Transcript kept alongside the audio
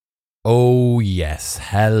Oh yes,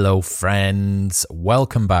 hello friends.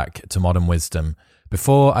 Welcome back to Modern Wisdom.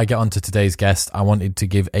 Before I get on to today's guest, I wanted to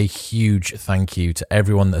give a huge thank you to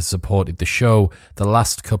everyone that has supported the show. The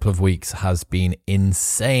last couple of weeks has been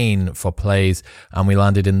insane for plays, and we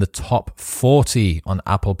landed in the top 40 on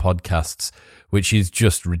Apple Podcasts, which is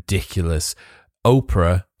just ridiculous.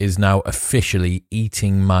 Oprah is now officially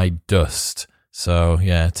eating my dust. So,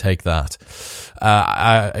 yeah, take that.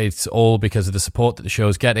 It's all because of the support that the show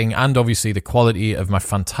is getting and obviously the quality of my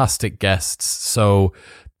fantastic guests. So,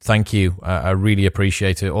 thank you. I really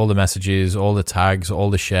appreciate it. All the messages, all the tags, all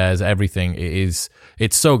the shares, everything. It's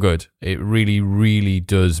so good. It really, really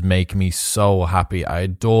does make me so happy. I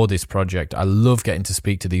adore this project. I love getting to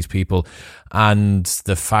speak to these people. And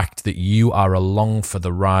the fact that you are along for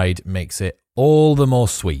the ride makes it all the more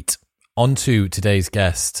sweet. On to today's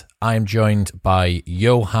guest. I am joined by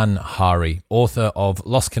Johann Hari, author of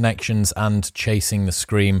Lost Connections and Chasing the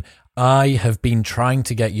Scream. I have been trying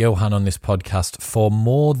to get Johann on this podcast for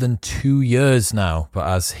more than 2 years now, but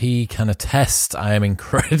as he can attest, I am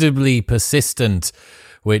incredibly persistent,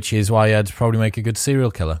 which is why I'd probably make a good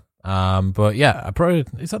serial killer. But yeah,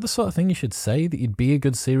 is that the sort of thing you should say, that you'd be a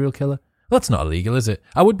good serial killer? That's not illegal, is it?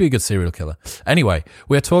 I would be a good serial killer. Anyway,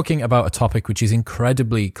 we're talking about a topic which is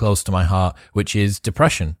incredibly close to my heart, which is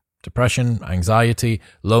depression. Depression, anxiety,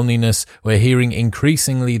 loneliness. We're hearing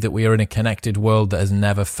increasingly that we are in a connected world that has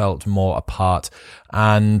never felt more apart.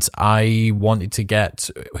 And I wanted to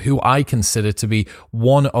get who I consider to be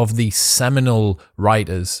one of the seminal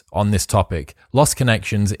writers on this topic. Lost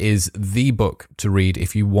Connections is the book to read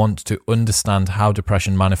if you want to understand how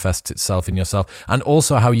depression manifests itself in yourself and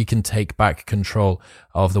also how you can take back control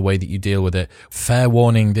of the way that you deal with it. Fair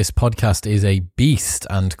warning, this podcast is a beast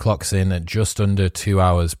and clocks in at just under 2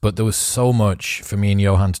 hours, but there was so much for me and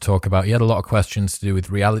Johann to talk about. He had a lot of questions to do with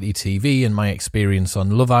reality TV and my experience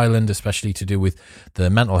on Love Island, especially to do with the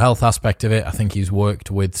mental health aspect of it. I think he's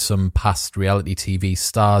worked with some past reality TV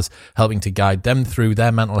stars, helping to guide them through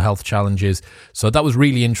their mental health challenges. So that was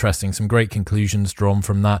really interesting. Some great conclusions drawn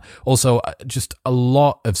from that. Also, just a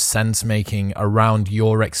lot of sense making around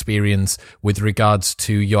your experience with regards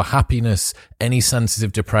to your happiness, any senses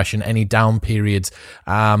of depression, any down periods.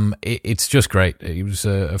 It's just great. It was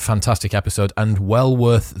a fantastic episode and well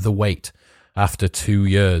worth the wait after 2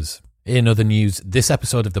 years. In other news, this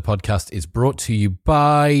episode of the podcast is brought to you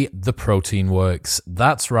by The Protein Works.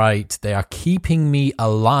 That's right, they are keeping me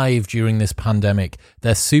alive during this pandemic.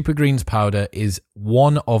 Their Super Greens powder is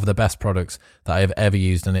one of the best products that I have ever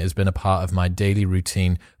used, and it has been a part of my daily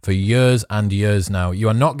routine for years and years now. You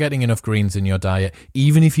are not getting enough greens in your diet.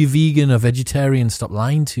 Even if you're vegan or vegetarian, stop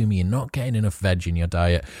lying to me. You're not getting enough veg in your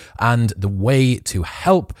diet. And the way to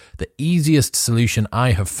help, the easiest solution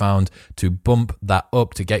I have found to bump that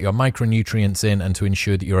up, to get your micronutrients in and to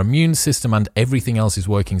ensure that your immune system and everything else is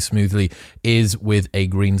working smoothly, is with a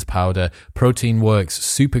greens powder. Protein Works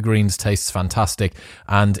Super Greens tastes fantastic,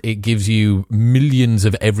 and it gives you millions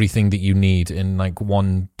of everything that you need in like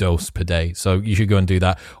one dose per day. So you should go and do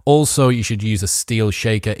that. Also, you should use a steel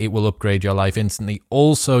shaker. It will upgrade your life instantly.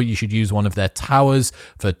 Also, you should use one of their towers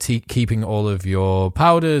for keeping all of your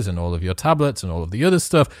powders and all of your tablets and all of the other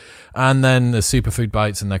stuff. And then the superfood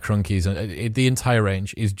bites and their crunkies. And the entire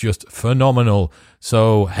range is just phenomenal.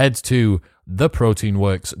 So head to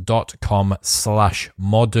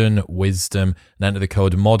theproteinworks.com/modernwisdom and enter the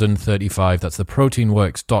code modern35. That's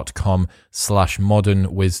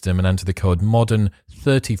theproteinworks.com/modernwisdom and enter the code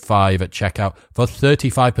modern35 at checkout for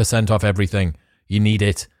 35% off everything. You need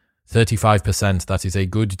it. 35%. That is a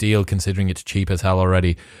good deal considering it's cheap as hell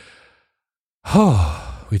already.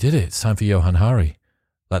 Oh, we did it. It's time for Johann Hari.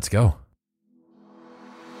 Let's go.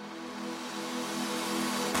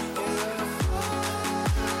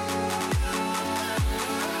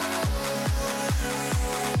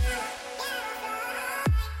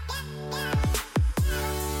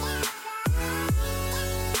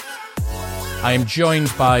 I am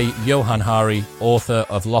joined by Johann Hari, author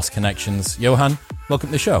of Lost Connections. Johann, welcome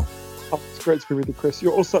to the show. Oh, it's great to be with you, Chris.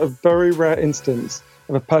 You're also a very rare instance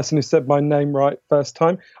of a person who said my name right first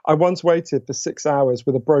time. I once waited for 6 hours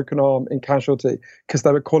with a broken arm in Casualty because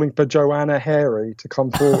they were calling for Joanna Hari to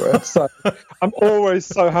come forward. So I'm always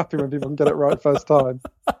so happy when people can get it right first time.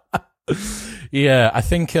 Yeah, I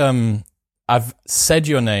think I've said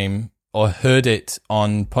your name or heard it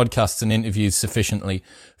on podcasts and interviews sufficiently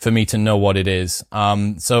for me to know what it is.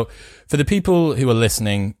 So for the people who are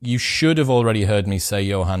listening, you should have already heard me say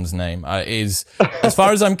Johann's name. As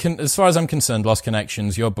far as I'm concerned, Lost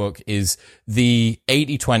Connections, your book, is the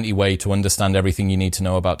 80-20 way to understand everything you need to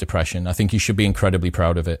know about depression. I think you should be incredibly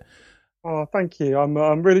proud of it. Oh, thank you.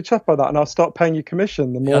 I'm really chuffed by that, and I'll start paying you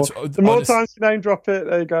commission. That's The more honest. times you name drop it,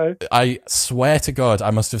 there you go. I swear to God,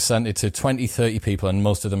 I must have sent it to 20, 30 people, and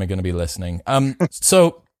most of them are going to be listening.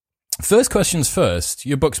 So first questions first.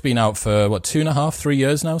 Your book's been out for what, 2.5, 3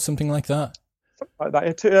 years now, something like that. Like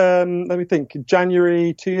that. Let me think.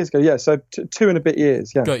 January 2 years ago. Yeah, so 2 and a bit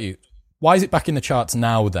years. Yeah. Got you. Why is it back in the charts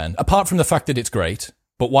now? Then, apart from the fact that it's great,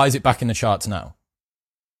 but why is it back in the charts now?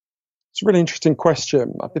 It's a really interesting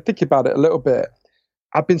question. I've been thinking about it a little bit.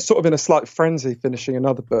 I've been sort of in a slight frenzy finishing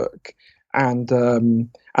another book, and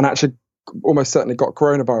actually almost certainly got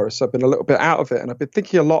coronavirus. So I've been a little bit out of it, and I've been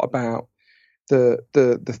thinking a lot about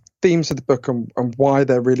the themes of the book and why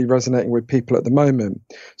they're really resonating with people at the moment.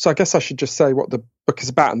 So I guess I should just say what the book is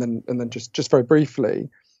about, and then just very briefly,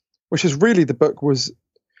 which is really the book was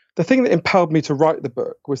the thing that impelled me to write the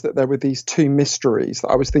book was that there were these two mysteries that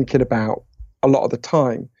I was thinking about a lot of the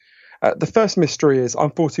time. The first mystery is I'm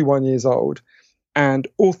 41 years old, and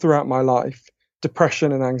all throughout my life,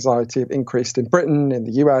 depression and anxiety have increased in Britain, in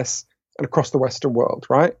the US, and across the Western world,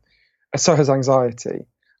 right? And so has anxiety.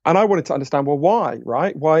 And I wanted to understand, well, why,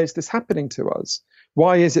 right? Why is this happening to us?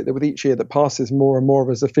 Why is it that with each year that passes, more and more of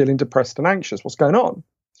us are feeling depressed and anxious? What's going on?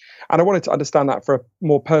 And I wanted to understand that for a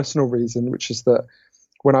more personal reason, which is that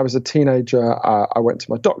when I was a teenager, I went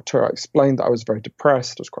to my doctor. I explained that I was very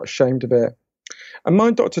depressed. I was quite ashamed of it. And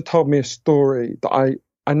my doctor told me a story that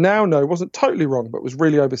I now know wasn't totally wrong, but was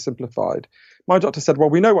really oversimplified. My doctor said,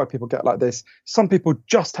 well, we know why people get like this. Some people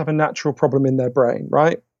just have a natural problem in their brain,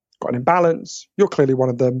 right? Got an imbalance. You're clearly one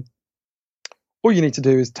of them. All you need to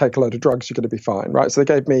do is take a load of drugs. You're going to be fine, right? So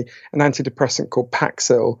they gave me an antidepressant called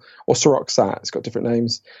Paxil or Seroxat. It's got different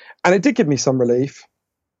names. And it did give me some relief.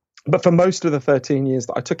 But for most of the 13 years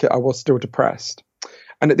that I took it, I was still depressed.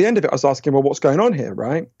 And at the end of it, I was asking, well, what's going on here,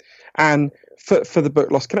 right? And for the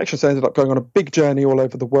book Lost Connections, I ended up going on a big journey all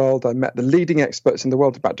over the world. I met the leading experts in the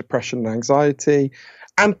world about depression and anxiety,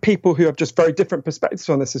 and people who have just very different perspectives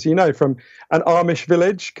on this, as you know, from an Amish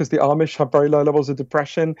village, because the Amish have very low levels of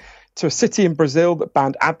depression, to a city in Brazil that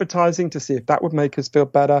banned advertising to see if that would make us feel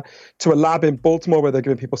better, to a lab in Baltimore where they're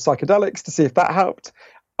giving people psychedelics to see if that helped.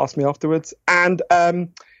 Ask me afterwards. And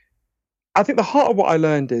I think the heart of what I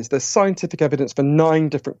learned is there's scientific evidence for 9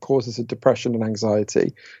 different causes of depression and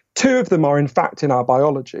anxiety. 2 of them are, in fact, in our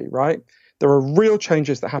biology, right? There are real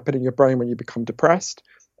changes that happen in your brain when you become depressed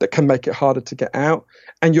that can make it harder to get out,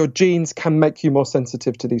 and your genes can make you more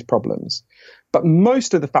sensitive to these problems. But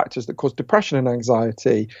most of the factors that cause depression and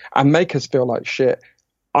anxiety and make us feel like shit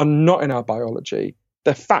are not in our biology.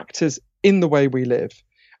 They're factors in the way we live.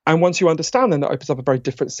 And once you understand them, that opens up a very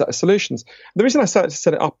different set of solutions. The reason I started to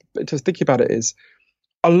set it up, to think about it, is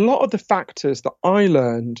a lot of the factors that I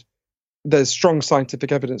learned there's strong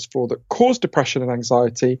scientific evidence for that cause depression and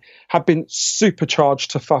anxiety have been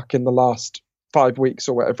supercharged to fuck in the last 5 weeks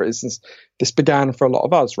or whatever it is since this began for a lot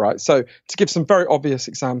of us, right? So to give some very obvious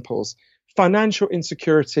examples, financial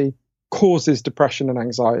insecurity causes depression and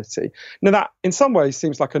anxiety. Now that in some ways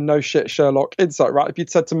seems like a no shit Sherlock insight, right? If you'd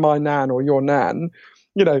said to my nan or your nan,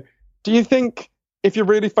 you know, do you think if you're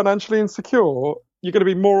really financially insecure, you're going to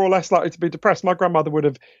be more or less likely to be depressed? My grandmother would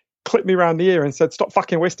have clipped me around the ear and said, "Stop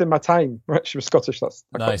fucking wasting my time." Right? She was Scottish. That's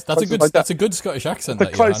nice. That's a good Scottish accent.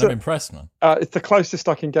 That I'm impressed, man. It's the closest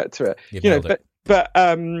I can get to it. But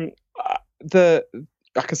I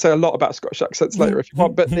can say a lot about Scottish accents later if you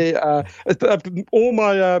want. But all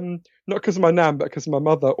my not because of my nan, but because of my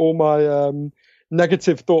mother, all my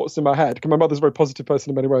negative thoughts in my head, because my mother's a very positive person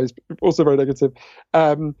in many ways, but also very negative,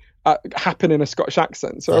 happen in a Scottish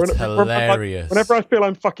accent. So that's hilarious. Whenever I feel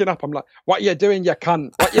I'm fucking up, I'm like, "What you doing, you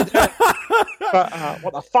cunt? What you doing?" But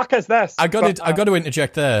what the fuck is this? I got to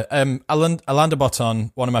interject there. Alain de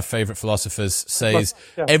Botton, one of my favorite philosophers, says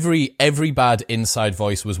every bad inside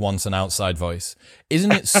voice was once an outside voice.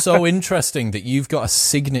 Isn't it so interesting that you've got a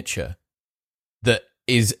signature that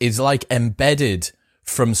is like embedded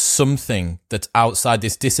from something that's outside,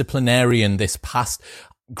 this disciplinarian, this past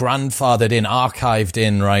grandfathered in, archived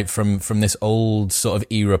in, right, from this old sort of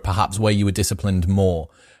era, perhaps where you were disciplined more,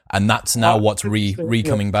 and that's now what's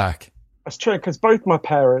coming back. That's true, because both my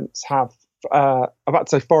parents have, I'm about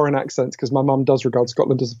to say foreign accents, because my mum does regard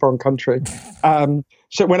Scotland as a foreign country.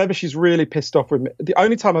 So whenever she's really pissed off with me, the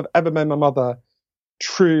only time I've ever made my mother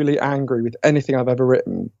truly angry with anything I've ever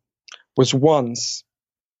written was once.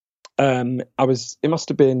 It must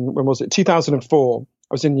have been, when was it? 2004. I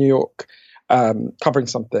was in New York covering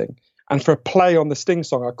something. And for a play on the Sting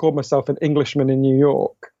song, I called myself an Englishman in New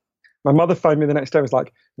York. My mother phoned me the next day and was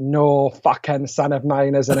like, "No fucking son of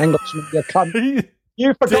mine is an Englishman, you cunt.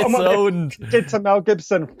 You forgot what you did to Mel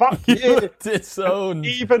Gibson. Fuck you." Disowned.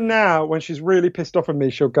 Even now, when she's really pissed off at me,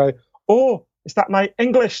 she'll go, Oh, is that my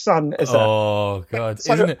English son, is it? Oh, God.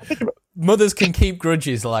 So, Isn't it? Mothers can keep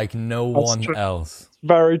grudges like no one true. else.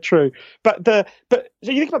 Very true. But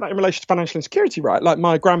you think about that in relation to financial insecurity, right? Like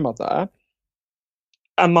my grandmother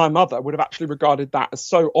and my mother would have actually regarded that as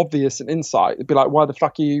so obvious an insight. It'd be like, why the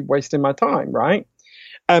fuck are you wasting my time, right?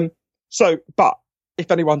 But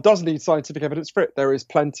if anyone does need scientific evidence for it, there is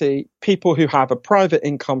plenty. People who have a private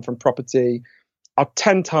income from property are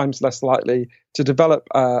 10 times less likely to develop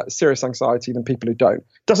serious anxiety than people who don't.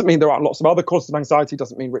 Doesn't mean there aren't lots of other causes of anxiety.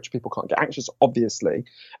 Doesn't mean rich people can't get anxious, obviously.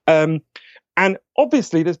 And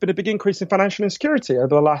obviously, there's been a big increase in financial insecurity over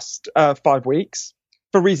the last 5 weeks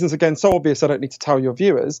for reasons, again, so obvious I don't need to tell your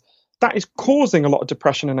viewers. That is causing a lot of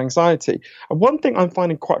depression and anxiety. And one thing I'm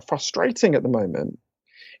finding quite frustrating at the moment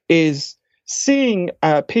is seeing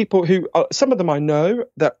people who, some of them I know,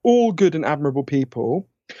 they're all good and admirable people,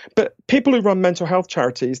 but people who run mental health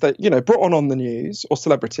charities that, brought on the news, or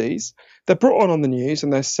celebrities, they're brought on the news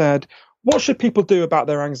and they're said, what should people do about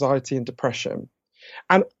their anxiety and depression?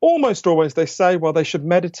 And almost always they say, well, they should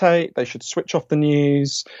meditate, they should switch off the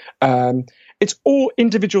news. It's all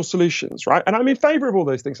individual solutions, right? And I'm in favor of all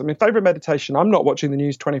those things. I'm in favor of meditation. I'm not watching the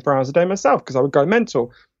news 24 hours a day myself because I would go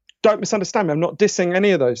mental. Don't misunderstand me. I'm not dissing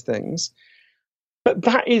any of those things. But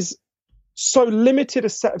that is so limited a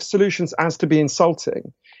set of solutions as to be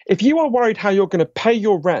insulting. If you are worried how you're going to pay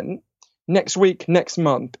your rent next week, next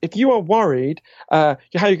month, if you are worried how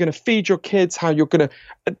you're going to feed your kids, how you're going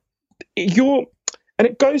to, and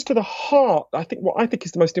it goes to the heart, I think, what I think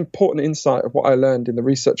is the most important insight of what I learned in the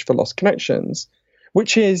research for Lost Connections,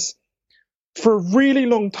 which is for a really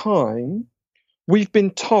long time, we've been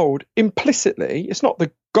told implicitly, it's not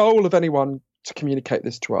the goal of anyone to communicate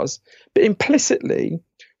this to us, but implicitly,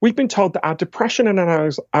 we've been told that our depression and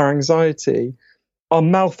our anxiety are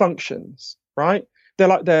malfunctions, right?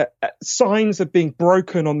 They're signs of being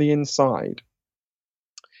broken on the inside.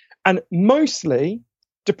 And mostly,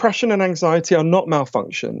 depression and anxiety are not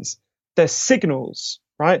malfunctions. They're signals,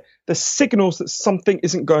 right? They're signals that something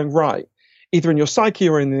isn't going right, either in your psyche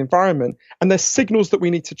or in the environment. And they're signals that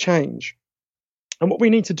we need to change. And what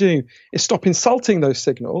we need to do is stop insulting those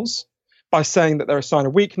signals by saying that they're a sign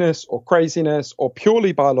of weakness or craziness or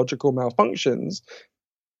purely biological malfunctions,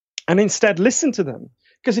 and instead listen to them.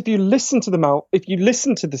 Because if you listen to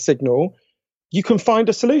the signal, you can find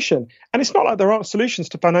a solution. And it's not like there aren't solutions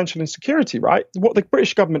to financial insecurity, right? What the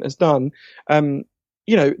British government has done,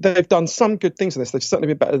 they've done some good things on this. They've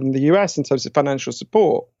certainly been better than the US in terms of financial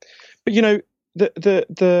support. But,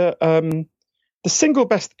 the single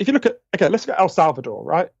best, if you look at, let's look at El Salvador,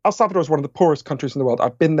 right? El Salvador is one of the poorest countries in the world.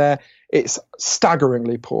 I've been there. It's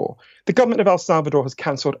staggeringly poor. The government of El Salvador has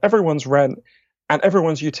cancelled everyone's rent and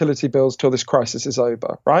everyone's utility bills till this crisis is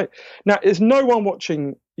over, right? Now, there's no one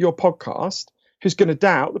watching your podcast who's going to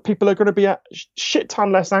doubt that people are going to be a shit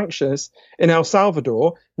ton less anxious in El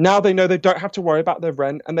Salvador. Now they know they don't have to worry about their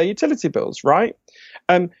rent and their utility bills, right?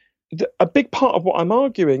 A big part of what I'm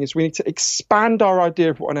arguing is we need to expand our idea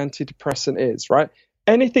of what an antidepressant is, right?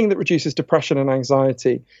 Anything that reduces depression and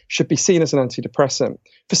anxiety should be seen as an antidepressant.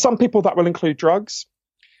 For some people, that will include drugs.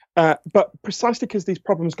 But precisely because these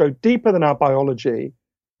problems go deeper than our biology,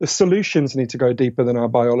 the solutions need to go deeper than our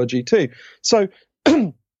biology too. So,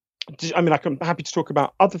 I'm happy to talk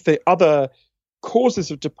about other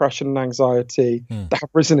causes of depression and anxiety that have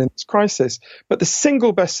risen in this crisis. But the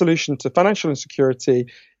single best solution to financial insecurity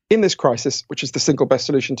in this crisis, which is the single best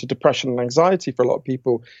solution to depression and anxiety for a lot of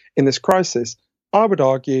people in this crisis, I would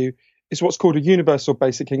argue, is what's called a universal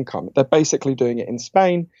basic income. They're basically doing it in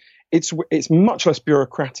Spain. It's much less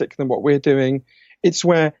bureaucratic than what we're doing. It's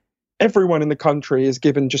where everyone in the country is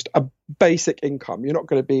given just a basic income. You're not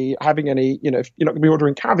going to be having any, you're not going to be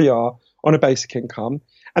ordering caviar on a basic income.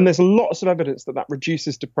 And there's lots of evidence that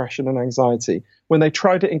reduces depression and anxiety. When they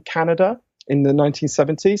tried it in Canada in the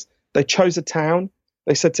 1970s, they chose a town.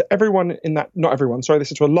 They said to everyone in that, not everyone, sorry, they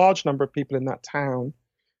said to a large number of people in that town,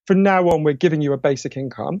 from now on, we're giving you a basic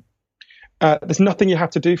income. There's nothing you have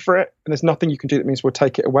to do for it, and there's nothing you can do that means we'll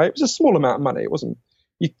take it away. It was a small amount of money. It wasn't,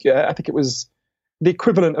 I think it was the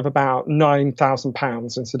equivalent of about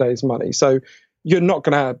 £9,000 in today's money. So you're not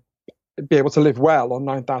going to be able to live well on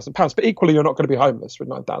 £9,000, but equally, you're not going to be homeless with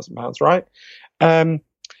 £9,000, right?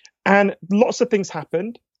 And lots of things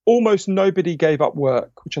happened. Almost nobody gave up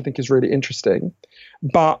work, which I think is really interesting.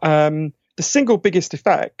 But the single biggest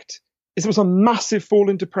effect is there was a massive fall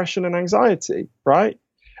in depression and anxiety, right?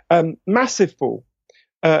 Massive fall.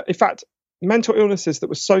 In fact, mental illnesses that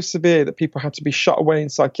were so severe that people had to be shut away in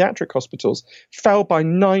psychiatric hospitals fell by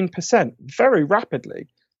 9% very rapidly.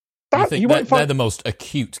 They're the most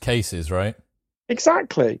acute cases, right?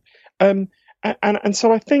 Exactly. And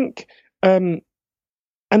so I think Um,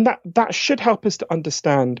 and that should help us to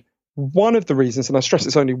understand one of the reasons, and I stress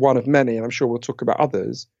it's only one of many, and I'm sure we'll talk about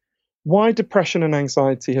others, why depression and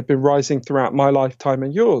anxiety have been rising throughout my lifetime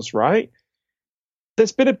and yours, right?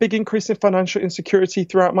 There's been a big increase in financial insecurity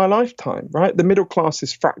throughout my lifetime, right? The middle class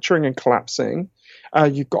is fracturing and collapsing.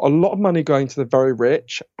 You've got a lot of money going to the very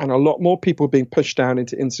rich and a lot more people being pushed down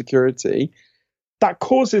into insecurity. That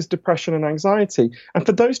causes depression and anxiety. And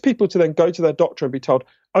for those people to then go to their doctor and be told,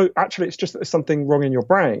 oh, actually, it's just that there's something wrong in your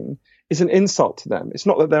brain, is an insult to them. It's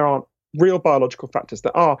not that there aren't real biological factors.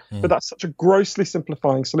 There are, but that's such a grossly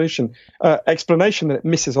simplifying explanation that it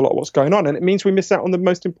misses a lot of what's going on. And it means we miss out on the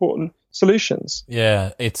most important solutions.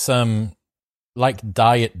 Yeah, it's like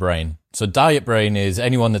diet brain. So diet brain is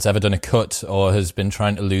anyone that's ever done a cut or has been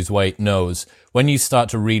trying to lose weight knows when you start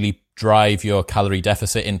to really drive your calorie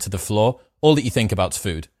deficit into the floor, all that you think about is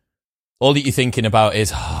food. All that you're thinking about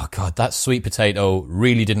is, oh God, that sweet potato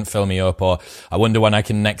really didn't fill me up, or I wonder when I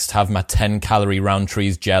can next have my 10-calorie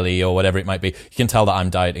Roundtree's jelly or whatever it might be. You can tell that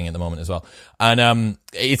I'm dieting at the moment as well. And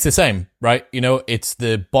it's the same, right? You know, it's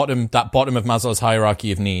that bottom of Maslow's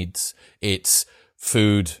hierarchy of needs. It's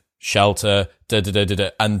food, shelter,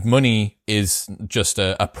 and money is just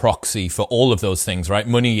a proxy for all of those things, right?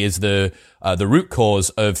 Money is the root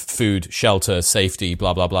cause of food, shelter, safety,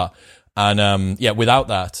 blah, blah, blah. And without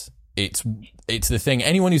that, it's the thing.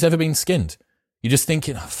 Anyone who's ever been skinned, you're just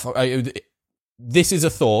thinking, oh, this is a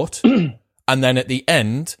thought, and then at the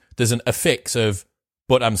end, there's an affix of,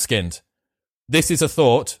 but I'm skinned. This is a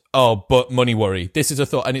thought, oh, but money worry. This is a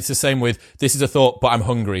thought, and it's the same with, this is a thought, but I'm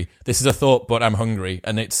hungry. This is a thought, but I'm hungry.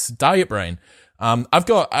 And it's diet brain.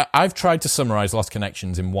 I've tried to summarize Lost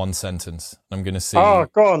Connections in one sentence. I'm going to see. Oh,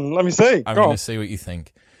 go on. Let me see. I'm going to see what you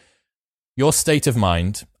think. Your state of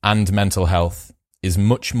mind and mental health is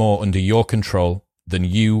much more under your control than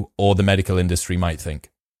you or the medical industry might think.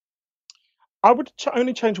 I would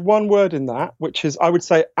only change one word in that, which is I would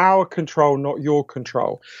say our control, not your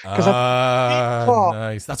control.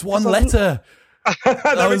 Nice. That's one letter.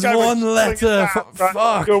 That was one letter.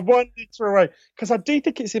 Fuck. You're one letter away. Because I do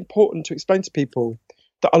think it's important to explain to people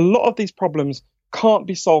that a lot of these problems can't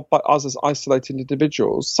be solved by us as isolated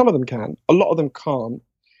individuals. Some of them can. A lot of them can't.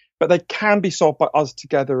 But they can be solved by us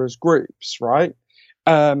together as groups, right?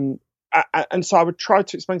 And so I would try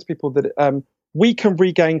to explain to people that we can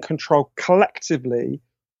regain control collectively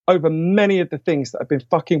over many of the things that have been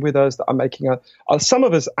fucking with us, that are making some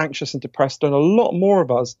of us anxious and depressed, and a lot more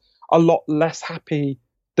of us a lot less happy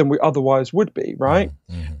than we otherwise would be, right?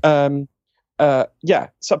 Mm-hmm.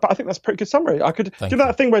 So, but I think that's a pretty good summary. I could do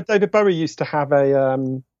that thing where David Bowie used to have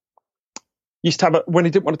when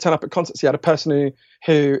he didn't want to turn up at concerts, he had a person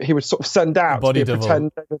who he would sort of send out to be a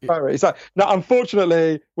pretend David Bowie. He's like, no,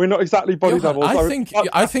 unfortunately, we're not exactly body doubles. I think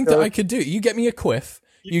that I could do it. You get me a quiff.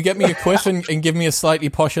 You get me a quiff and give me a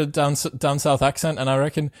slightly posher down south accent, and I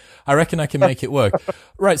reckon I can make it work.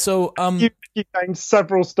 Right. So you gained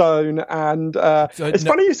several stone, and it's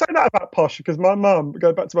funny you say that about posh, because my mum,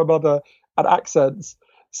 going back to my mother, had accents.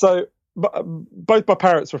 So both my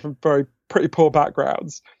parents were from pretty poor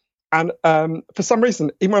backgrounds. And for some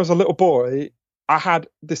reason, even when I was a little boy, I had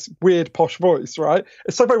this weird posh voice, right?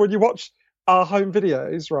 It's so funny when you watch our home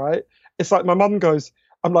videos, right? It's like my mum goes,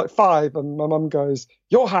 I'm like 5, and my mum goes,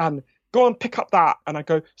 Johan, go and pick up that. And I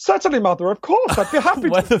go, certainly, mother, of course, I'd be happy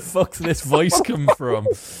Where the fuck did this voice come from?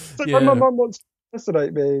 So when my mum wants to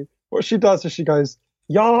impersonate me, what she does is she goes,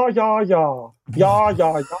 yeah.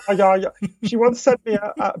 She once sent me,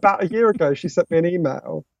 about a year ago, she sent me an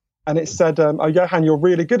email. And it said, oh, Johan, you're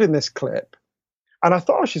really good in this clip. And I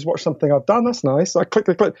thought, oh, she's watched something I've done. That's nice. So I clicked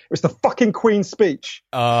the clip. It was the fucking Queen's speech.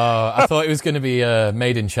 I thought it was going to be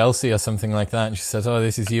Made in Chelsea or something like that. And she said, oh,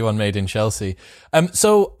 this is you on Made in Chelsea.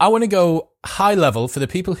 So I want to go high level for the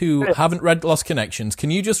people who haven't read Lost Connections.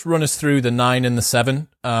 Can you just run us through the 9 and the 7?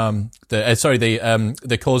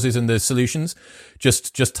 The causes and the solutions.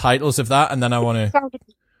 Just titles of that. And then I want to...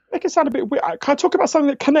 Make it sound a bit weird. Can I talk about something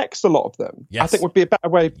that connects a lot of them? Yes. I think would be a better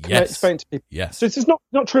way to explain to people. Yes. So this is not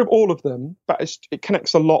true of all of them, but it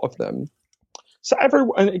connects a lot of them. So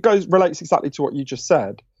and it relates exactly to what you just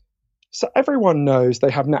said. So everyone knows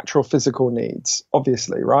they have natural physical needs,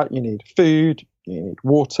 obviously, right? You need food, you need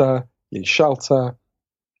water, you need shelter,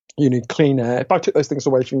 you need clean air. If I took those things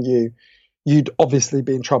away from you, you'd obviously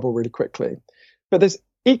be in trouble really quickly. But there's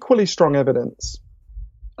equally strong evidence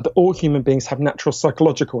that all human beings have natural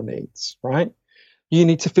psychological needs, right? You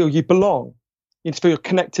need to feel you belong. You need to feel you're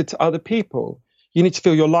connected to other people. You need to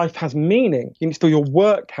feel your life has meaning. You need to feel your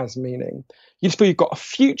work has meaning. You need to feel you've got a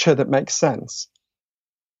future that makes sense.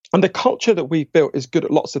 And the culture that we've built is good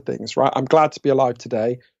at lots of things, right? I'm glad to be alive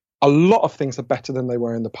today. A lot of things are better than they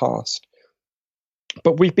were in the past.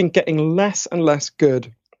 But we've been getting less and less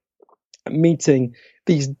good at meeting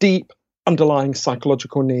these deep underlying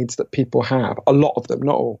psychological needs that people have, a lot of them,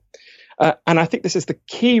 not all. And I think this is the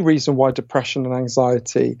key reason why depression and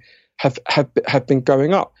anxiety have been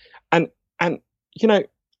going up. And you know,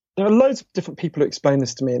 there are loads of different people who explain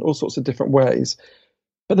this to me in all sorts of different ways.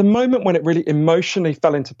 But the moment when it really emotionally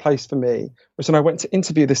fell into place for me was when I went to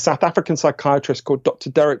interview this South African psychiatrist called Dr.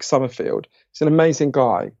 Derek Summerfield. He's an amazing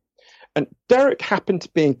guy. And Derek happened to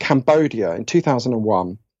be in Cambodia in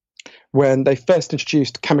 2001 when they first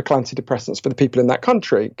introduced chemical antidepressants for the people in that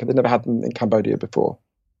country, because they never had them in Cambodia before.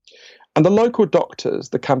 And the local doctors,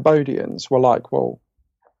 the Cambodians, were like, well,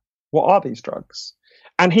 what are these drugs?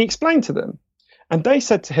 And he explained to them. And they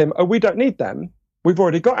said to him, oh, we don't need them. We've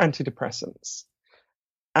already got antidepressants.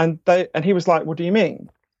 And he was like, what do you mean?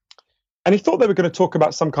 And he thought they were going to talk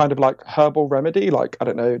about some kind of like herbal remedy, like, I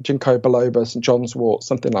don't know, ginkgo biloba, St. John's wort,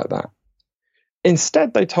 something like that.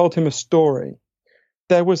 Instead, they told him a story.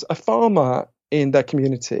 There was a farmer in their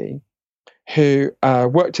community who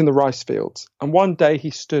worked in the rice fields. And one day he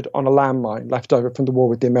stood on a landmine left over from the war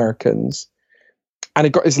with the Americans, and he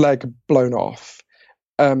got his leg blown off.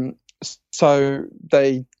 So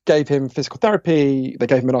they gave him physical therapy, they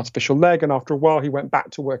gave him an artificial leg, and after a while he went back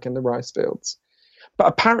to work in the rice fields. But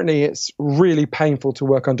apparently it's really painful to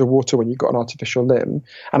work underwater when you've got an artificial limb.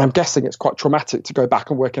 And I'm guessing it's quite traumatic to go back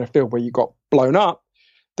and work in a field where you got blown up.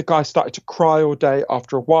 The guy started to cry all day.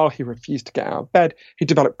 After a while, he refused to get out of bed. He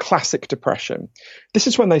developed classic depression. This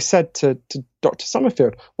is when they said to Dr.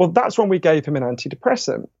 Summerfield, well, that's when we gave him an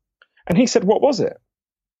antidepressant. And he said, what was it?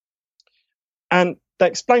 And they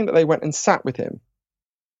explained that they went and sat with him.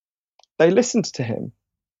 They listened to him.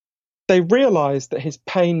 They realized that his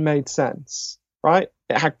pain made sense, right?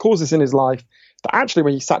 It had causes in his life that actually,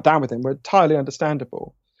 when you sat down with him, were entirely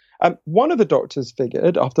understandable. One of the doctors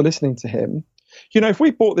figured, after listening to him, you know, if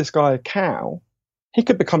we bought this guy a cow, he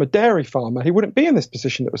could become a dairy farmer. He wouldn't be in this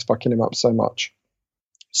position that was fucking him up so much.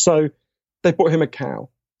 So they bought him a cow.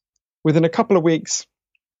 Within a couple of weeks,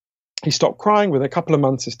 he stopped crying. Within a couple of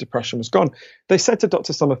months, his depression was gone. They said to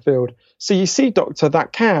Dr. Summerfield, so you see, doctor,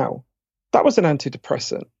 that cow, that was an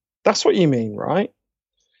antidepressant. That's what you mean, right?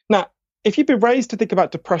 Now, if you've been raised to think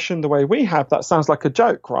about depression the way we have, that sounds like a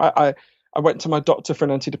joke, right? I went to my doctor for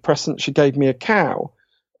an antidepressant. She gave me a cow.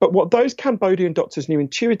 But what those Cambodian doctors knew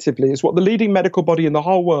intuitively is what the leading medical body in the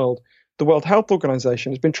whole world, the World Health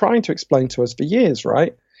Organization, has been trying to explain to us for years,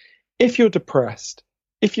 right? If you're depressed,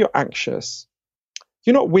 if you're anxious,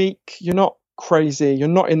 you're not weak, you're not crazy, you're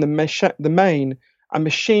not in the main a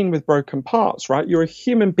machine with broken parts, right? You're a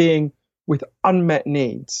human being with unmet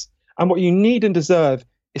needs. And what you need and deserve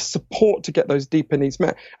is support to get those deeper needs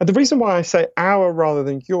met. And the reason why I say our rather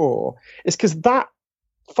than your is because that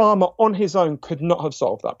farmer on his own could not have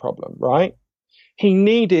solved that problem, right? He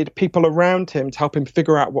needed people around him to help him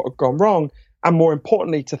figure out what had gone wrong, and more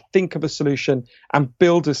importantly, to think of a solution and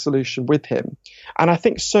build a solution with him. And I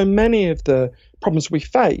think so many of the problems we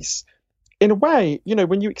face, in a way, you know,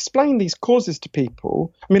 when you explain these causes to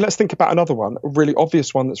people, I mean, let's think about another one, a really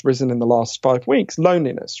obvious one that's risen in the last 5 weeks,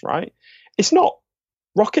 loneliness, right? It's not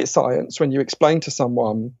rocket science when you explain to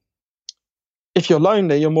someone, if you're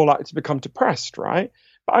lonely, you're more likely to become depressed, right?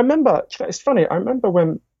 But I remember, it's funny, I remember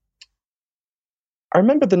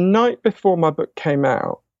the night before my book came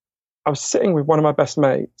out, I was sitting with one of my best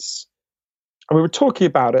mates and we were talking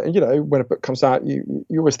about it. And, you know, when a book comes out, you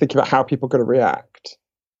always think about how people are going to react.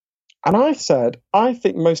 And I said, I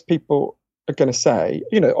think most people are going to say,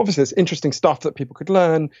 you know, obviously there's interesting stuff that people could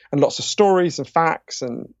learn and lots of stories and facts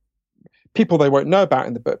and people they won't know about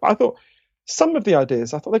in the book. But I thought some of the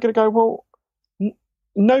ideas, I thought they're going to go, well,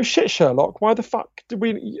 no shit, Sherlock. Why the fuck did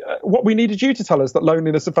what we needed you to tell us that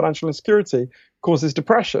loneliness and financial insecurity causes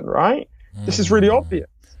depression, right? This is really obvious.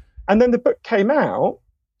 And then the book came out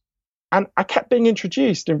and I kept being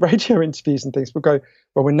introduced in radio interviews and things. We'll go,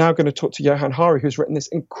 well, we're now going to talk to Johann Hari, who's written this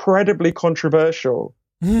incredibly controversial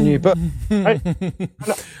new book. Right?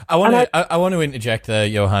 I want to interject there,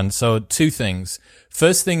 Johann. So 2 things.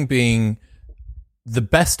 First thing being, the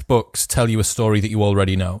best books tell you a story that you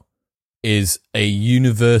already know. Is a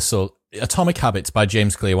universal Atomic Habits by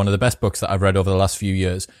James Clear, one of the best books that I've read over the last few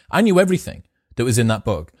years. I knew everything that was in that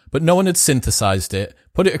book, but no one had synthesized it,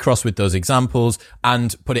 put it across with those examples,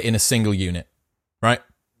 and put it in a single unit, right?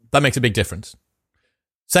 That makes a big difference.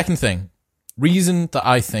 Second thing, reason that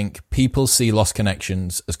I think people see Lost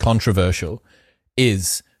Connections as controversial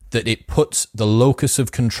is that it puts the locus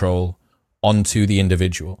of control onto the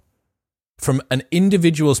individual. from an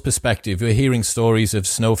individual's perspective, we're hearing stories of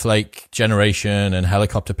snowflake generation and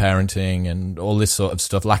helicopter parenting and all this sort of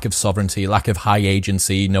stuff, lack of sovereignty, lack of high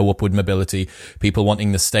agency, no upward mobility, people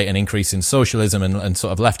wanting the state, an increase in socialism and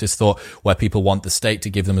sort of leftist thought where people want the state to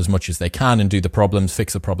give them as much as they can and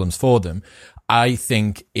fix the problems for them. I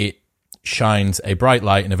think it shines a bright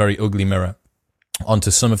light in a very ugly mirror onto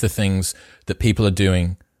some of the things that people are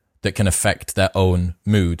doing that can affect their own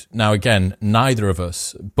mood. Now, again, neither of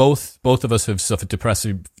us, both of us have suffered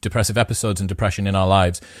depressive episodes and depression in our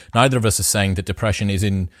lives. Neither of us are saying that depression is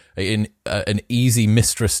in an easy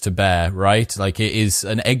mistress to bear, right? Like, it is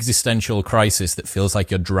an existential crisis that feels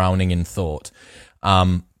like you're drowning in thought.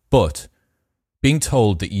 But being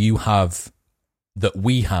told that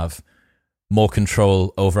we have more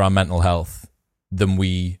control over our mental health than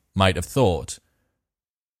we might have thought,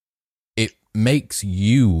 makes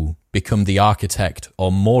you become the architect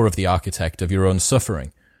or more of the architect of your own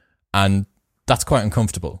suffering. And that's quite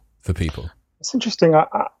uncomfortable for people. It's interesting. I'm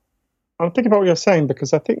thinking about what you're saying,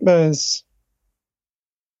 because I think I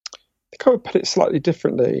would put it slightly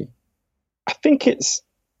differently. I think it's,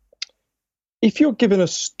 if you're given a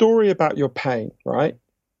story about your pain, right?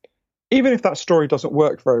 Even if that story doesn't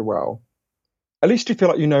work very well, at least you feel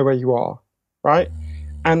like you know where you are, right?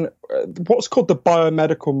 And what's called the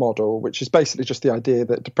biomedical model, which is basically just the idea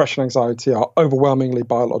that depression and anxiety are overwhelmingly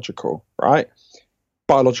biological, right?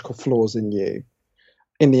 Biological flaws in you,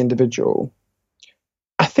 in the individual.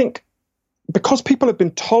 I think because people have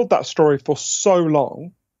been told that story for so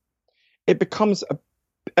long, it becomes,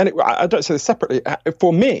 I don't say this separately,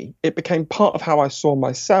 for me, it became part of how I saw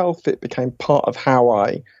myself. It became part of how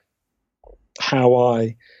I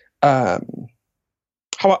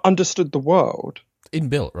understood the world.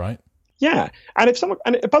 Inbuilt, right? Yeah. And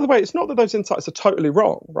by the way, it's not that those insights are totally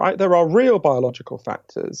wrong, right? There are real biological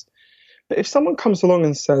factors. But if someone comes along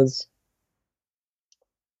and says,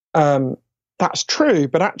 that's true,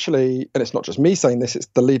 but actually, and it's not just me saying this, it's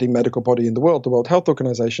the leading medical body in the world, the World Health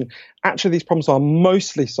Organization, actually these problems are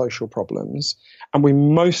mostly social problems, and we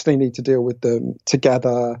mostly need to deal with them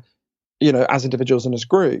together, as individuals and as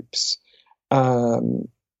groups.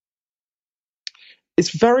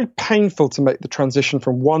 It's very painful to make the transition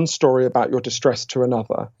from one story about your distress to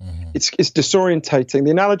another. Mm-hmm. It's disorientating.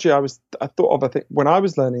 The analogy I thought of, when I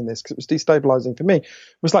was learning this, because it was destabilizing for me,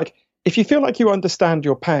 was like, if you feel like you understand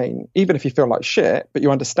your pain, even if you feel like shit, but you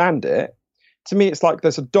understand it, to me, it's like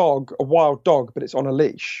there's a wild dog, but it's on a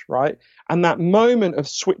leash, right? And that moment of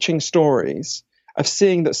switching stories, of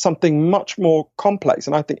seeing that something much more complex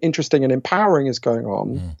and I think interesting and empowering is going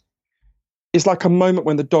on, is like a moment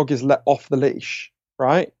when the dog is let off the leash.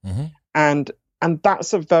 Right. Mm-hmm. And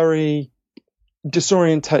that's a very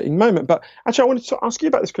disorientating moment. But actually, I wanted to ask you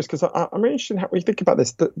about this, Chris, because I'm really interested in how we think about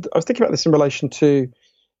this. I was thinking about this in relation to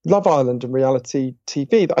Love Island and reality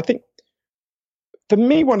TV. That I think, for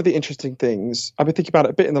me, one of the interesting things, I've been thinking about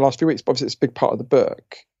it a bit in the last few weeks, but obviously it's a big part of the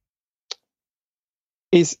book,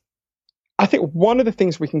 is I think one of the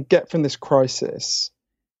things we can get from this crisis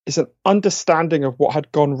is an understanding of what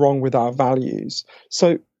had gone wrong with our values.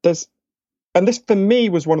 So and this, for me,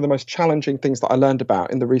 was one of the most challenging things that I learned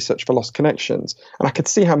about in the research for Lost Connections. And I could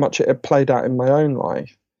see how much it had played out in my own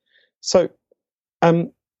life. So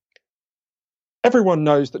everyone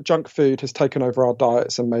knows that junk food has taken over our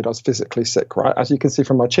diets and made us physically sick, right? As you can see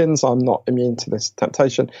from my chins, I'm not immune to this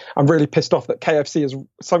temptation. I'm really pissed off that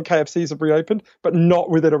some KFCs have reopened, but not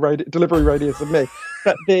within a delivery radius of me.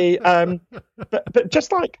 But but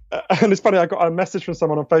just like, and it's funny, I got a message from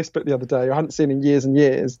someone on Facebook the other day who I hadn't seen in years and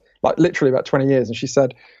years, like literally about 20 years. And she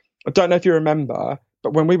said, I don't know if you remember,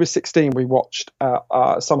 but when we were 16, we watched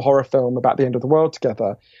some horror film about the end of the world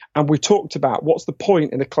together. And we talked about what's the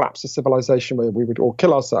point in a collapse of civilization where we would all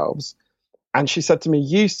kill ourselves. And she said to me,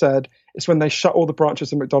 you said it's when they shut all the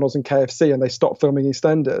branches of McDonald's and KFC and they stopped filming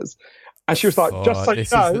EastEnders. And she was like, just so you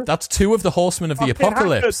know, that's two of the horsemen of the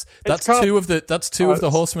apocalypse. That's two of the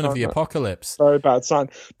horsemen of the apocalypse. Very bad sign.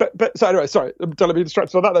 But so anyway, sorry, don't let me be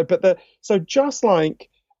distracted on that though. But so just like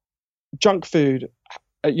junk food,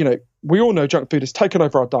 we all know junk food has taken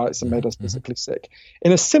over our diets and made us physically sick.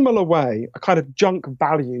 In a similar way, a kind of junk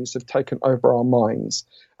values have taken over our minds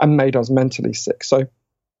and made us mentally sick. So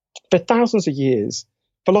for thousands of years,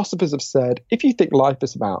 philosophers have said, if you think life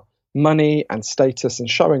is about money and status and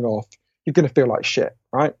showing off, you're going to feel like shit,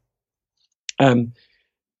 right?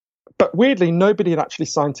 But weirdly, nobody had actually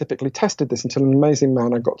scientifically tested this until an amazing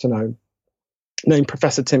man I got to know named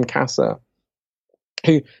Professor Tim Kasser,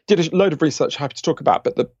 who did a load of research I have to talk about,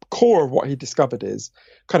 but the core of what he discovered is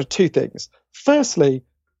kind of two things. Firstly,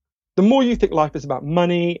 The more you think life is about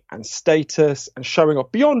money and status and showing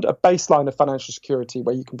off beyond a baseline of financial security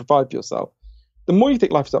where you can provide for yourself, the more you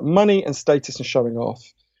think life is about money and status and showing off,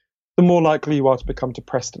 the more likely you are to become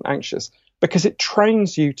depressed and anxious, because it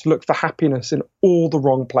trains you to look for happiness in all the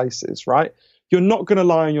wrong places, right? You're not going to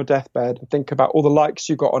lie on your deathbed and think about all the likes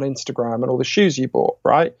you got on Instagram and all the shoes you bought,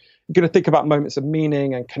 right? You're going to think about moments of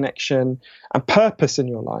meaning and connection and purpose in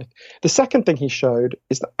your life. The second thing he showed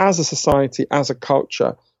is that as a society, as a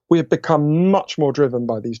culture, we have become much more driven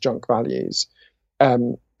by these junk values,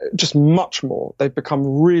 just much more. They've become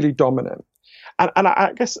really dominant. And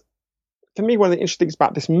I guess for me, one of the interesting things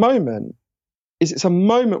about this moment is it's a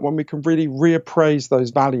moment when we can really reappraise those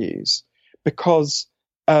values, because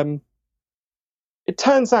it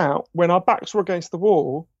turns out when our backs were against the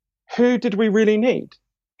wall, who did we really need?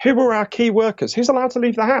 Who were our key workers? Who's allowed to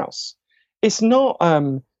leave the house? It's not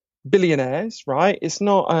billionaires, right? It's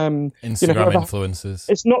not Instagram influencers.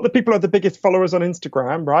 It's not the people who are the biggest followers on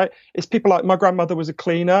Instagram, right? It's people like my grandmother was a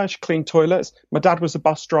cleaner. She cleaned toilets. My dad was a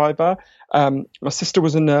bus driver. My sister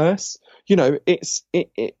was a nurse.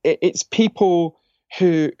 It's people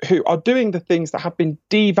who are doing the things that have been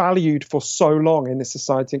devalued for so long in this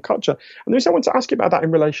society and culture. And the reason I want to ask you about that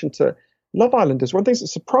in relation to Love Island is one of the things that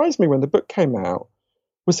surprised me when the book came out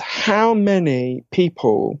was how many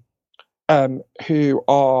people who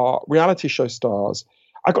are reality show stars.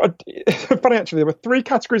 Funny actually, there were 3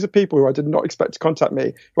 categories of people who I did not expect to contact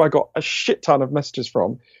me, who I got a shit ton of messages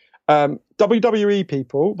from. WWE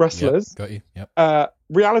people, wrestlers, got you. Yep.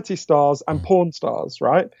 Reality stars and porn stars,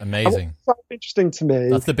 right? Amazing. So interesting to me.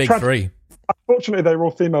 That's the big 3. Unfortunately, they were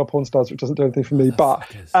all female porn stars, which doesn't do anything for me. But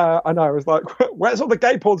I know, I was like, where's all the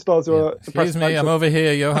gay porn stars who are Excuse me, I'm over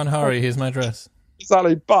here, Johan Hari, here's my address.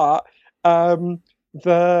 Exactly. But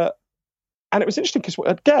and it was interesting because what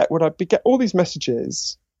I'd get all these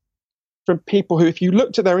messages from people who, if you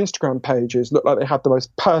looked at their Instagram pages, looked like they had the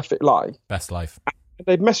most perfect life. Best life. And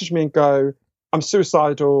they'd message me and go, I'm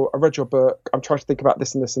suicidal, I read your book, I'm trying to think about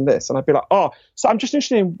this and this and this. And I'd be like, oh, so I'm just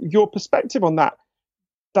interested in your perspective on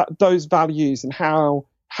those values, and how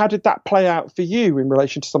did that play out for you in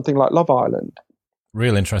relation to something like Love Island?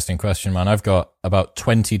 Real interesting question, man. I've got about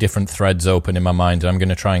 20 different threads open in my mind, and I'm going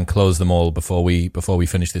to try and close them all before we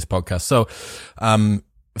finish this podcast. So,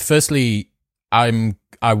 firstly,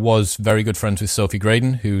 I was very good friends with Sophie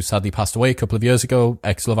Graydon, who sadly passed away a couple of years ago,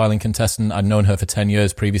 ex-Love Island contestant. I'd known her for 10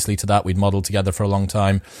 years previously to that. We'd modeled together for a long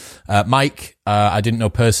time. Mike, I didn't know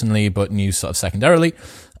personally, but knew sort of secondarily.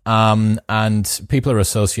 And people are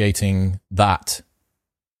associating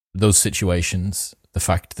those situations, the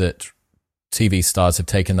fact that TV stars have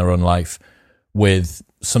taken their own life, with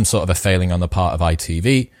some sort of a failing on the part of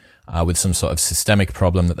ITV, with some sort of systemic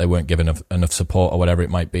problem that they weren't given enough support or whatever it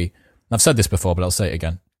might be. I've said this before, but I'll say it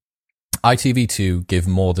again. ITV2 give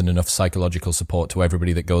more than enough psychological support to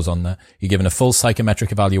everybody that goes on there. You're given a full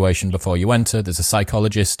psychometric evaluation before you enter. There's a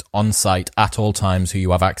psychologist on site at all times who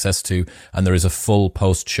you have access to, and there is a full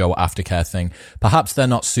post-show aftercare thing. Perhaps they're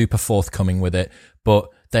not super forthcoming with it, but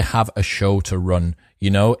they have a show to run. You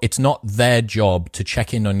know, it's not their job to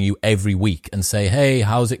check in on you every week and say, hey,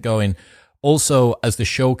 how's it going? Also, as the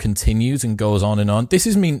show continues and goes on and on, this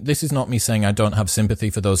is not me saying I don't have sympathy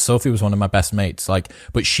for those. Sophie was one of my best mates,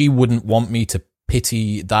 but she wouldn't want me to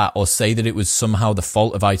pity that or say that it was somehow the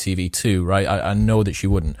fault of ITV2, right? I know that she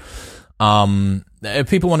wouldn't.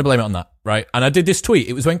 People want to blame it on that, right? And I did this tweet.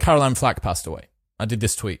 It was when Caroline Flack passed away. I did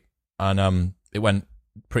this tweet, and it went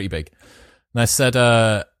pretty big. And I said,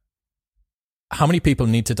 how many people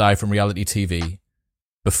need to die from reality TV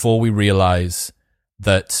before we realize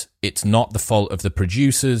that it's not the fault of the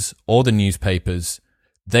producers or the newspapers?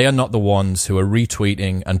 They are not the ones who are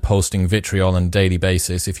retweeting and posting vitriol on a daily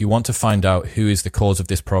basis. If you want to find out who is the cause of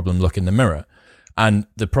this problem, look in the mirror. And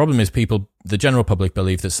the problem is the general public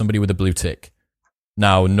believe that somebody with a blue tick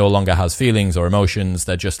now no longer has feelings or emotions.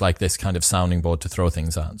 They're just like this kind of sounding board to throw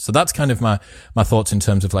things at. So that's kind of my thoughts in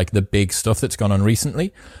terms of like the big stuff that's gone on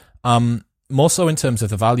recently. More so in terms of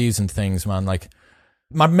the values and things, man. Like,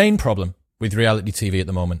 my main problem with reality TV at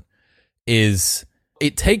the moment is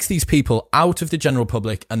it takes these people out of the general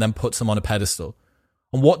public and then puts them on a pedestal.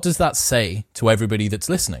 And what does that say to everybody that's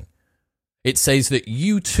listening? It says that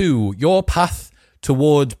you too, your path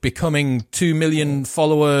toward becoming 2 million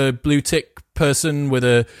follower blue tick person with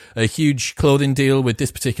a huge clothing deal with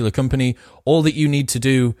this particular company, all that you need to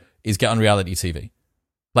do is get on reality TV.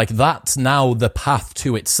 Like, that's now the path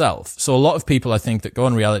to itself. So a lot of people, I think, that go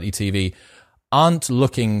on reality TV aren't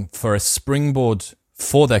looking for a springboard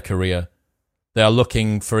for their career. They are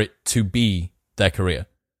looking for it to be their career.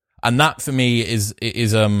 And that for me is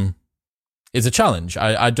is a challenge.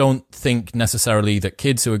 I don't think necessarily that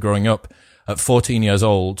kids who are growing up at 14 years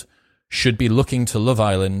old should be looking to Love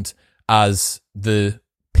Island as the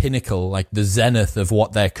pinnacle, like the zenith of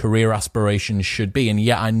what their career aspirations should be. And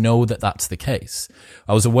yet I know that that's the case.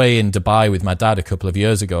 I was away in Dubai with my dad a couple of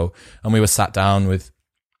years ago, and we were sat down with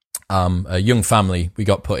a young family. We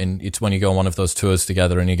got put in, it's when you go on one of those tours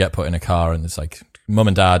together and you get put in a car and it's like mum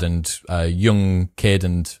and dad and a young kid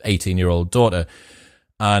and 18-year-old daughter.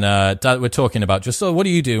 And dad, we're talking about just, what are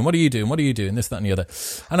you doing? What are you doing? What are you doing? This, that, and the other.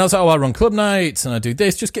 And I was like, I run club nights and I do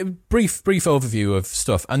this. Just get a brief overview of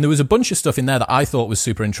stuff. And there was a bunch of stuff in there that I thought was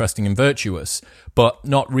super interesting and virtuous, but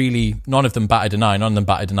not really, none of them batted an eye. None of them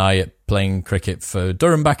batted an eye at playing cricket for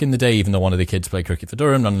Durham back in the day, even though one of the kids played cricket for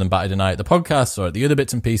Durham. None of them batted an eye at the podcast or at the other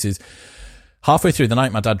bits and pieces. Halfway through the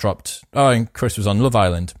night, my dad dropped, and Chris was on Love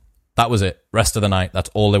Island. That was it. Rest of the night,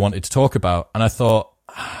 that's all they wanted to talk about. And I thought,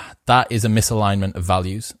 that is a misalignment of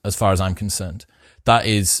values as far as I'm concerned. That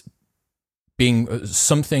is being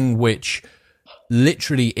something which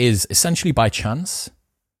literally is essentially by chance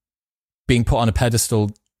being put on a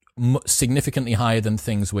pedestal significantly higher than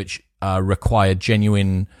things which require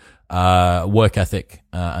genuine work ethic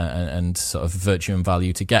and sort of virtue and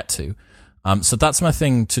value to get to. So that's my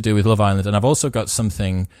thing to do with Love Island. And I've also got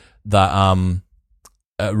something that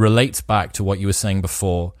relates back to what you were saying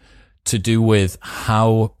before, to do with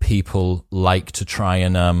how people like to try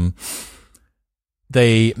and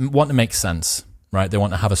they want to make sense, right? They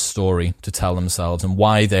want to have a story to tell themselves and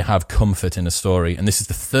why they have comfort in a story. And this is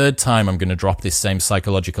the third time I'm going to drop this same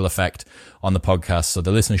psychological effect on the podcast, so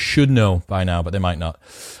the listeners should know by now, but they might not.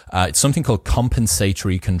 It's something called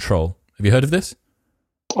compensatory control. Have you heard of this?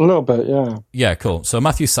 A little bit, yeah. Yeah, cool. So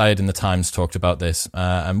Matthew Syed in the Times talked about this,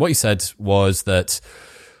 and what he said was that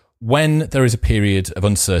when there is a period of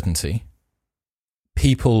uncertainty,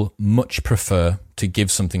 people much prefer to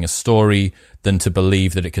give something a story than to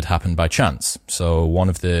believe that it could happen by chance. So one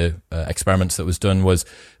of the experiments that was done was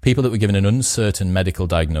people that were given an uncertain medical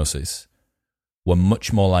diagnosis were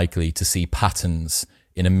much more likely to see patterns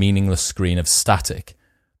in a meaningless screen of static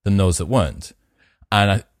than those that weren't.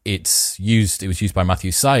 And it was used by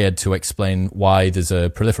Matthew Syed to explain why there's a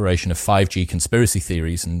proliferation of 5G conspiracy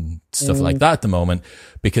theories and stuff like that at the moment,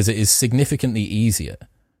 because it is significantly easier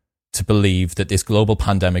to believe that this global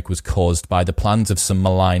pandemic was caused by the plans of some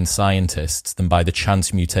malign scientists than by the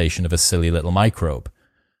chance mutation of a silly little microbe.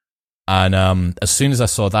 And as soon as I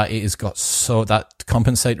saw that, it has got that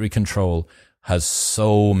compensatory control has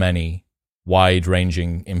so many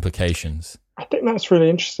wide-ranging implications. I think that's really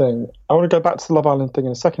interesting. I want to go back to the Love Island thing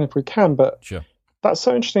in a second if we can, but sure. That's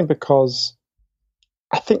so interesting because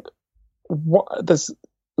I think there's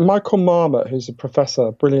Michael Marmot, who's a professor,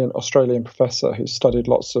 a brilliant Australian professor who's studied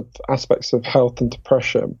lots of aspects of health and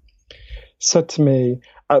depression, said to me,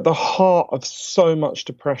 at the heart of so much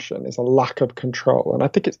depression is a lack of control. And I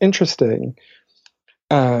think it's interesting.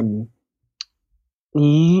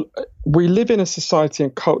 We live in a society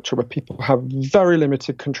and culture where people have very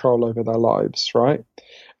limited control over their lives, right?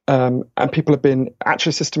 And people have been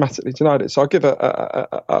actually systematically denied it. So I'll give an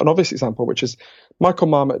obvious example, which is Michael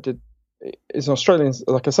Marmot is an Australian,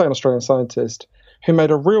 like I say, an Australian scientist who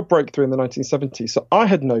made a real breakthrough in the 1970s. So I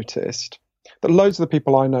had noticed that loads of the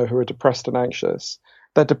people I know who are depressed and anxious,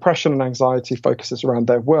 their depression and anxiety focuses around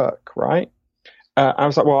their work, right? I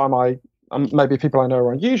was like, well, maybe people I know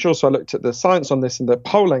are unusual. So I looked at the science on this, and the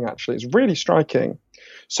polling actually is really striking.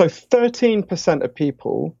 So 13% of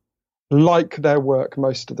people like their work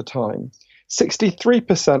most of the time.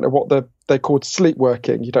 63% of what they called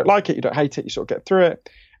sleepworking. You don't like it, you don't hate it, you sort of get through it.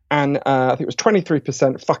 And I think it was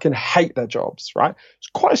 23% fucking hate their jobs, right? It's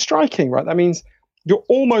quite striking, right? That means you're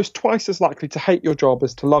almost twice as likely to hate your job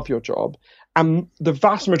as to love your job. And the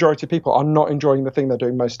vast majority of people are not enjoying the thing they're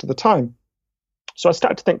doing most of the time. So I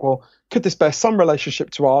started to think, well, could this bear some relationship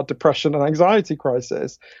to our depression and anxiety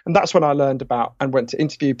crisis? And that's when I learned about and went to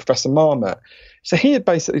interview Professor Marmot. So he had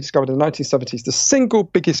basically discovered in the 1970s the single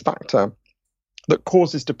biggest factor that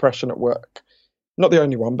causes depression at work. Not the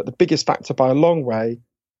only one, but the biggest factor by a long way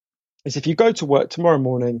is if you go to work tomorrow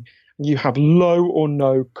morning, you have low or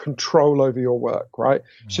no control over your work, right?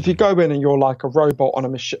 So if you go in and you're like a robot on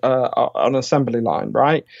an assembly line,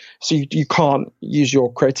 right? So you can't use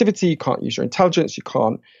your creativity, you can't use your intelligence,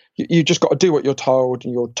 you just got to do what you're told,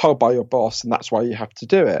 and you're told by your boss, and that's why you have to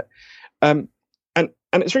do it. And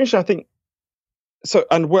it's really interesting, I think. So,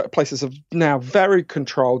 and workplaces are now very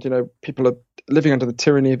controlled. You know, people are living under the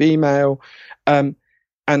tyranny of email, and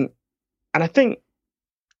I think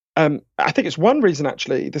it's one reason,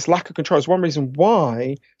 actually, this lack of control is one reason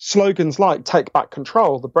why slogans like "Take Back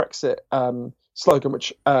Control," the Brexit slogan,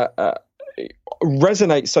 which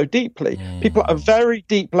resonate so deeply. People at a very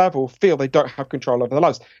deep level feel they don't have control over their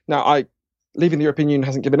lives. Now, leaving the European Union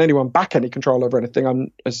hasn't given anyone back any control over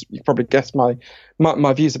anything. As you probably guessed, my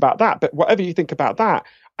views about that. But whatever you think about that,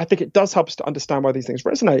 I think it does help us to understand why these things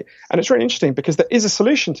resonate. And it's really interesting because there is a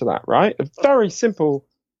solution to that, right? A very simple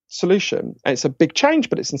solution. And it's a big change,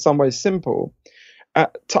 but it's in some ways simple.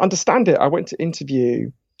 To understand it, I went to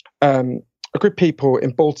interview a group of people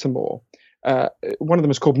in Baltimore. One of them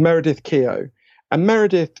was called Meredith Keogh. And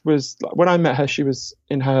Meredith was, when I met her, she was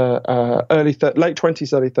in her late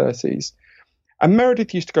 20s, early 30s. And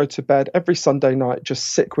Meredith used to go to bed every Sunday night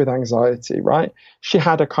just sick with anxiety, right? She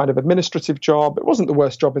had a kind of administrative job. It wasn't the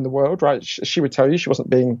worst job in the world, right? She would tell you she wasn't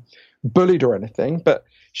being bullied or anything, but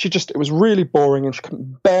it was really boring and she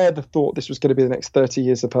couldn't bear the thought this was going to be the next 30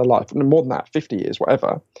 years of her life. And more than that, 50 years,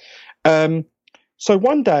 whatever. So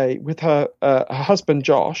one day with her husband,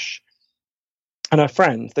 Josh, and her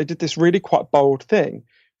friends, they did this really quite bold thing.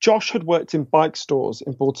 Josh had worked in bike stores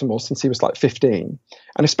in Baltimore since he was like 15.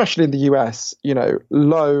 And especially in the US,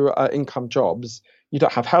 low income jobs, you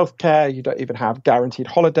don't have healthcare, you don't even have guaranteed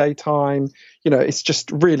holiday time. It's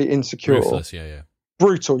just really insecure. Ruthless, yeah.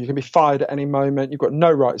 Brutal. You can be fired at any moment. You've got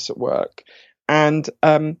no rights at work. And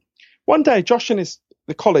one day, Josh and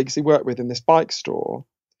the colleagues he worked with in this bike store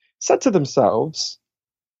said to themselves,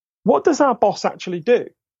 what does our boss actually do?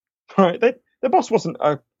 Right? The boss wasn't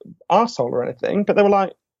an arsehole or anything, but they were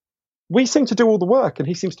like, we seem to do all the work and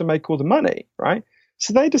he seems to make all the money, right?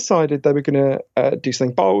 So they decided they were going to do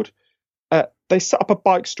something bold. They set up a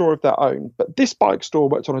bike store of their own, but this bike store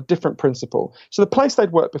worked on a different principle. So the place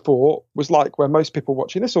they'd worked before was like where most people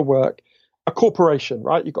watching this will work, a corporation,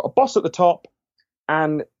 right? You've got a boss at the top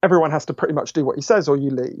and everyone has to pretty much do what he says or you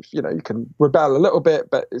leave. You can rebel a little bit,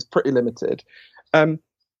 but it's pretty limited.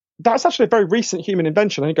 That's actually a very recent human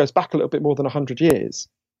invention, and it goes back a little bit more than 100 years.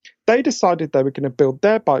 They decided they were going to build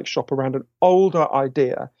their bike shop around an older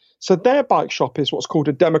idea. So their bike shop is what's called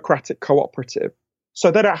a democratic cooperative.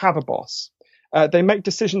 So they don't have a boss. They make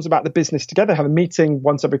decisions about the business together, have a meeting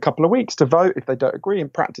once every couple of weeks to vote if they don't agree. In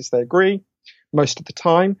practice, they agree most of the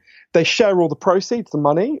time. They share all the proceeds, the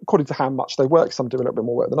money, according to how much they work. Some do a little bit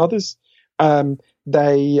more work than others.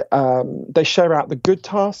 They share out the good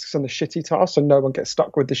tasks and the shitty tasks, so no one gets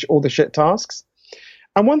stuck with all the shit tasks.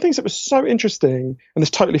 And one thing that was so interesting, and this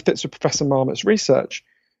totally fits with Professor Marmot's research,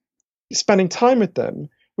 spending time with them,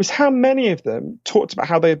 was how many of them talked about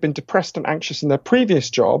how they had been depressed and anxious in their previous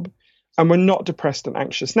job and were not depressed and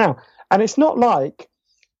anxious now. And it's not like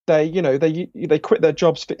they quit their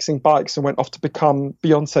jobs fixing bikes and went off to become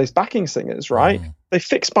Beyonce's backing singers, right? Mm. They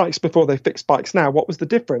fixed bikes before they fixed bikes now. What was the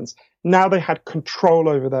difference? Now they had control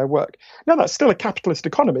over their work. Now that's still a capitalist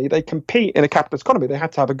economy. They compete in a capitalist economy. They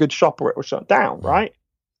had to have a good shop or it will shut down, right?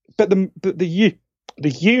 But the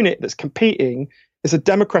unit that's competing is a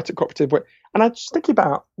democratic cooperative. And I just think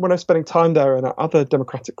about when I was spending time there and at other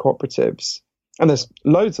democratic cooperatives, and there's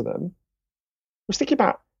loads of them, I was thinking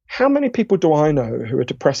about how many people do I know who are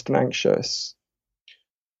depressed and anxious,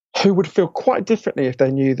 who would feel quite differently if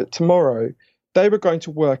they knew that tomorrow they were going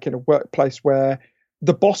to work in a workplace where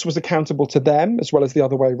the boss was accountable to them as well as the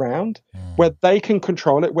other way around, where they can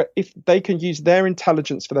control it, where if they can use their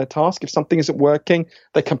intelligence for their task, if something isn't working,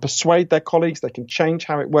 they can persuade their colleagues, they can change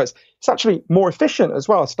how it works. It's actually more efficient as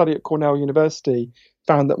well. A study at Cornell University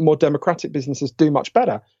found that more democratic businesses do much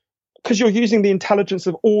better because you're using the intelligence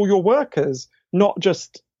of all your workers, not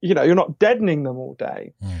just, you're not deadening them all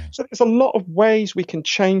day. So there's a lot of ways we can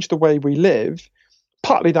change the way we live.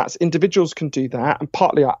 Partly that's individuals can do that, and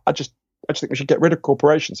partly I just think we should get rid of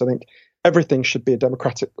corporations. I think everything should be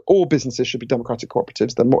all businesses should be democratic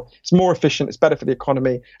cooperatives. It's more efficient, it's better for the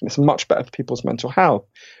economy, and it's much better for people's mental health.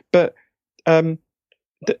 But I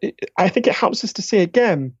think it helps us to see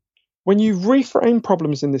again, when you reframe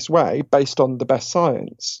problems in this way, based on the best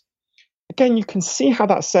science, again, you can see how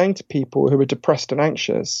that's saying to people who are depressed and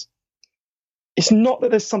anxious, it's not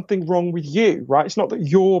that there's something wrong with you, right? It's not that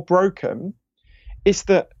you're broken. It's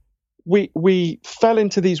that we fell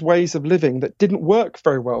into these ways of living that didn't work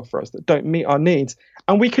very well for us, that don't meet our needs.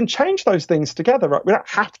 And we can change those things together, right? We don't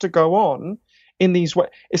have to go on in these ways.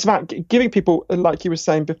 It's about giving people, like you were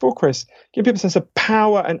saying before, Chris, give people a sense of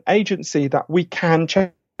power and agency that we can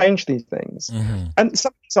change these things. Mm-hmm. And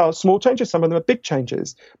some of these are small changes, some of them are big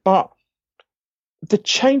changes. But the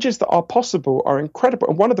changes that are possible are incredible.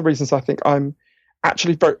 And one of the reasons I think I'm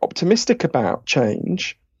actually very optimistic about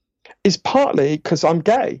change is partly because I'm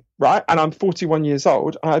gay, right? And I'm 41 years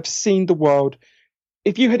old. And I've seen the world.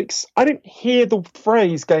 If you had, I didn't hear the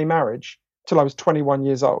phrase gay marriage till I was 21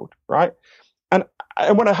 years old, right? And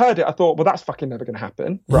And when I heard it, I thought, well, that's fucking never going to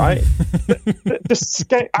happen, right? the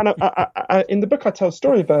scale, and in the book, I tell a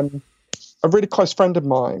story of a really close friend of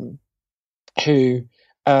mine who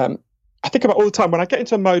I think about all the time when I get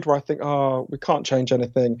into a mode where I think, oh, we can't change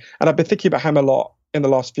anything. And I've been thinking about him a lot in the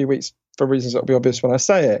last few weeks for reasons that will be obvious when I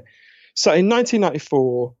say it. So in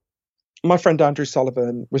 1994, my friend Andrew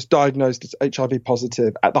Sullivan was diagnosed as HIV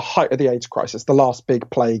positive at the height of the AIDS crisis, the last big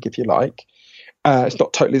plague, if you like. It's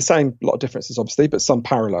not totally the same, a lot of differences, obviously, but some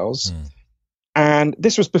parallels. And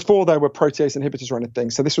this was before there were protease inhibitors or anything.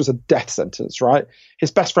 So this was a death sentence, right? His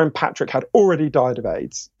best friend, Patrick, had already died of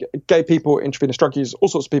AIDS. Gay people, intravenous drug users, all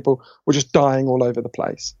sorts of people were just dying all over the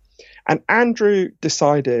place. And Andrew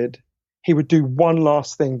decided he would do one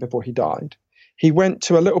last thing before he died. He went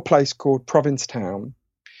to a little place called Provincetown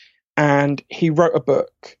and he wrote a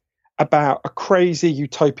book about a crazy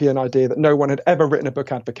utopian idea that no one had ever written a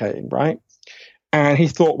book advocating, right? And he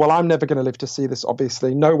thought, well, I'm never going to live to see this,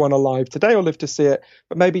 obviously. No one alive today will live to see it,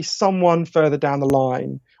 but maybe someone further down the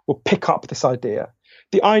line will pick up this idea.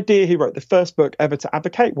 The idea he wrote, the first book ever to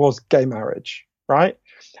advocate, was gay marriage, right?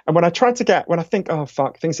 And when I think, oh,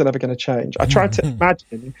 fuck, things are never going to change, I tried to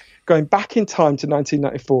imagine going back in time to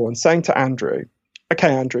 1994 and saying to Andrew,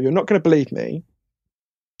 okay, Andrew, you're not going to believe me.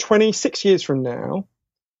 26 years from now,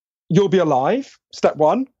 you'll be alive. Step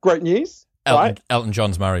one, great news. Right? Elton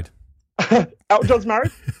John's married. Elton John's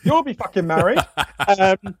married. You'll be fucking married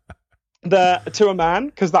to a man,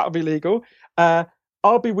 because that'll be legal.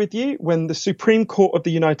 I'll be with you when the Supreme Court of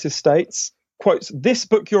the United States quotes this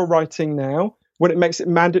book you're writing now, when it makes it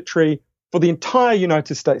mandatory for the entire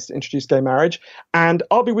United States to introduce gay marriage. And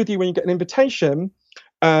I'll be with you when you get an invitation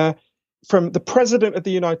from the President of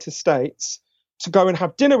the United States to go and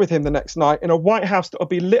have dinner with him the next night in a White House that will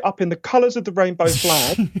be lit up in the colours of the rainbow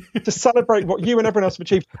flag to celebrate what you and everyone else have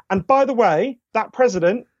achieved. And by the way, that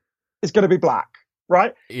president is going to be black,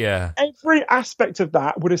 right? Yeah. Every aspect of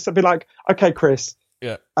that would have been like, okay, Chris,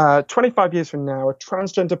 25 years from now, a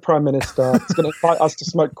transgender prime minister is going to invite us to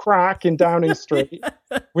smoke crack in Downing Street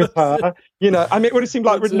with her. You know, I mean, it would have seemed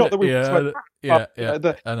like, not that we would smoke crack.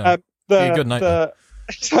 I know. Be a good night.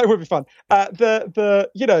 So it would be fun.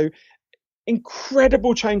 You know,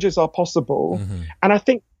 incredible changes are possible. And I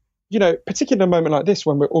think, you know, particularly in a moment like this,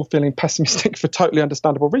 when we're all feeling pessimistic for totally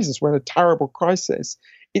understandable reasons, we're in a terrible crisis,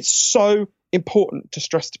 it's so important to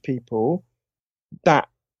stress to people that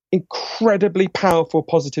incredibly powerful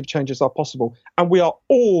positive changes are possible, and we are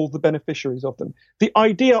all the beneficiaries of them. The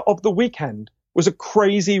idea of the weekend was a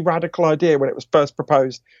crazy radical idea when it was first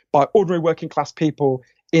proposed by ordinary working class people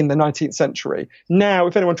in the 19th century. Now,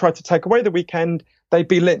 if anyone tried to take away the weekend, they'd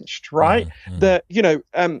be lynched, right?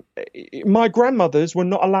 My grandmothers were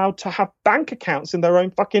not allowed to have bank accounts in their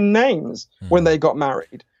own fucking names when they got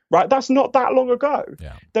married, right? That's not that long ago.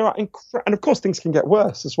 There are, and of course, things can get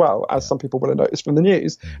worse as well, as some people will have noticed from the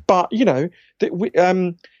news. But you know,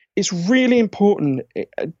 it's really important.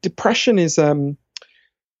 Depression is.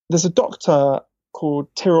 There's a doctor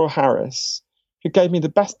called Tyrrell Harris who gave me the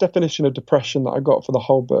best definition of depression that I got for the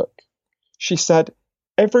whole book. She said,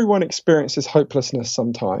 everyone experiences hopelessness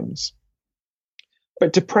sometimes,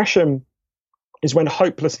 but depression is when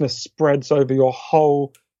hopelessness spreads over your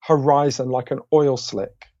whole horizon like an oil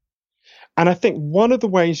slick. And I think one of the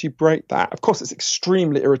ways you break that, of course, it's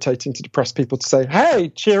extremely irritating to depressed people to say, hey,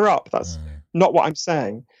 cheer up. That's not what I'm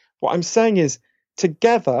saying. What I'm saying is,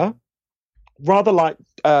 together, rather like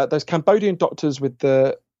those Cambodian doctors with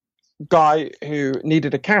the guy who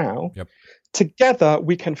needed a cow, together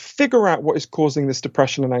we can figure out what is causing this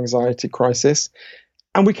depression and anxiety crisis,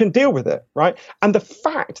 and we can deal with it, right? And the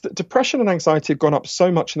fact that depression and anxiety have gone up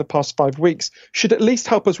so much in the past 5 weeks should at least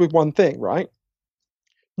help us with one thing, right?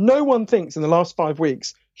 No one thinks in the last 5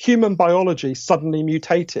 weeks human biology suddenly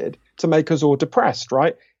mutated to make us all depressed,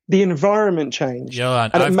 right? The environment changed.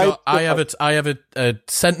 Joanne, I have a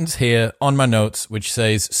sentence here on my notes which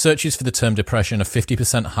says, searches for the term depression are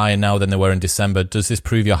 50% higher now than they were in December. Does this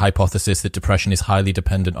prove your hypothesis that depression is highly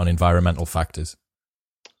dependent on environmental factors?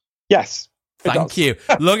 Yes. Thank you.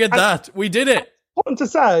 Look at that. We did it. It's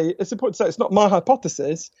important to say it's not my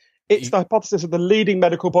hypothesis. It's the hypothesis of the leading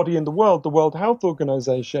medical body in the world, the World Health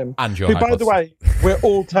Organization. And your who, by the way, we're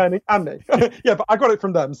all turning... And me. Yeah, but I got it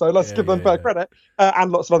from them, so let's give them fair credit.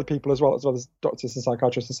 And lots of other people as well as doctors and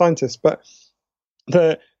psychiatrists and scientists. But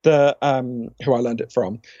the who I learned it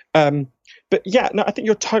from. But yeah, no, I think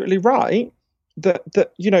you're totally right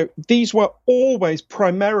that you know, these were always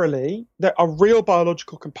primarily... There are real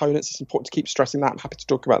biological components. It's important to keep stressing that. I'm happy to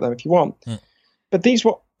talk about them if you want. But these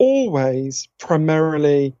were always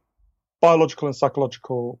primarily biological and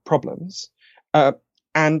psychological problems. Sorry,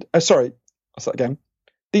 I'll start again.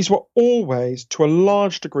 these were always, to a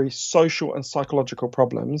large degree, social and psychological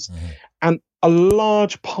problems. Mm-hmm. And a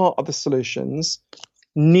large part of the solutions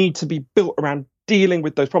need to be built around dealing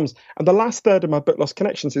with those problems. And the last third of my book, Lost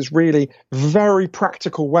Connections, is really very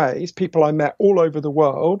practical ways, people I met all over the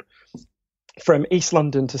world, from East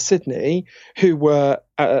London to Sydney, who were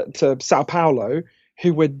to Sao Paulo,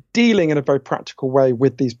 who were dealing in a very practical way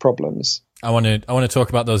with these problems. I want to talk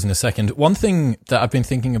about those in a second. One thing that I've been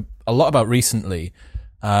thinking a lot about recently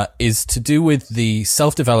is to do with the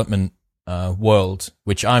self-development world,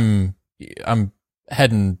 which I'm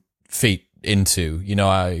head and feet into. You know,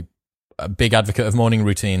 I'm a big advocate of morning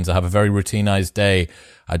routines. I have a very routinized day.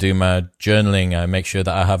 I do my journaling. I make sure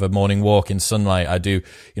that I have a morning walk in sunlight. I do,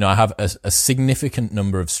 I have a significant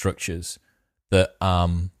number of structures that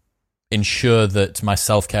ensure that my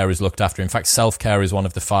self-care is looked after. In fact, self-care is one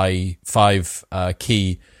of the five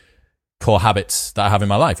key core habits that I have in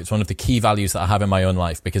my life. It's one of the key values that I have in my own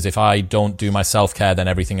life, because if I don't do my self-care, then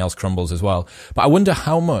everything else crumbles as well. But I wonder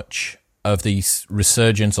how much of the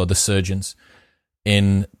resurgence or the surgence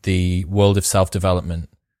in the world of self-development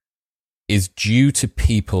is due to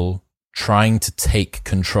people trying to take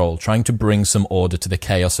control, trying to bring some order to the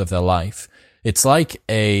chaos of their life. It's like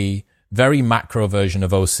a very macro version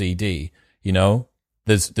of OCD.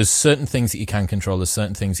 There's certain things that you can control, there's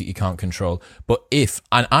certain things that you can't control. But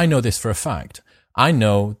and I know this for a fact, I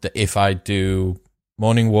know that if I do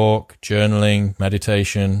morning walk, journaling,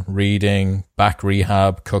 meditation, reading, back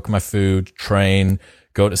rehab, cook my food, train,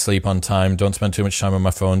 go to sleep on time, don't spend too much time on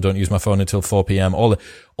my phone, don't use my phone until 4 p.m.,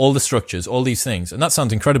 all the structures, all these things. And that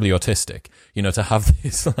sounds incredibly autistic, to have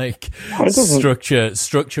this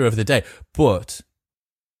structure of the day. But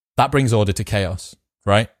that brings order to chaos,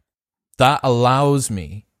 right? That allows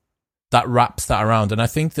me, that wraps that around. And I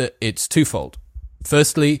think that it's twofold.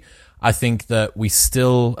 Firstly, I think that we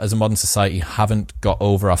still, as a modern society, haven't got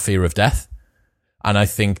over our fear of death. And I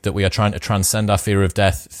think that we are trying to transcend our fear of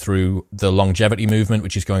death through the longevity movement,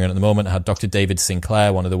 which is going on at the moment. I had Dr. David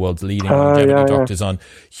Sinclair, one of the world's leading longevity doctors on,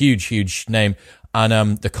 huge name.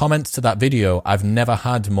 And the comments to that video, I've never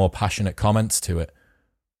had more passionate comments to it.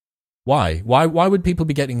 Why? Why would people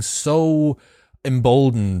be getting so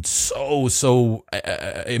emboldened, so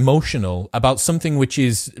emotional about something which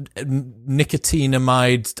is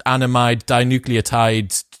nicotinamide, anamide, dinucleotide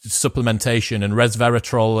supplementation and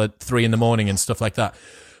resveratrol at 3 a.m. and stuff like that?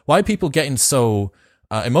 Why are people getting so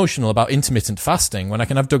emotional about intermittent fasting when I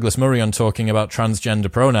can have Douglas Murray on talking about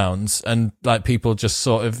transgender pronouns and like people just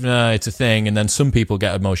sort of, it's a thing, and then some people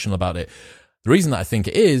get emotional about it? The reason that I think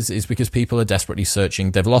it is because people are desperately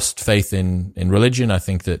searching. They've lost faith in religion. I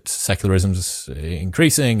think that secularism is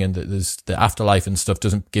increasing, and that there's the afterlife and stuff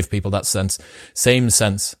doesn't give people that same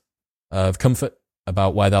sense of comfort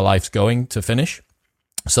about where their life's going to finish.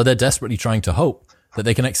 So they're desperately trying to hope that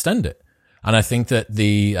they can extend it. And I think that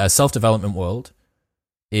the self-development world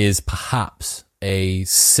is perhaps a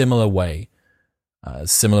similar way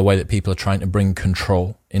that people are trying to bring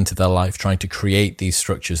control into their life, trying to create these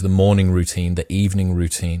structures, the morning routine, the evening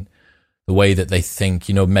routine, the way that they think,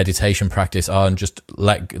 meditation practice, and just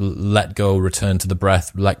let go, return to the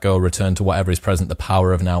breath, let go, return to whatever is present, the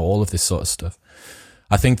power of now, all of this sort of stuff.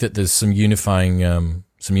 I think that there's some unifying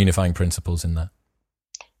principles in there.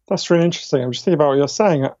 That's really interesting. I'm just thinking about what you're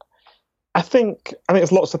saying. I think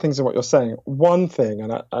there's lots of things in what you're saying. One thing,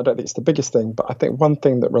 and I don't think it's the biggest thing, but I think one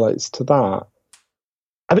thing that relates to that,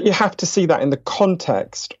 I think you have to see that in the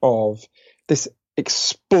context of this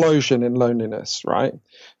explosion in loneliness, right?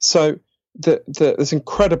 So there's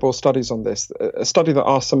incredible studies on this. A study that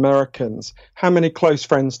asks Americans, how many close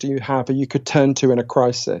friends do you have or you could turn to in a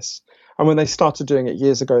crisis? And when they started doing it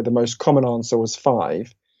years ago, the most common answer was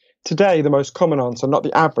 5. Today, the most common answer, not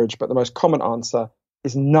the average, but the most common answer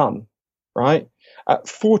is none, right?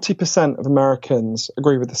 40% of Americans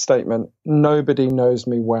agree with the statement, nobody knows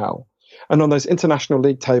me well. And on those international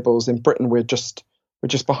league tables in Britain, we're just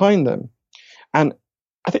behind them. And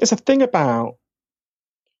I think there's a thing about,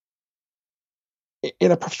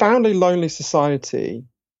 in a profoundly lonely society,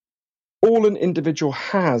 all an individual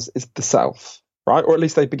has is the self, right? Or at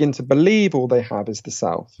least they begin to believe all they have is the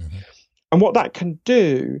self. Mm-hmm. And what that can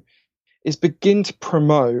do is begin to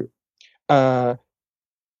promote, and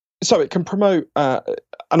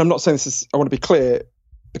I'm not saying this is, I want to be clear,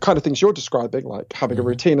 the kind of things you're describing, like having a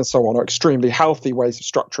routine and so on, are extremely healthy ways of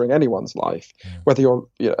structuring anyone's life, whether you're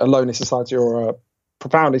a lonely society or a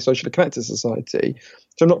profoundly socially connected society.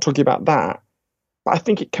 So I'm not talking about that. But I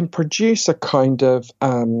think it can produce a kind of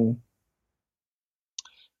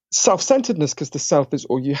self-centeredness because the self is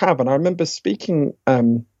all you have. And I remember speaking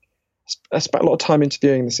I spent a lot of time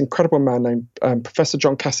interviewing this incredible man named Professor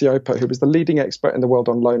John Cacioppo, who was the leading expert in the world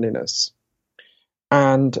on loneliness.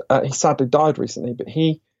 And he sadly died recently, but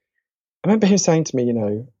I remember him saying to me,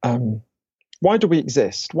 why do we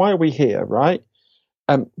exist? Why are we here, right?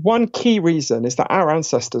 One key reason is that our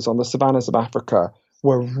ancestors on the savannas of Africa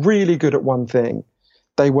were really good at one thing.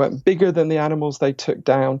 They weren't bigger than the animals they took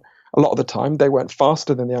down a lot of the time. They weren't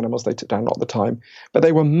faster than the animals they took down a lot of the time, but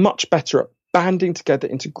they were much better at banding together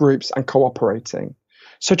into groups and cooperating.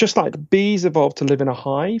 So just like bees evolved to live in a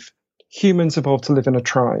hive, humans evolved to live in a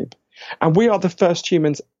tribe. And we are the first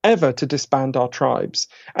humans ever to disband our tribes.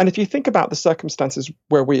 And if you think about the circumstances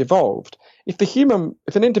where we evolved, if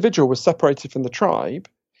an individual was separated from the tribe,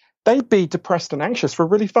 they'd be depressed and anxious for a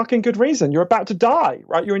really fucking good reason. You're about to die,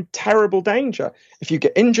 right? You're in terrible danger. If you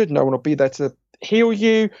get injured, no one will be there to heal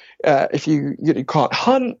you. If you can't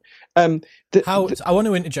hunt. I want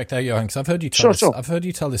to interject there, Johan, because I've heard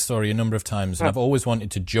you tell this story a number of times, and I've always wanted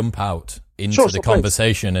to jump out into the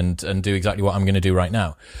conversation and do exactly what I'm going to do right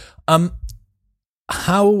now.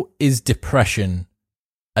 How is depression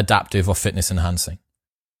adaptive or fitness enhancing?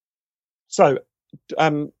 So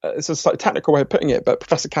it's a slightly technical way of putting it, but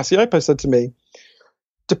Professor Cacioppo said to me,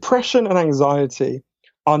 depression and anxiety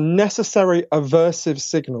are necessary aversive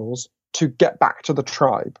signals to get back to the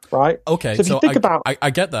tribe, right? Okay, so if you think about, I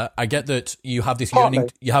get that. I get that you have this yearning.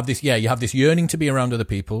 You have this yearning to be around other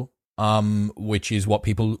people, which is what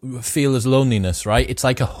people feel as loneliness, right? It's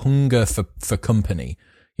like a hunger for company.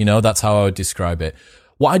 That's how I would describe it.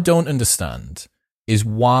 What I don't understand is,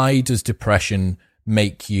 why does depression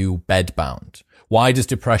make you bedbound? Why does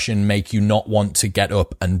depression make you not want to get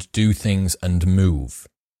up and do things and move?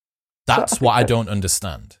 That's what I don't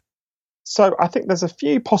understand. So I think there's a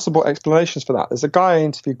few possible explanations for that. There's a guy I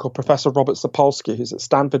interviewed called Professor Robert Sapolsky, who's at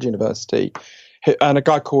Stanford University, and a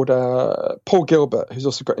guy called Paul Gilbert, who's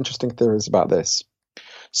also got interesting theories about this.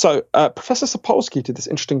 So Professor Sapolsky did this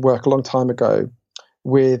interesting work a long time ago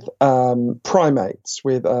with primates,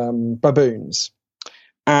 with baboons.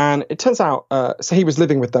 And it turns out, so he was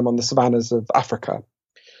living with them on the savannas of Africa.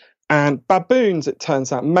 And baboons, it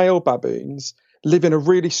turns out, male baboons, live in a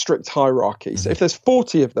really strict hierarchy. So if there's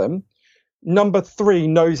 40 of them, number 3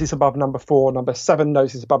 noses above number 4, number 7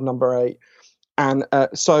 noses above number 8. And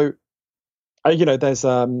there's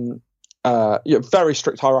very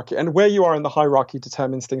strict hierarchy. And where you are in the hierarchy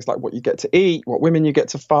determines things like what you get to eat, what women you get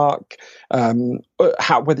to fuck,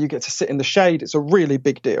 whether you get to sit in the shade. It's a really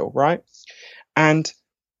big deal, right? And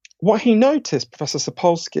what he noticed, Professor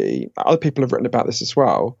Sapolsky, other people have written about this as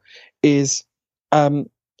well, is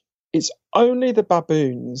it's only the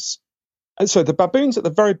baboons. And so the baboons at the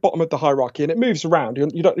very bottom of the hierarchy, and it moves around.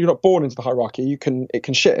 You're not born into the hierarchy. It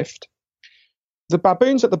can shift. The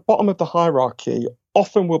baboons at the bottom of the hierarchy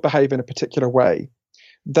often will behave in a particular way.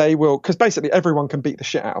 They will, because basically everyone can beat the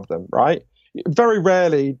shit out of them, right? Very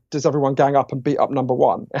rarely does everyone gang up and beat up number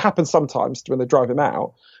 1. It happens sometimes when they drive him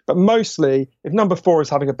out. But mostly, if number 4 is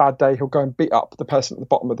having a bad day, he'll go and beat up the person at the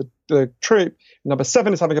bottom of the troop. Number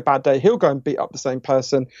 7 is having a bad day, he'll go and beat up the same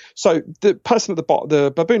person. So the person at the bottom,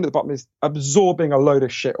 the baboon at the bottom, is absorbing a load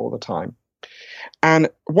of shit all the time. And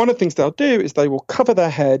one of the things they'll do is they will cover their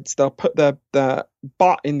heads, they'll put their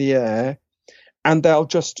butt in the air, and they'll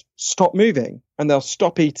just stop moving, and they'll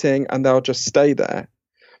stop eating, and they'll just stay there.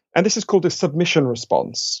 And this is called a submission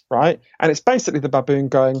response, right? And it's basically the baboon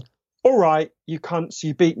going, all right, you cunts,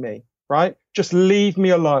 you beat me, right? Just leave me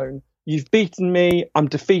alone. You've beaten me. I'm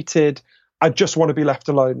defeated. I just want to be left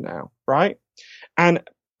alone now, right? And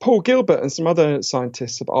Paul Gilbert and some other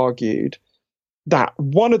scientists have argued that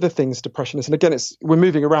one of the things depression is, and again, we're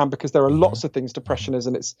moving around because there are lots of things depression is,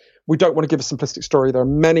 and we don't want to give a simplistic story. There are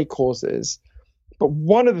many causes, but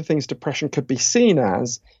one of the things depression could be seen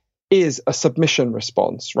as is a submission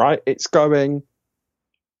response, right? It's going,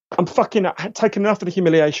 I've taken enough of the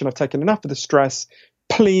humiliation. I've taken enough of the stress.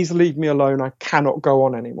 Please leave me alone. I cannot go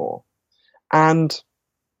on anymore. And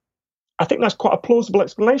I think that's quite a plausible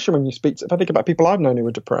explanation when you if I think about people I've known who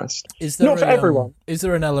were depressed. Not for everyone. Is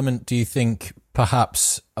there an element, do you think,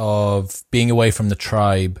 perhaps, of being away from the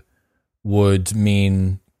tribe would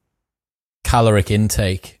mean caloric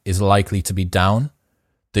intake is likely to be down?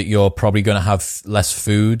 That you're probably going to have less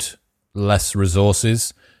food, less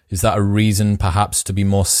resources? Is that a reason perhaps to be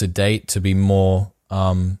more sedate, to be more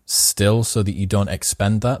still, so that you don't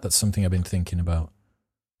expend that? That's something I've been thinking about.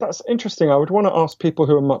 That's interesting. I would want to ask people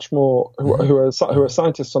who are much more who are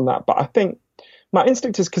scientists on that. But I think my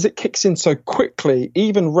instinct is because it kicks in so quickly,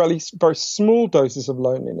 even really very small doses of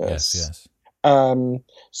loneliness. Yes. So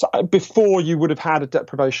before you would have had a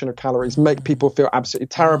deprivation of calories, make people feel absolutely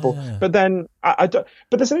terrible. Yeah. But then I don't.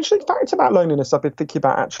 But there's an interesting fact about loneliness I've been thinking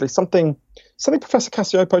about, actually. Something Professor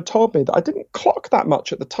Cacioppo told me that I didn't clock that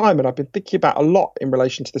much at the time, and I've been thinking about a lot in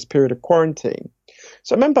relation to this period of quarantine.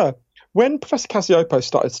 So remember, when Professor Cacioppo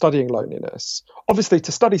started studying loneliness, obviously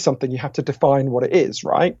to study something you have to define what it is,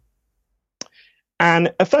 right?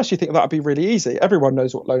 And at first you think that would be really easy. Everyone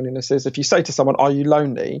knows what loneliness is. If you say to someone, "Are you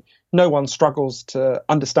lonely?" no one struggles to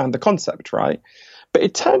understand the concept, right? But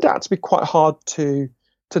it turned out to be quite hard to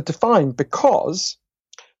define, because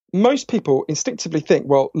most people instinctively think,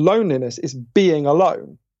 well, loneliness is being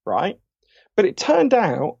alone, right? But it turned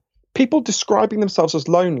out people describing themselves as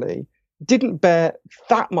lonely didn't bear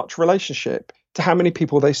that much relationship to how many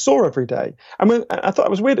people they saw every day. And I thought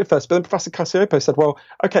it was weird at first, but then Professor Cacioppo said, well,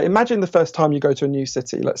 okay, imagine the first time you go to a new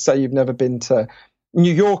city. Let's say you've never been to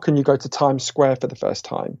New York and you go to Times Square for the first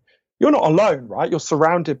time. You're not alone, right? You're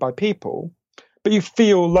surrounded by people, but you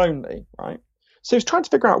feel lonely, right? So he's trying to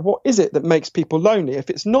figure out, what is it that makes people lonely? If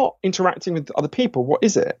it's not interacting with other people, what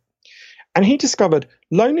is it? And he discovered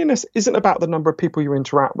loneliness isn't about the number of people you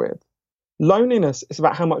interact with. Loneliness is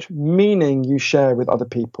about how much meaning you share with other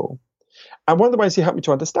people. And one of the ways he helped me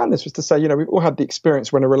to understand this was to say, we've all had the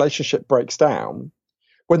experience when a relationship breaks down,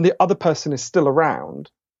 when the other person is still around,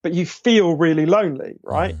 but you feel really lonely,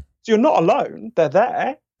 right? Mm. So you're not alone, they're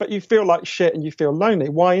there, but you feel like shit and you feel lonely.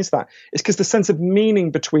 Why is that? It's because the sense of meaning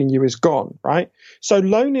between you is gone, right? So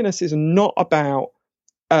loneliness is not about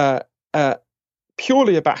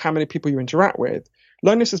purely about how many people you interact with.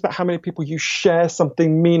 Loneliness is about how many people you share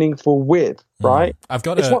something meaningful with, right? I've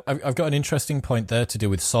got an interesting point there to do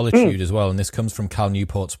with solitude as well, and this comes from Cal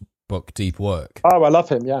Newport's book Deep Work. Oh, I love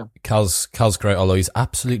him. Yeah, Cal's great, although he's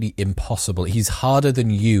absolutely impossible. He's harder than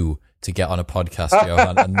you to get on a podcast,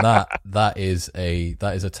 Johan, and that is a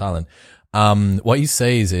talent. What he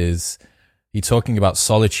says is, he's talking about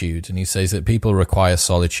solitude, and he says that people require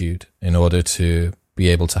solitude in order to be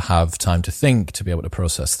able to have time to think, to be able to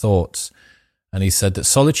process thoughts. And he said that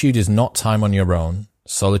solitude is not time on your own.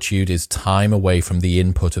 Solitude is time away from the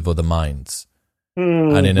input of other minds.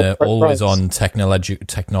 And in an always-on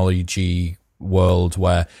technology world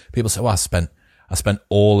where people say, well, I spent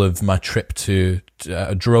all of my trip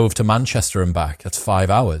drove to Manchester and back. That's 5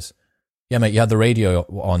 hours. Yeah, mate, you had the radio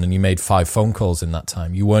on and you made 5 phone calls in that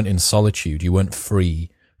time. You weren't in solitude. You weren't free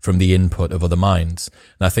from the input of other minds.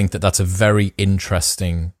 And I think that that's a very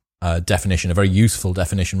interesting definition, a very useful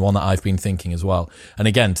definition, one that I've been thinking as well. And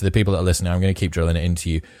again, to the people that are listening, I'm going to keep drilling it into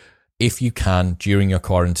you. If you can, during your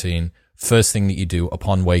quarantine, first thing that you do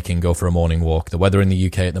upon waking, go for a morning walk. The weather in the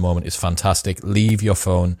UK at the moment is fantastic. Leave your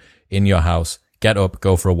phone in your house. Get up,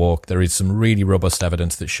 go for a walk. There is some really robust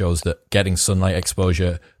evidence that shows that getting sunlight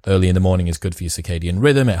exposure early in the morning is good for your circadian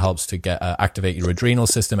rhythm. It helps to activate your adrenal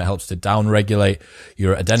system. It helps to down-regulate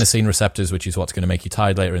your adenosine receptors, which is what's going to make you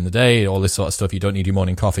tired later in the day, all this sort of stuff. You don't need your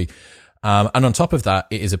morning coffee. And on top of that,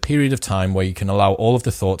 it is a period of time where you can allow all of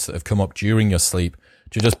the thoughts that have come up during your sleep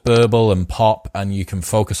to just burble and pop, and you can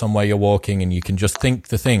focus on where you're walking, and you can just think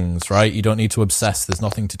the things, right? You don't need to obsess. There's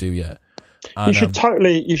nothing to do yet. You should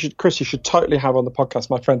totally have on the podcast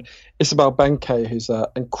my friend Isabel Benke, who's an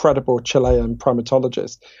incredible Chilean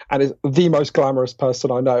primatologist and is the most glamorous person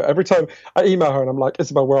I know. Every time I email her and I'm like,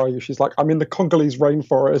 Isabel, where are you? She's like, I'm in the Congolese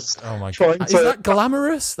rainforest. Oh my God. Is that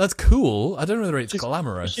glamorous? That's cool. I don't know whether it's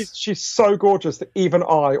glamorous. She's so gorgeous that even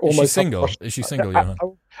I almost... Is she single? Is she single, Johan?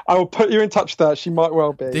 I will put you in touch with her. She might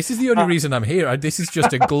well be. This is the only reason I'm here. This is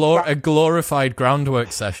just a glorified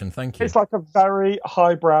groundwork session. Thank you. It's like a very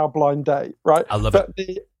highbrow blind date, right? I love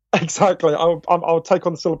it. Exactly. I'll take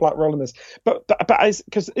on the Silver Black role in this. But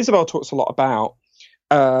because Isabel talks a lot about,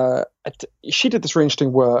 she did this really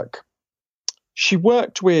interesting work. She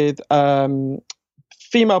worked with female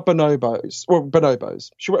bonobos, or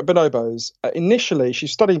bonobos. She worked with bonobos. Initially,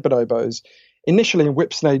 she's studying bonobos, initially in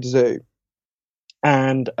Whipsnade Zoo.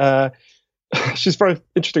 And she's very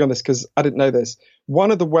interesting on this because I didn't know this.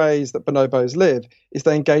 One of the ways that bonobos live is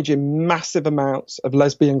they engage in massive amounts of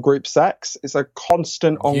lesbian group sex. It's a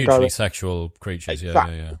constant ongoing... Hugely sexual creatures,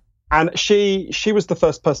 exactly. Yeah. And she was the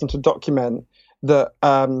first person to document that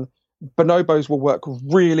bonobos will work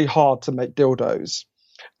really hard to make dildos.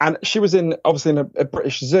 And she was obviously in a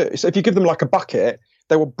British zoo. So if you give them like a bucket,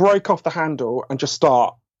 they will break off the handle and just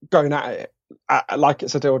start going at it like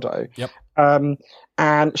it's a dildo. Yep.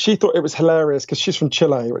 And she thought it was hilarious because she's from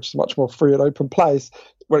Chile, which is a much more free and open place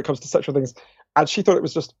when it comes to sexual things. And she thought it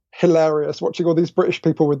was just hilarious watching all these British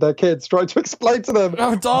people with their kids trying to explain to them.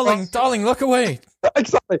 Oh, darling, look away.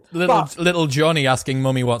 Exactly. Little Johnny asking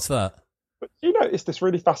Mummy, what's that? you notice this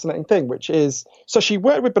really fascinating thing, which is, so she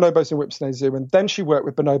worked with bonobos in Whipsnade Zoo, and then she worked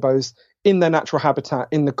with bonobos in their natural habitat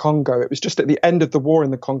in the Congo. It was just at the end of the war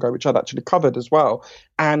in the Congo, which I'd actually covered as well.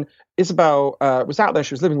 And Isabel was out there.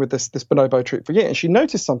 She was living with this bonobo troop for a year, and she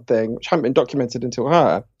noticed something which hadn't been documented until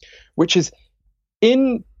her, which is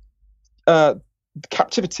in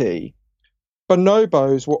captivity,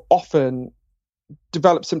 bonobos will often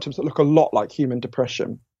develop symptoms that look a lot like human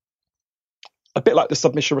depression. A bit like the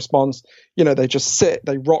submission response, they just sit,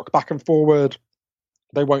 they rock back and forward,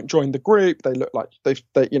 they won't join the group, they look like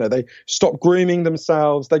they stop grooming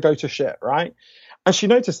themselves, they go to shit, right? And she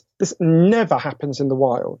noticed this never happens in the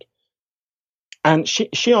wild. And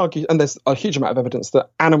she argues, and there's a huge amount of evidence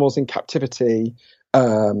that animals in captivity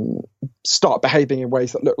start behaving in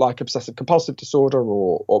ways that look like obsessive compulsive disorder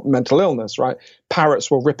or mental illness, right? Parrots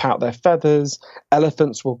will rip out their feathers,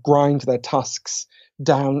 elephants will grind their tusks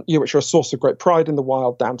down, which are a source of great pride in the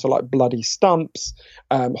wild, down to like bloody stumps.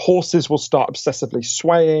 Horses will start obsessively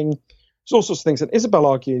swaying. There's all sorts of things. And Isabel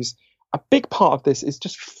argues a big part of this is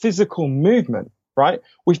just physical movement, right?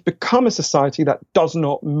 We've become a society that does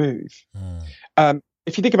not move.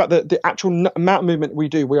 If you think about the actual amount of movement we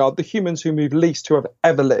do, we are the humans who move least who have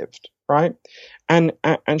ever lived, right? And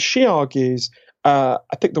she argues, I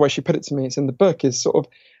think the way she put it to me, it's in the book, is sort of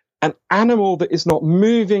an animal that is not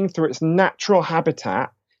moving through its natural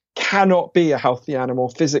habitat cannot be a healthy animal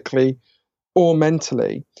physically or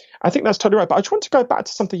mentally. I think that's totally right. But I just want to go back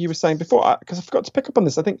to something you were saying before, because I forgot to pick up on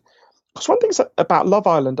this. I think because one thing about Love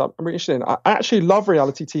Island I'm really interested in. I actually love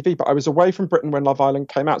reality TV, but I was away from Britain when Love Island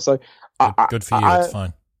came out. So good for you. It's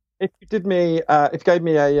fine. If you did me, if you gave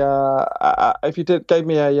me a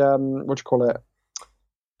what do you call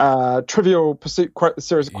it? Trivial Pursuit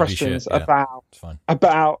series of questions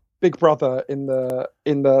about Big Brother in the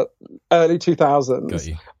early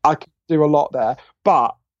 2000s, I could do a lot there.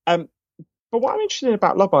 But what I'm interested in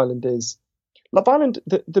about Love Island is Love Island.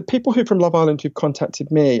 The people from Love Island who've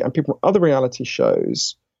contacted me and people from other reality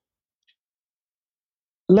shows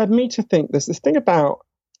led me to think there's this thing about.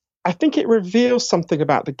 I think it reveals something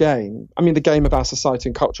about the game. I mean, the game of our society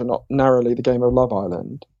and culture, not narrowly the game of Love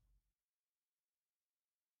Island.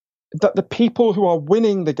 That the people who are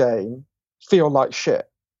winning the game feel like shit,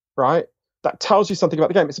 right? That tells you something about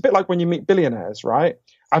the game. It's a bit like when you meet billionaires, right?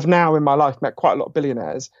 I've now in my life met quite a lot of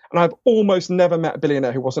billionaires, and I've almost never met a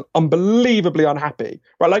billionaire who wasn't unbelievably unhappy,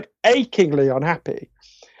 right? Like achingly unhappy.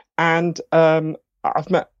 And I've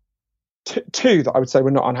met two that I would say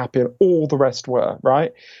were not unhappy, and all the rest were,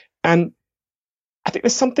 right? And I think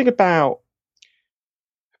there's something about,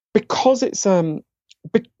 because it's a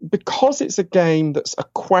game that's a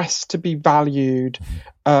quest to be valued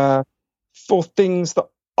for things that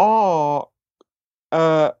are,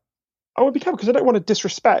 I would be careful because I don't want to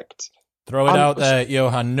disrespect. Throw it out there,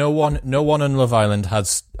 Johan. No one on Love Island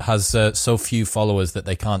has so few followers that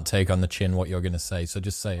they can't take on the chin what you're going to say. So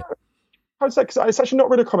just say it. I would say, because it's actually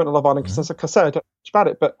not really a comment on Love Island, because like I said, I don't know much about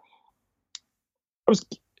it, but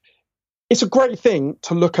it's a great thing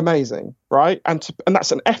to look amazing, right? And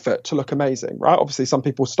that's an effort to look amazing, right? Obviously, some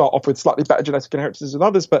people start off with slightly better genetic inheritances than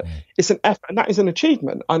others, but it's an effort, and that is an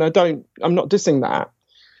achievement. And I'm not dissing that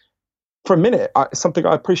for a minute. It's something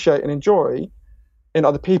I appreciate and enjoy in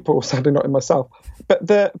other people, sadly not in myself. But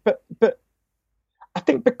I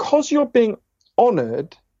think because you're being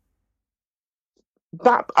honoured,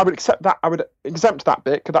 that I would accept that. I would exempt that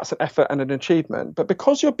bit because that's an effort and an achievement. But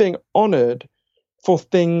because you're being honoured for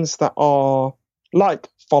things that are like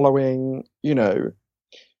following,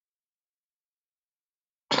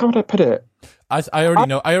 how would I put it? I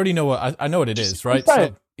already know what it is, right?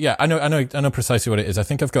 So, yeah, I know precisely what it is. I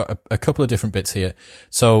think I've got a couple of different bits here.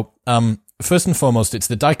 So, first and foremost, it's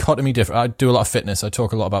the dichotomy I do a lot of fitness. I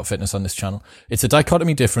talk a lot about fitness on this channel. It's a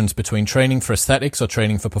dichotomy difference between training for aesthetics or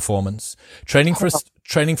training for performance. Training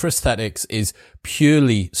for aesthetics is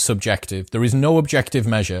purely subjective. There is no objective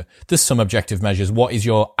measure. There's some objective measures. What is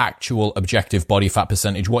your actual objective body fat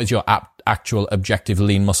percentage? What is your actual objective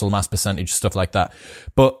lean muscle mass percentage? Stuff like that.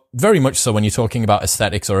 But very much so when you're talking about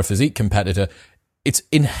aesthetics or a physique competitor, it's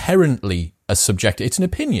inherently a subjective. It's an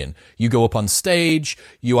opinion. You go up on stage,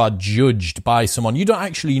 you are judged by someone. You don't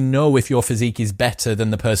actually know if your physique is better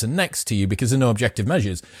than the person next to you because there are no objective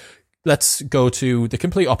measures. Let's go to the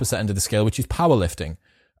complete opposite end of the scale, which is powerlifting.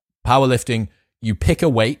 Powerlifting, you pick a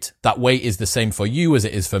weight. That weight is the same for you as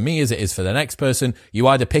it is for me, as it is for the next person. You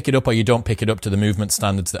either pick it up or you don't pick it up to the movement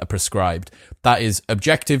standards that are prescribed. That is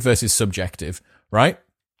objective versus subjective, right?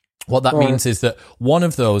 What that means is that one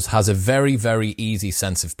of those has a very, very easy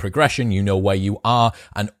sense of progression. You know where you are,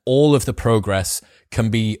 and all of the progress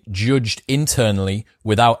can be judged internally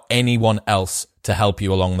without anyone else to help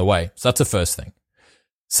you along the way. So that's the first thing.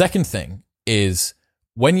 Second thing is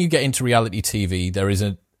when you get into reality TV, there is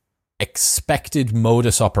an expected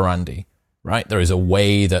modus operandi, right? There is a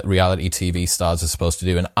way that reality TV stars are supposed to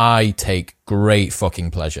do. And I take great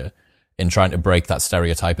fucking pleasure in trying to break that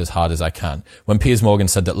stereotype as hard as I can. When Piers Morgan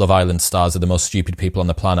said that Love Island stars are the most stupid people on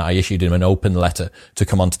the planet, I issued him an open letter to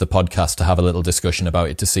come onto the podcast to have a little discussion about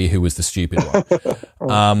it to see who was the stupid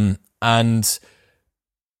one. And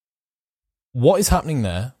what is happening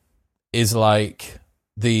there is like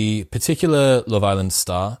the particular Love Island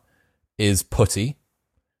star is putty,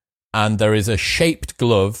 and there is a shaped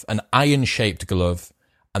glove, an iron-shaped glove,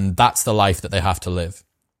 and that's the life that they have to live.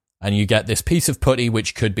 And you get this piece of putty,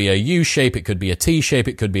 which could be a U shape, it could be a T shape,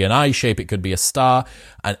 it could be an I shape, it could be a star,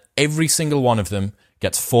 and every single one of them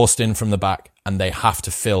gets forced in from the back, and they have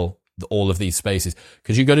to fill all of these spaces.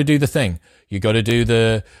 Because you got to do the thing. You got to do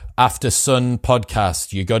the After Sun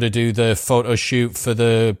podcast. You got to do the photo shoot for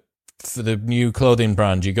the new clothing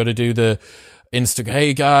brand. You got to do the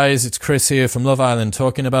hey guys, it's Chris here from Love Island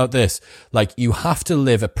talking about this. Like, you have to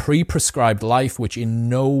live a pre-prescribed life which in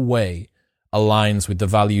no way aligns with the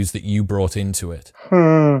values that you brought into it.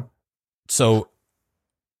 So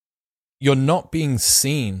you're not being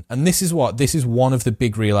seen. And this is one of the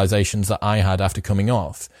big realizations that I had after coming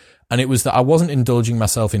off. And it was that I wasn't indulging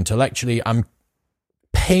myself intellectually. I'm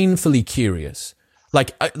painfully curious,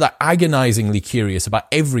 like agonizingly curious about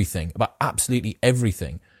everything, about absolutely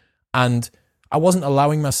everything. And I wasn't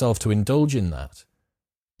allowing myself to indulge in that.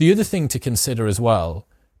 The other thing to consider as well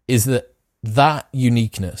is that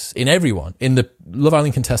uniqueness in everyone, in the Love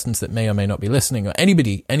Island contestants that may or may not be listening, or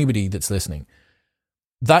anybody that's listening,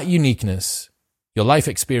 that uniqueness, your life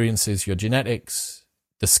experiences, your genetics,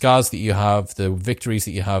 the scars that you have, the victories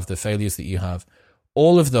that you have, the failures that you have,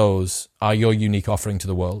 all of those are your unique offering to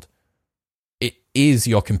the world. It is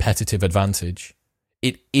your competitive advantage.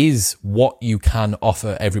 It is what you can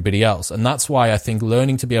offer everybody else. And that's why I think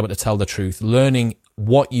learning to be able to tell the truth, learning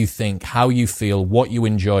what you think, how you feel, what you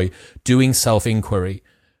enjoy, doing self-inquiry,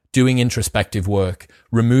 doing introspective work,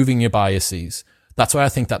 removing your biases. That's why I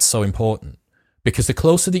think that's so important. Because the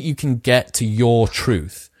closer that you can get to your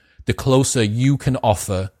truth, the closer you can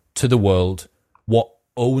offer to the world what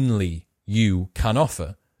only you can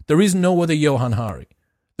offer. There is no other Johann Hari.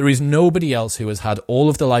 There is nobody else who has had all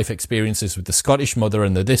of the life experiences with the Scottish mother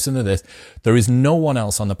and the this and the this. There is no one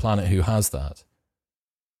else on the planet who has that.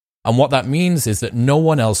 And what that means is that no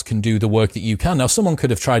one else can do the work that you can. Now, someone could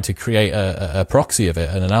have tried to create a proxy of it,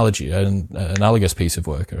 an analogy, an analogous piece of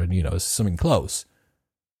work, or, something close.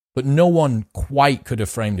 But no one quite could have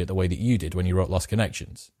framed it the way that you did when you wrote Lost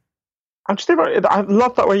Connections. I'm just thinking about it. I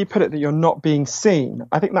love that way you put it, that you're not being seen.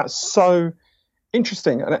 I think that's so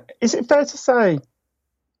interesting. And is it fair to say,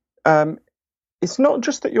 it's not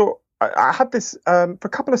just that you're, I had this, for a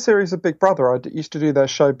couple of series of Big Brother, I used to do their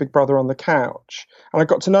show Big Brother on the Couch, and I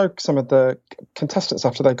got to know some of the contestants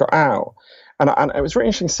after they got out, and it was really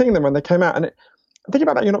interesting seeing them when they came out, and thinking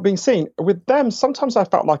about that, you're not being seen. With them, sometimes I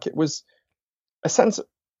felt like it was a sense,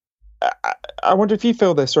 I wonder if you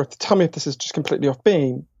feel this, or tell me if this is just completely off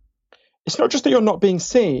beam. It's not just that you're not being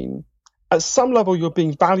seen, at some level you're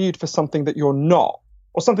being valued for something that you're not,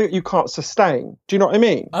 or something that you can't sustain. Do you know what I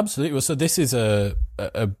mean? Absolutely. Well, so this is a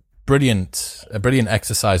brilliant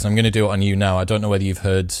exercise, and I'm going to do it on you now. I don't know whether you've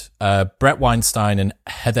heard Brett Weinstein and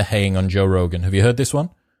Heather Haying on Joe Rogan. Have you heard this one?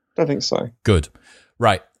 I think so. Good.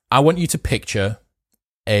 Right. I want you to picture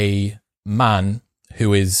a man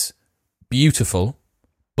who is beautiful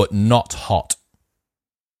but not hot.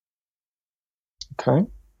 Okay.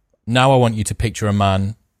 Now I want you to picture a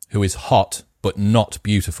man who is hot but not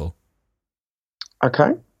beautiful.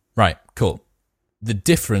 Okay. Right, cool. The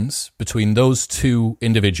difference between those two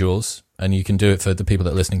individuals, and you can do it for the people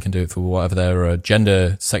that are listening, can do it for whatever their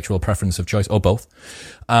gender, sexual preference of choice, or both,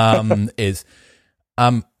 is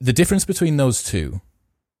the difference between those two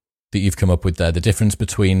that you've come up with there, the difference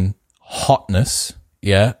between hotness,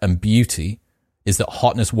 and beauty, is that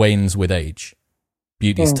hotness wanes with age.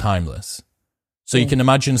 Beauty is timeless. So you can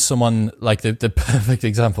imagine someone like the perfect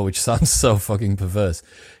example, which sounds so fucking perverse,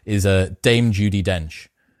 is Dame Judi Dench.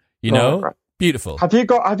 You know, right. Beautiful. Have you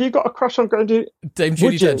got a crush on Dame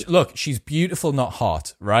Judi Dench? Look, she's beautiful, not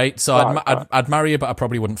hot, right? So I'd marry her, but I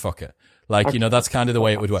probably wouldn't fuck her. Like, okay. That's kind of the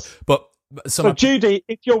way it would work. But so Judy,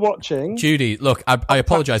 if you're watching, Judy, look, I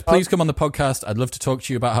apologize. Please come on the podcast. I'd love to talk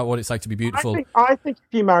to you about what it's like to be beautiful. I think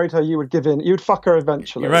if you married her, you would give in. You'd fuck her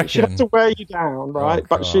eventually. You reckon? She'd have to wear you down, right?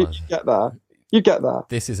 But she'd get there. You get that.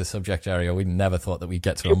 This is a subject area we never thought that we'd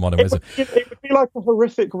get to on Modern Wisdom. It would be like a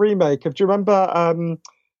horrific remake of, do you remember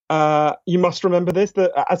You must remember this,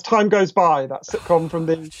 that As Time Goes By, that sitcom from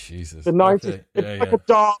the Jesus. the 90s. Okay. It's like a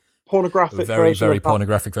dark pornographic very, version very of that.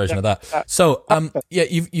 pornographic version of that. So,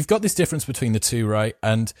 you've got this difference between the two, right?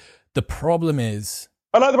 And the problem is,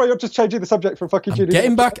 I like the way you're just changing the subject from fucking Judi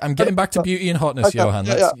Dench. I'm getting back to beauty and hotness, Okay, Johan.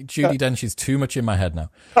 yeah, Judi Dench is too much in my head now.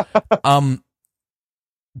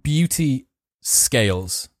 Beauty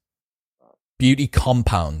scales, beauty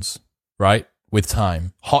compounds, right? With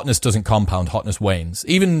time. Hotness doesn't compound, hotness wanes.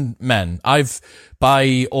 Even men.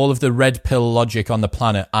 By all of the red pill logic on the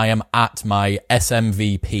planet, I am at my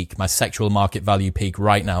SMV peak, my sexual market value peak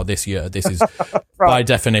right now this year. This is by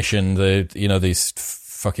definition these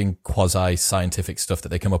fucking quasi scientific stuff that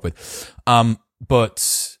they come up with.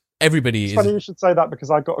 But everybody it's funny you should say that,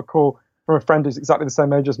 because I got a call from a friend who's exactly the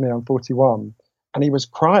same age as me. I'm 41, and he was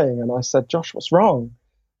crying, and I said, "Josh, what's wrong?"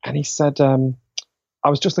 And he said, I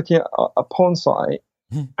was just looking at a porn site,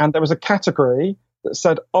 and there was a category that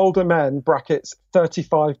said older men brackets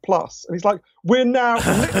 35 plus, and he's like, "We're now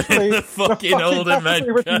literally fucking older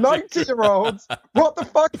men with 90-year-olds. What the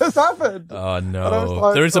fuck has happened?" Oh no!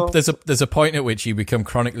 Like, there's a point at which you become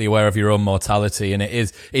chronically aware of your own mortality, and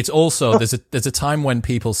it's also there's a time when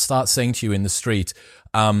people start saying to you in the street,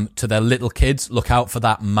 to their little kids, "Look out for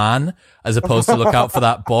that man," as opposed to "look out for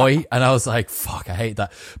that boy." And I was like, "Fuck, I hate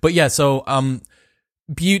that." But yeah, so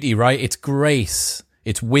beauty, right? It's grace.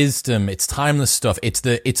 It's wisdom. It's timeless stuff. It's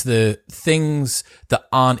the things that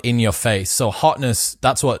aren't in your face. So hotness,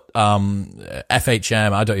 that's what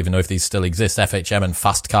FHM, I don't even know if these still exist, FHM and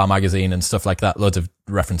Fast Car magazine and stuff like that, loads of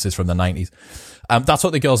references from the 90s. That's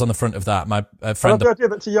what the girls on the front of that. My friend. I love the idea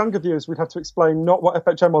that to younger viewers we'd have to explain not what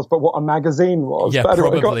FHM was, but what a magazine was. Yeah, but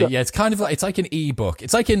anyway, probably. Yeah, it's kind of like, it's like an ebook.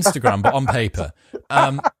 It's like Instagram, but on paper.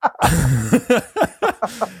 And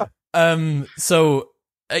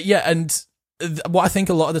what I think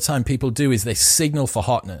a lot of the time people do is they signal for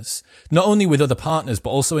hotness, not only with other partners,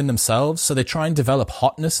 but also in themselves. So they try and develop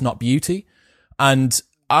hotness, not beauty. And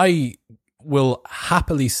I will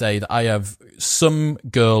happily say that I have some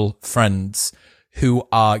girl friends who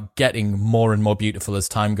are getting more and more beautiful as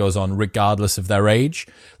time goes on, regardless of their age.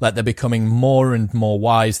 Like, they're becoming more and more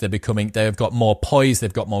wise. They've got more poise.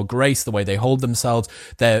 They've got more grace, the way they hold themselves,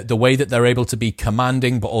 the way that they're able to be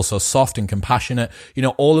commanding, but also soft and compassionate.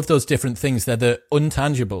 All of those different things, they're the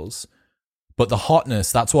intangibles. But the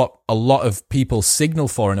hotness, that's what a lot of people signal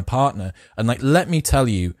for in a partner. And let me tell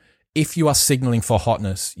you, if you are signaling for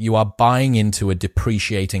hotness, you are buying into a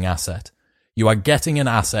depreciating asset. You are getting an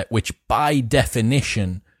asset which, by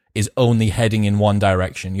definition, is only heading in one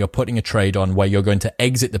direction. You're putting a trade on where you're going to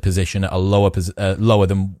exit the position at a lower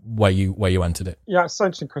than where you entered it. Yeah, it's so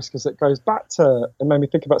interesting, Chris, because it goes back to, it made me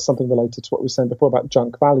think about something related to what we were saying before about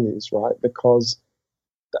junk values, right? Because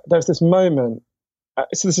there's this moment,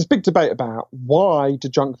 so there's this big debate about why do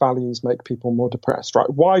junk values make people more depressed, right?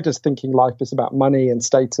 Why does thinking life is about money and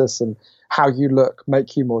status and how you look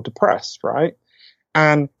make you more depressed, right?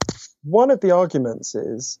 And one of the arguments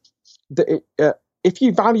is that if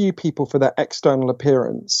you value people for their external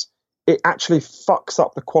appearance, it actually fucks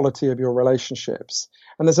up the quality of your relationships.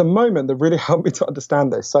 And there's a moment that really helped me to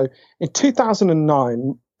understand this. So in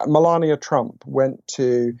 2009, Melania Trump went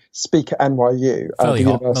to speak at NYU. Fairly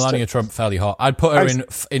hot. Melania Trump, fairly hot. I'd put her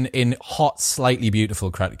in hot, slightly beautiful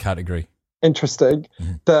category. Interesting.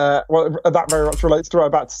 Mm-hmm. That very much relates to what I'm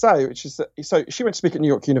about to say, which is that, so she went to speak at New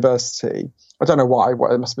York University. I don't know why.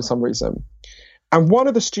 There must be some reason. And one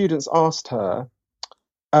of the students asked her,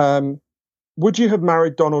 would you have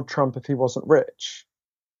married Donald Trump if he wasn't rich?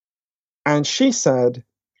 And she said,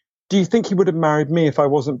 do you think he would have married me if I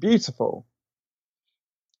wasn't beautiful?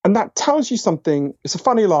 And that tells you something. It's a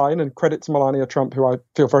funny line, and credit to Melania Trump, who I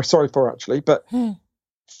feel very sorry for, actually. But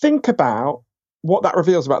think about what that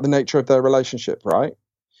reveals about the nature of their relationship, right?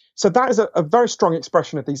 So that is a very strong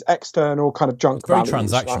expression of these external kind of junk values. Very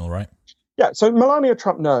transactional, right? Yeah, so Melania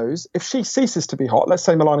Trump knows if she ceases to be hot, let's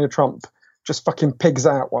say Melania Trump just fucking pigs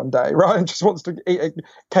out one day, right, and just wants to eat a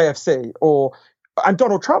KFC, and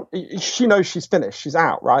Donald Trump, she knows she's finished, she's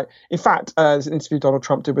out, right? In fact, there's an interview Donald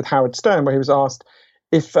Trump did with Howard Stern where he was asked,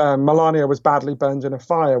 if Melania was badly burned in a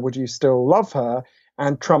fire, would you still love her?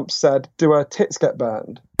 And Trump said, do her tits get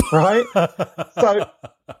burned? Right? So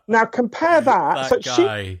now compare that.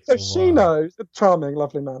 She knows, a charming,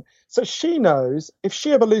 lovely man. So she knows if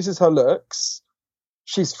she ever loses her looks,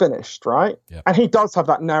 she's finished, right? Yep. And he does have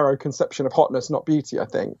that narrow conception of hotness, not beauty, I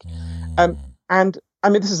think. And I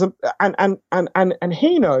mean, this is and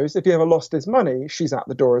he knows if he ever lost his money, she's out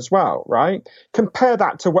the door as well, right? Compare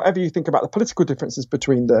that to whatever you think about the political differences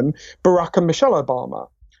between them, Barack and Michelle Obama.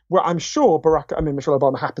 Well, I'm sure Michelle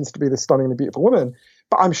Obama happens to be this stunningly beautiful woman,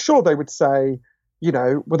 but I'm sure they would say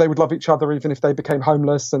well, they would love each other even if they became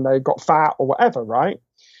homeless and they got fat or whatever, right?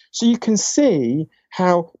 So you can see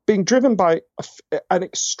how being driven by an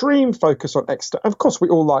extreme focus on external, of course, we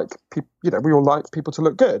all like people to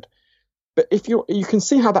look good. But if you can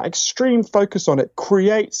see how that extreme focus on it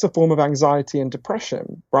creates a form of anxiety and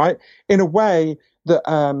depression, right? In a way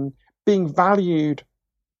that being valued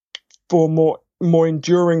for more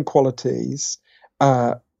enduring qualities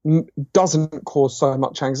doesn't cause so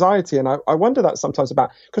much anxiety. And I wonder that sometimes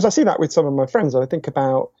about, because I see that with some of my friends. I think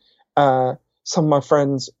about some of my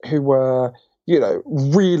friends who were,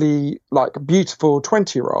 really like beautiful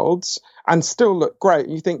 20-year-olds and still look great.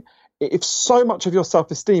 You think, if so much of your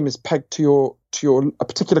self-esteem is pegged to a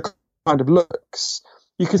particular kind of looks,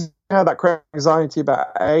 you can have that create anxiety about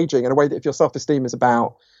aging in a way that if your self-esteem is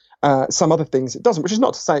about some other things, it doesn't. Which is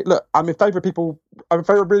not to say, look, I'm in favour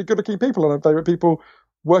of really good-looking people, and I'm in favour of people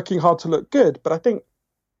working hard to look good. But I think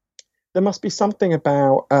there must be something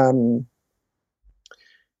about, to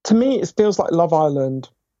me, it feels like Love Island,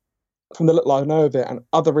 from the little I know of it, and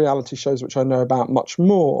other reality shows which I know about much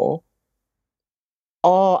more,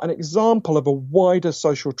 are an example of a wider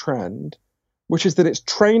social trend, which is that it's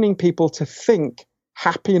training people to think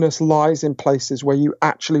happiness lies in places where you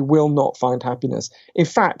actually will not find happiness. In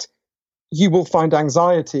fact, you will find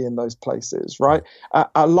anxiety in those places, right?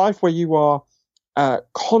 A life where you are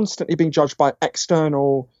constantly being judged by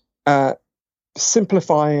external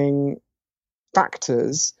simplifying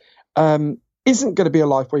factors isn't going to be a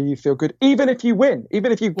life where you feel good, even if you win,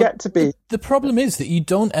 even if you get to be. The problem is that you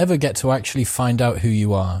don't ever get to actually find out who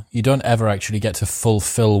you are. You don't ever actually get to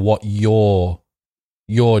fulfill what your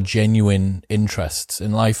genuine interests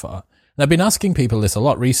in life are. And I've been asking people this a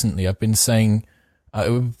lot recently. I've been saying,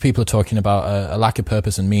 people are talking about a lack of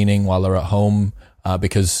purpose and meaning while they're at home,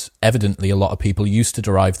 because evidently a lot of people used to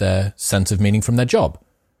derive their sense of meaning from their job.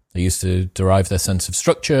 They used to derive their sense of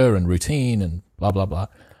structure and routine and blah, blah, blah.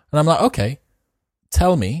 And I'm like, okay,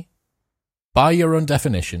 tell me, by your own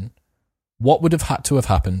definition, what would have had to have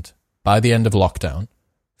happened by the end of lockdown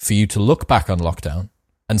for you to look back on lockdown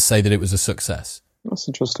and say that it was a success? That's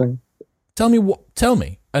interesting. Tell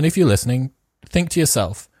me. And if you're listening, think to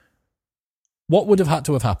yourself, what would have had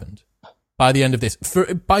to have happened by the end of this?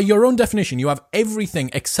 By your own definition, you have everything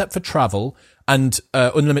except for travel and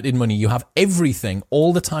unlimited money. You have everything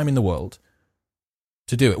all the time in the world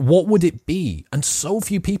to do it. What would it be? And so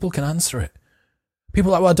few people can answer it.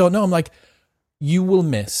 People are like, well, I don't know. I'm like, you will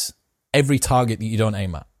miss every target that you don't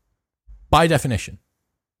aim at. By definition.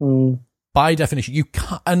 By definition. You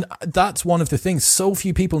can't, and that's one of the things. So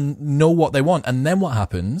few people know what they want. And then what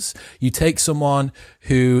happens? You take someone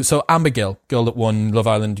so Amber Gill, girl that won Love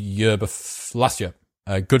Island last year.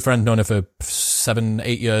 A good friend, known her for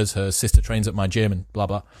 7-8 years. Her sister trains at my gym and blah,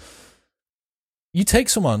 blah. You take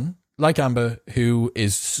someone like Amber, who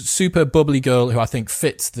is super bubbly girl, who I think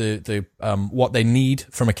fits the what they need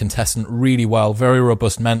from a contestant really well, very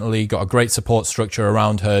robust mentally, got a great support structure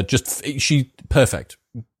around her, she perfect,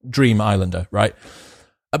 dream islander, right?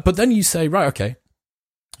 But then you say, right, okay,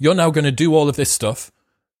 you're now going to do all of this stuff,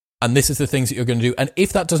 and this is the things that you're going to do, and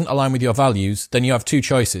if that doesn't align with your values, then you have two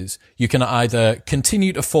choices. You can either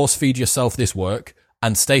continue to force feed yourself this work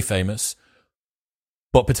and stay famous,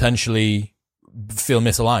 but potentially feel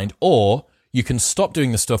misaligned, or you can stop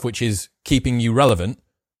doing the stuff which is keeping you relevant,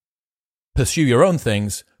 pursue your own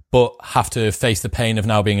things, but have to face the pain of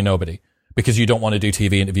now being a nobody because you don't want to do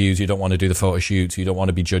TV interviews, you don't want to do the photo shoots, you don't want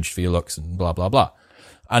to be judged for your looks and blah, blah, blah.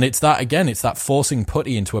 And it's that forcing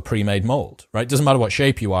putty into a pre-made mold, right? It doesn't matter what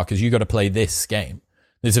shape you are because you got to play this game.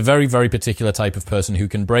 There's a very, very particular type of person who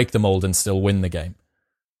can break the mold and still win the game.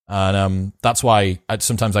 And that's why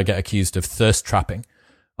sometimes I get accused of thirst trapping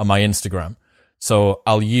on my Instagram. So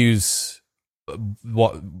I'll use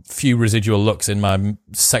what few residual looks in my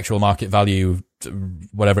sexual market value,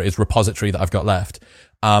 whatever it is, repository that I've got left,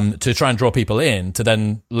 to try and draw people in to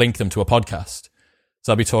then link them to a podcast.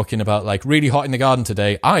 So I'll be talking about like really hot in the garden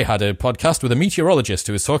today. I had a podcast with a meteorologist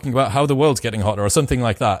who was talking about how the world's getting hotter or something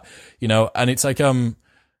like that, and it's like,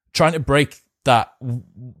 trying to break that.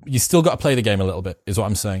 You still got to play the game a little bit is what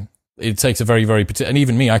I'm saying. It takes a very, very particular, and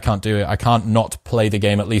even me, I can't do it. I can't not play the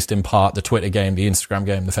game, at least in part, the Twitter game, the Instagram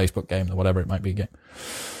game, the Facebook game, the whatever it might be game.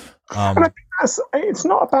 And I think it's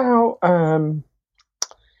not about, I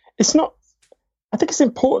think it's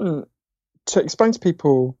important to explain to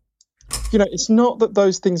people, it's not that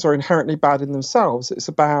those things are inherently bad in themselves. It's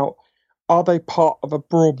about, are they part of a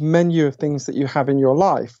broad menu of things that you have in your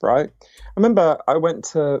life, right? I remember I went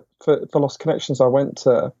for Lost Connections, I went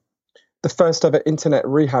to the first ever internet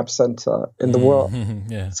rehab center in the world.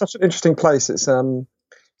 Yeah. Such an interesting place. It's in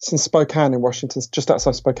Spokane in Washington, just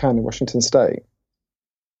outside Spokane in Washington State.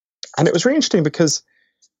 And it was really interesting because,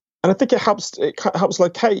 and I think it helps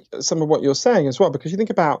locate some of what you're saying as well, because you think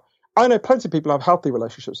about, I know plenty of people have healthy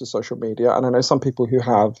relationships with social media, and I know some people who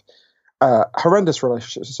have horrendous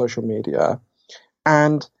relationships with social media.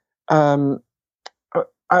 And it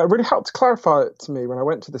really helped to clarify it to me when I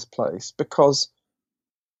went to this place, because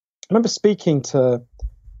I remember speaking to,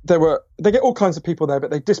 they get all kinds of people there,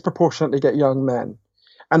 but they disproportionately get young men.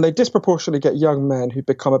 And they disproportionately get young men who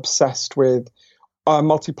become obsessed with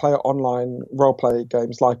multiplayer online role-play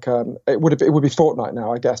games, like it would be Fortnite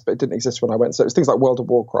now, I guess, but it didn't exist when I went. So it was things like World of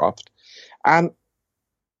Warcraft. And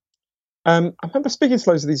I remember speaking to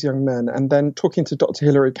loads of these young men, and then talking to Dr.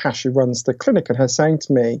 Hilary Cash, who runs the clinic, and her saying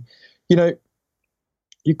to me, you know,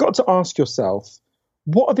 you've got to ask yourself,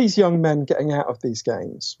 what are these young men getting out of these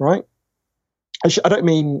games, right? I don't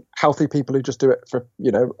mean healthy people who just do it for,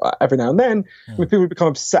 every now and then. I mean, people who become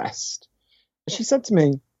obsessed. And she said to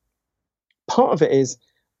me, a lot of it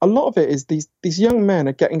is these young men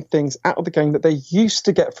are getting things out of the game that they used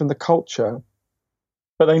to get from the culture,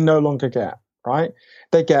 but they no longer get, right?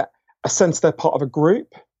 They get a sense they're part of a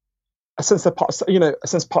group, a sense they're part of,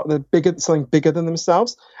 something bigger than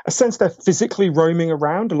themselves, a sense they're physically roaming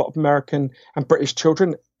around. A lot of American and British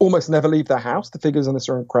children almost never leave their house. The figures on this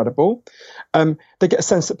are incredible. They get a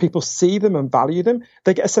sense that people see them and value them.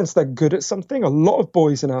 They get a sense they're good at something. A lot of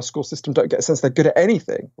boys in our school system don't get a sense they're good at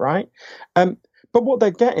anything, right? But what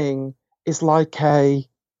they're getting is like a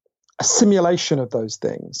simulation of those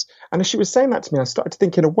things. And as she was saying that to me, I started to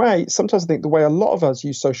think, in a way, sometimes I think the way a lot of us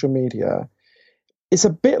use social media, it's a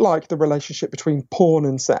bit like the relationship between porn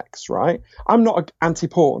and sex, right? I'm not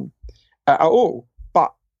anti-porn at all,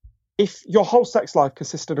 but if your whole sex life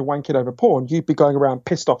consisted of wanking over porn, you'd be going around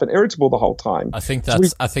pissed off and irritable the whole time. I think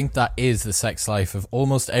that is the sex life of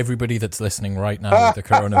almost everybody that's listening right now with the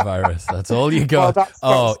coronavirus. That's all you got.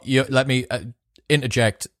 Let me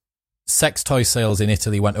interject. Sex toy sales in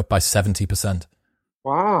Italy went up by 70%.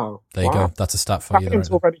 Wow. There you go. That's a stat for you. Americans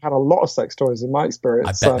already had a lot of sex toys in my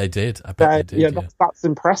experience. I bet they did. Yeah, that's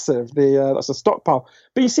impressive. That's a stockpile.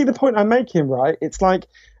 But you see the point I'm making, right? It's like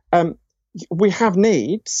we have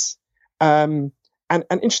needs. And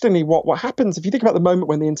interestingly, what happens, if you think about the moment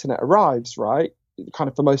when the internet arrives, right, kind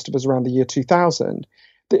of for most of us around the year 2000,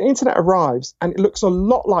 the internet arrives and it looks a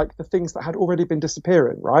lot like the things that had already been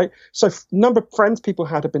disappearing, right? So number of friends people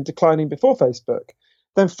had been declining before Facebook.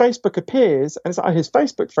 Then Facebook appears, and it's like, here's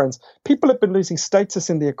Facebook friends. People have been losing status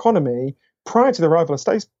in the economy prior to the arrival of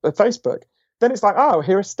Facebook. Then it's like, oh,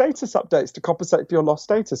 here are status updates to compensate for your lost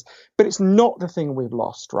status. But it's not the thing we've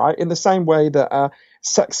lost, right? In the same way that a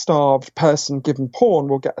sex-starved person given porn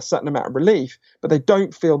will get a certain amount of relief, but they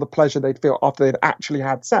don't feel the pleasure they'd feel after they'd actually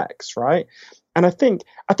had sex, right? And I think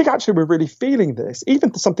actually we're really feeling this,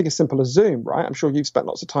 even for something as simple as Zoom, right? I'm sure you've spent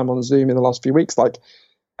lots of time on Zoom in the last few weeks, like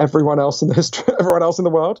everyone else in the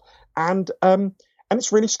world, and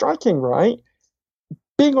it's really striking, right?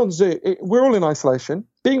 Being on Zoom, we're all in isolation.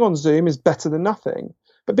 Being on Zoom is better than nothing,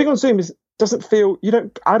 but being on Zoom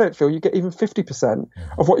I don't feel you get even 50%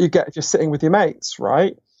 of what you get if you're sitting with your mates,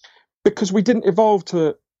 right? Because we didn't evolve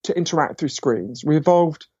to interact through screens. We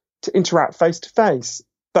evolved to interact face to face.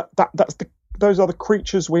 Those are the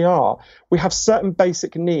creatures we are. We have certain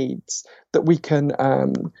basic needs that we can't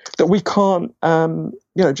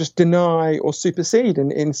just deny or supersede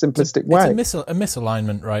in simplistic way. It's a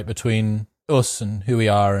misalignment, right, between us and who we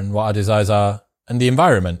are and what our desires are and the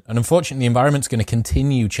environment. And unfortunately, the environment's going to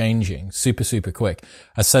continue changing super, super quick.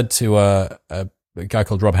 I said to a guy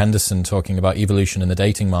called Rob Henderson talking about evolution in the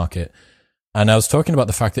dating market, and I was talking about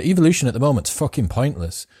the fact that evolution at the moment is fucking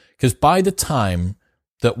pointless, because by the time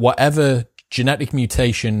that whatever genetic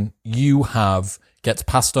mutation you have gets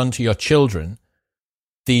passed on to your children,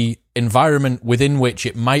 the environment within which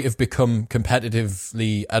it might have become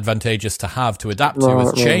competitively advantageous to adapt to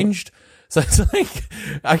has changed. So it's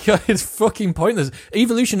like, it's fucking pointless.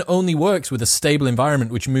 Evolution only works with a stable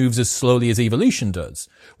environment which moves as slowly as evolution does.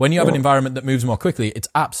 When you have an environment that moves more quickly, it's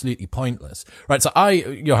absolutely pointless. Right, so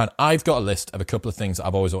Johan, I've got a list of a couple of things that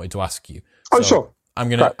I've always wanted to ask you. Oh, sure. I'm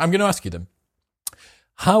gonna ask you them.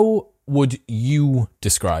 How would you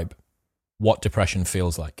describe what depression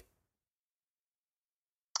feels like?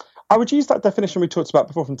 I would use that definition we talked about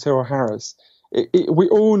before from Tyrrell Harris. We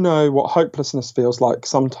all know what hopelessness feels like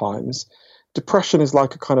sometimes. Depression is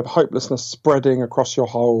like a kind of hopelessness spreading across your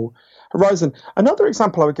whole horizon. Another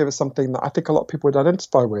example I would give is something that I think a lot of people would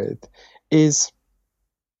identify with is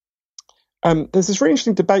there's this really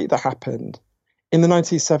interesting debate that happened in the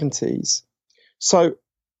 1970s. So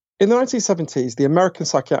in the 1970s, the American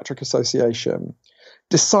Psychiatric Association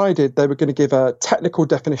decided they were going to give a technical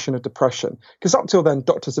definition of depression, because up till then,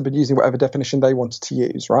 doctors have been using whatever definition they wanted to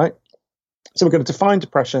use, right? So we're going to define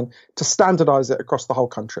depression to standardize it across the whole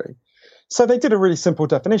country. So they did a really simple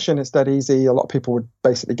definition. It's dead easy. A lot of people would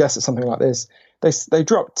basically guess at something like this. They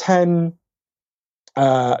drew up a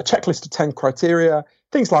checklist of 10 criteria,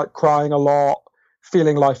 things like crying a lot,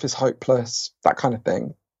 feeling life is hopeless, that kind of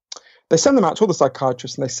thing. They send them out to all the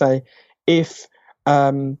psychiatrists and they say, if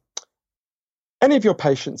any of your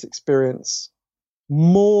patients experience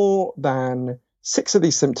more than 6 of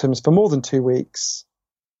these symptoms for more than 2 weeks,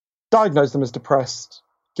 diagnose them as depressed,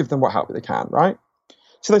 give them what help they can, right?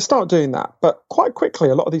 So they start doing that. But quite quickly,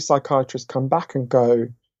 a lot of these psychiatrists come back and go,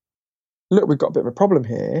 look, we've got a bit of a problem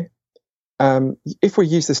here. If we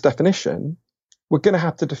use this definition, we're going to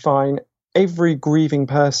have to define every grieving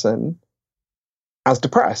person as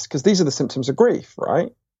depressed, because these are the symptoms of grief,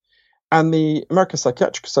 right? And the American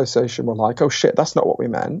Psychiatric Association were like, oh shit, that's not what we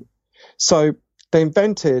meant. So they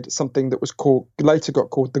invented something that was later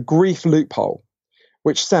got called the grief loophole,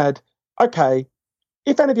 which said, okay,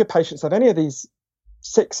 if any of your patients have any of these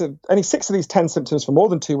 6 of these 10 symptoms for more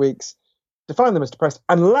than 2 weeks, define them as depressed,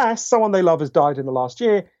 unless someone they love has died in the last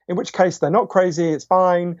year, in which case they're not crazy, it's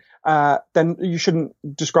fine, then you shouldn't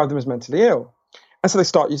describe them as mentally ill. And so they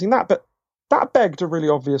start using that. But that begged a really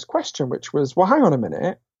obvious question, which was, well, hang on a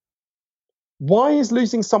minute. Why is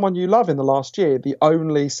losing someone you love in the last year the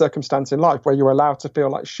only circumstance in life where you're allowed to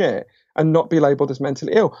feel like shit and not be labelled as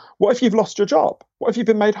mentally ill? What if you've lost your job? What if you've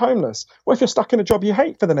been made homeless? What if you're stuck in a job you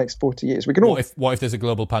hate for the next 40 years? What if there's a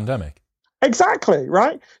global pandemic? Exactly,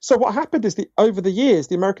 right? So what happened is over the years,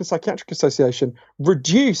 the American Psychiatric Association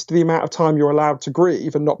reduced the amount of time you're allowed to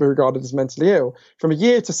grieve and not be regarded as mentally ill from a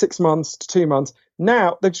year to 6 months to 2 months.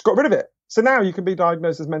 Now they've just got rid of it. So now you can be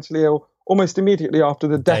diagnosed as mentally ill almost immediately after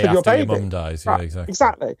the death of your baby. Your mum dies, yeah, right,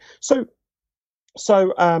 exactly. So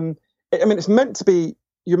it's meant to be,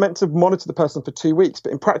 you're meant to monitor the person for 2 weeks,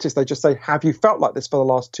 but in practice they just say, have you felt like this for the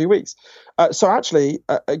last 2 weeks? So actually,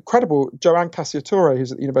 incredible, Joanne Cacciatore,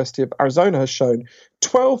 who's at the University of Arizona, has shown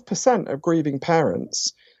 12% of grieving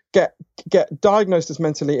parents get diagnosed as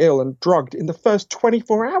mentally ill and drugged in the first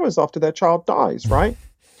 24 hours after their child dies, right?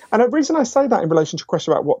 And the reason I say that in relation to a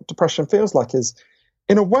question about what depression feels like is,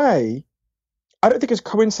 in a way, I don't think it's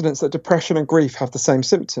coincidence that depression and grief have the same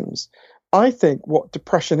symptoms. I think what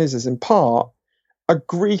depression is in part a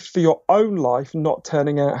grief for your own life not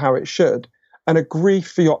turning out how it should, and a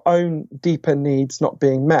grief for your own deeper needs not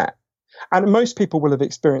being met. And most people will have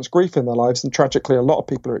experienced grief in their lives, and tragically, a lot of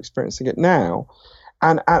people are experiencing it now.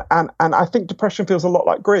 And I think depression feels a lot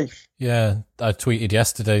like grief. Yeah, I tweeted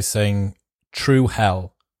yesterday saying, true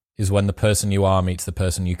hell is when the person you are meets the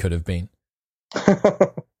person you could have been.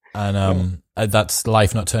 And that's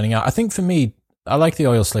life not turning out. I think for me, I like the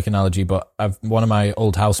oil slick analogy, but one of my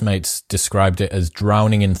old housemates described it as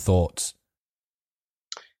drowning in thoughts.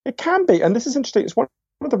 It can be, and this is interesting. It's one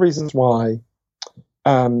of the reasons why.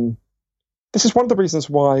 This is one of the reasons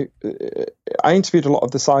why I interviewed a lot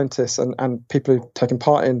of the scientists and people who've taken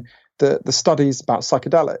part in the studies about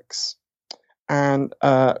psychedelics, and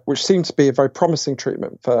which seem to be a very promising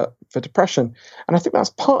treatment for depression. And I think that's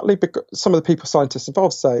partly because some of the scientists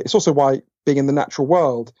involved say it's also why being in the natural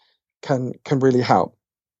world can really help,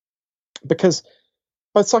 because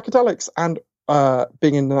both psychedelics and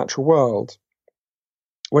being in the natural world,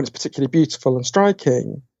 when it's particularly beautiful and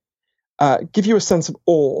striking, give you a sense of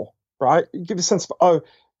awe, right? You give you a sense of,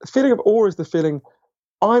 the feeling of awe is the feeling,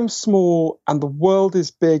 I'm small and the world is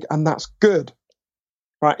big, and that's good,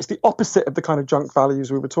 right? It's the opposite of the kind of junk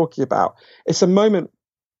values we were talking about. It's a moment,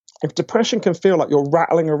 if depression can feel like you're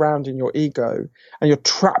rattling around in your ego and you're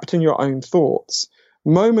trapped in your own thoughts,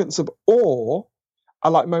 moments of awe are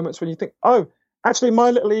like moments when you think, oh, actually my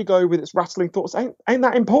little ego with its rattling thoughts ain't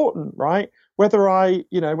that important, right? Whether I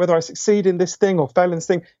succeed in this thing or fail in this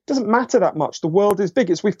thing, it doesn't matter that much. The world is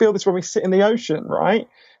big. We feel this when we sit in the ocean, right?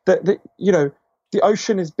 That the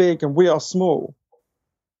ocean is big and we are small.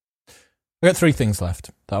 I've got 3 things left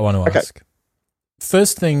that I want to ask.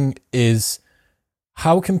 First thing is,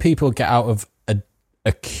 how can people get out of an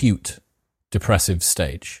acute depressive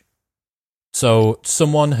stage? So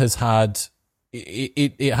someone has had,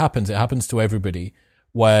 it happens to everybody,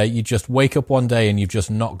 where you just wake up one day and you've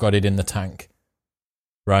just not got it in the tank,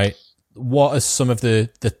 right? What are some of the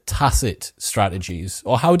tacit strategies?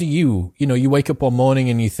 Or how do you wake up one morning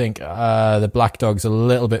and you think, the black dog's a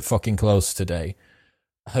little bit fucking close today.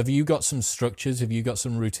 Have you got some structures? Have you got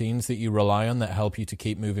some routines that you rely on that help you to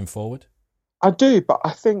keep moving forward? I do, but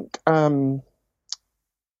I think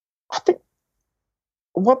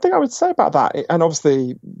one thing I would say about that, and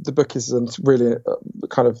obviously the book isn't really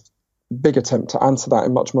kind of big attempt to answer that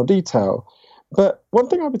in much more detail. But one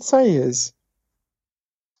thing I would say is,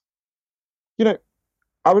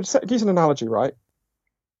 I would use an analogy, right?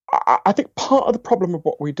 I think part of the problem of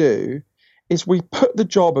what we do is we put the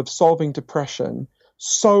job of solving depression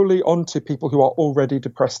solely onto people who are already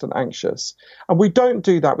depressed and anxious. And we don't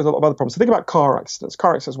do that with a lot of other problems. So think about car accidents.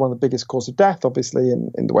 Car accidents are one of the biggest causes of death, obviously,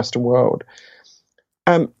 in the Western world.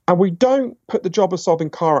 And we don't put the job of solving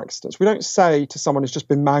car accidents. We don't say to someone who's just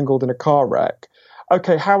been mangled in a car wreck,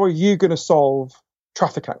 okay, how are you going to solve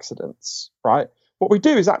traffic accidents, right? What we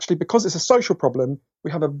do is actually, because it's a social problem,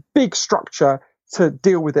 we have a big structure to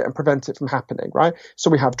deal with it and prevent it from happening, right? So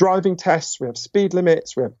we have driving tests, we have speed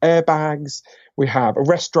limits, we have airbags, we have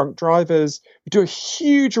arrest drunk drivers, we do a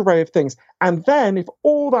huge array of things. And then if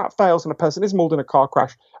all that fails and a person is mauled in a car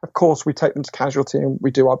crash, of course, we take them to casualty and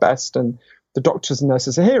we do our best, and the doctors and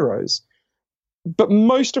nurses are heroes. But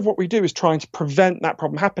most of what we do is trying to prevent that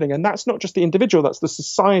problem happening. And that's not just the individual, that's the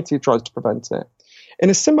society that tries to prevent it. In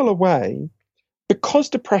a similar way, because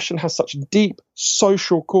depression has such deep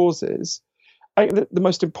social causes, I think the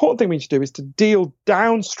most important thing we need to do is to deal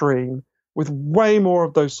downstream with way more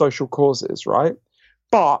of those social causes, right?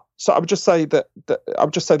 But so I would just say that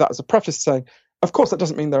as a preface, saying, of course, that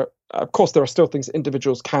doesn't mean there are still things that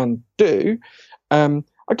individuals can do. I'll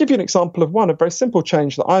give you an example of a very simple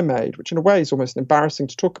change that I made, which in a way is almost embarrassing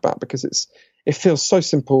to talk about because it feels so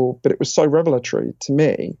simple, but it was so revelatory to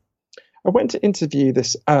me. I went to interview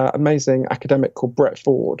this amazing academic called Brett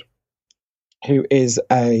Ford, who is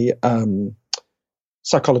a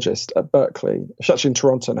psychologist at Berkeley. She's actually in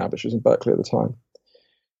Toronto now, but she was in Berkeley at the time.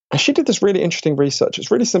 And she did this really interesting research. It's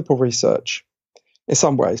really simple research in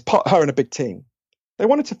some ways, her and a big team. They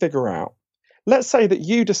wanted to figure out, let's say that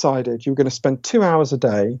you decided you were going to spend 2 hours a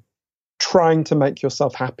day trying to make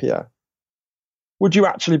yourself happier. Would you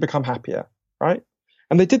actually become happier, right?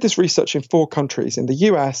 And they did this research in 4 countries, in the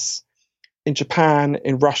US, in Japan,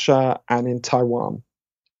 in Russia, and in Taiwan.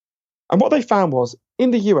 And what they found was, in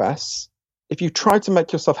the US, if you try to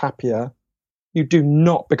make yourself happier, you do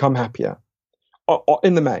not become happier, or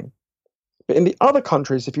in the main. But in the other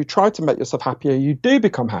countries, if you try to make yourself happier, you do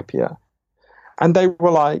become happier. And they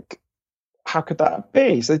were like, how could that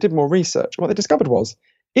be? So they did more research. And what they discovered was,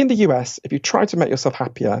 in the US, if you try to make yourself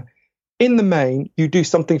happier, in the main, you do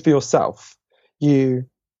something for yourself. You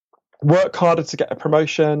work harder to get a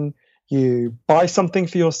promotion, you buy something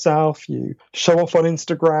for yourself, you show off on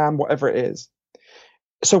Instagram, whatever it is.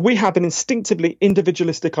 So we have an instinctively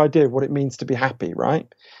individualistic idea of what it means to be happy, right?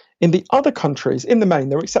 In the other countries, in the main,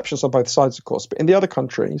 there are exceptions on both sides, of course, but in the other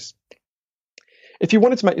countries, if you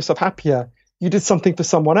wanted to make yourself happier, you did something for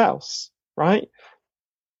someone else, right?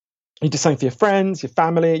 You did something for your friends, your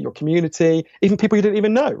family, your community, even people you didn't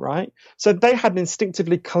even know, right? So they had an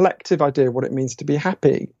instinctively collective idea of what it means to be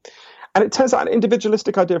happy. And it turns out an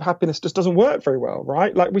individualistic idea of happiness just doesn't work very well,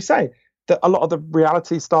 right? Like we say, that a lot of the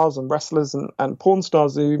reality stars and wrestlers and porn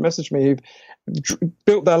stars who message me, who've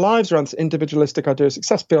built their lives around this individualistic idea of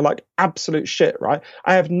success, feel like absolute shit, right?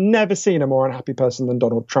 I have never seen a more unhappy person than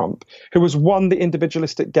Donald Trump, who has won the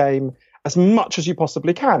individualistic game as much as you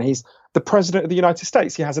possibly can. He's the president of the United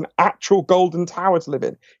States. He has an actual golden tower to live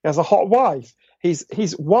in. He has a hot wife.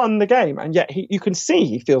 He's won the game, and yet you can see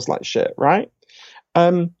he feels like shit, right?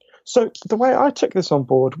 So the way I took this on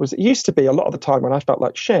board was, it used to be a lot of the time when I felt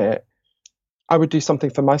like shit, I would do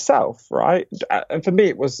something for myself, right? And for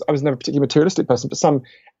me, I was never a particularly materialistic person, but some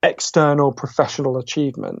external professional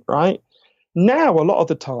achievement, right? Now, a lot of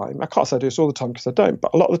the time, I can't say I do this all the time because I don't,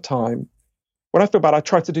 but a lot of the time, when I feel bad, I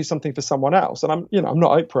try to do something for someone else. And I'm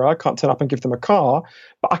not Oprah. I can't turn up and give them a car,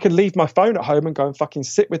 but I can leave my phone at home and go and fucking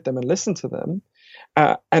sit with them and listen to them.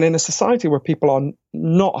 And in a society where people are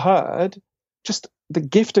not heard, just the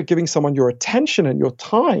gift of giving someone your attention and your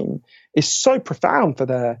time is so profound for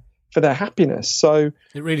their happiness. So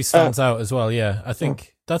it really stands out as well. Yeah, I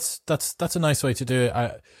think that's a nice way to do it.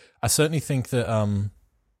 I certainly think that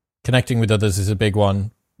connecting with others is a big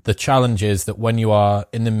one. The challenge is that when you are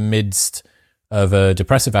in the midst of a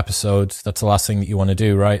depressive episode, that's the last thing that you want to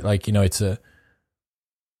do, right? Like, it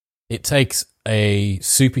takes a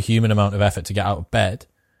superhuman amount of effort to get out of bed,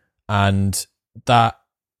 and that,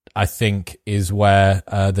 I think, is where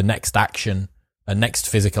the next action, a next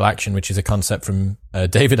physical action, which is a concept from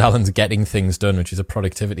David Allen's Getting Things Done, which is a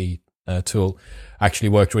productivity tool, actually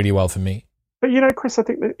worked really well for me. But Chris, I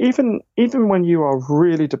think that even when you are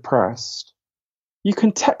really depressed, you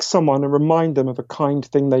can text someone and remind them of a kind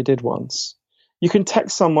thing they did once. You can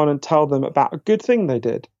text someone and tell them about a good thing they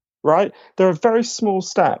did, right? There are very small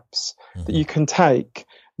steps that you can take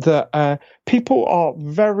that people are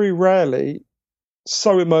very rarely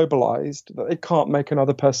so immobilized that they can't make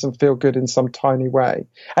another person feel good in some tiny way.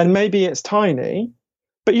 And maybe it's tiny,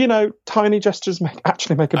 but tiny gestures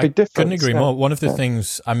actually make a big difference. Couldn't agree more. One of the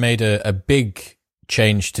things I made a big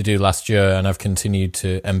change to do last year, and I've continued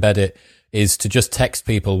to embed it, is to just text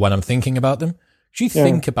people when I'm thinking about them. Do you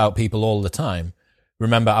think about people all the time?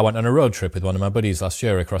 Remember, I went on a road trip with one of my buddies last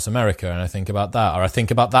year across America, and I think about that. Or I think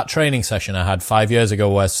about that training session I had 5 years ago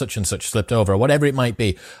where such and such slipped over, or whatever it might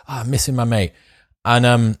be. I'm missing my mate.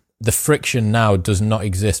 And the friction now does not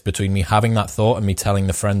exist between me having that thought and me telling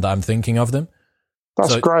the friend that I'm thinking of them.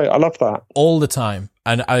 That's great. I love that. All the time.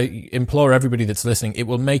 And I implore everybody that's listening, it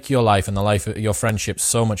will make your life and the life of your friendships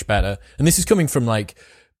so much better. And this is coming from like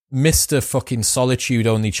Mr. fucking solitude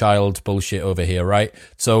only child bullshit over here, right?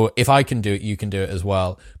 So if I can do it, you can do it as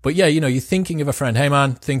well. But yeah, you're thinking of a friend. Hey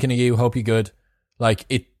man, thinking of you. Hope you're good. Like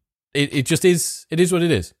it just is. It is what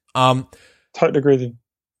it is. Totally agree with you.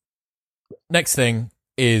 Next thing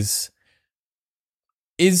is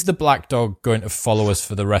the black dog going to follow us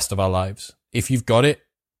for the rest of our lives? If you've got it,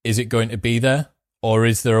 is it going to be there? Or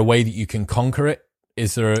is there a way that you can conquer it?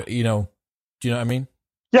 Is there do you know what I mean?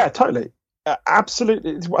 Yeah, totally.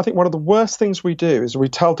 Absolutely. I think one of the worst things we do is we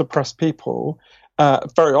tell depressed people,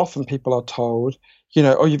 very often people are told,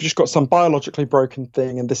 oh, you've just got some biologically broken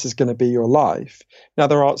thing and this is going to be your life. Now,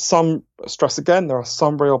 there are some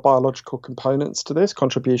real biological components to this,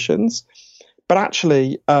 contributions. But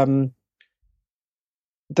actually,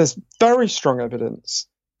 there's very strong evidence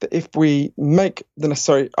that if we make the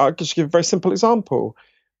necessary, I'll just give a very simple example.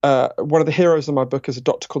 One of the heroes of my book is a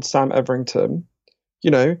doctor called Sam Everington.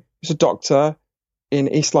 He's a doctor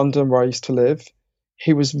in East London where I used to live.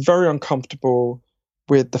 He was very uncomfortable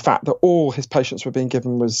with the fact that all his patients were being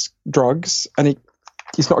given was drugs. And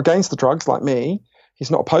he's not against the drugs like me.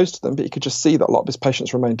 He's not opposed to them, but he could just see that a lot of his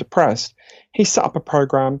patients remained depressed. He set up a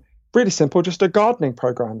program, really simple, just a gardening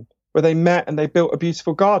program, where they met and they built a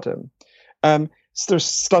beautiful garden. So there's a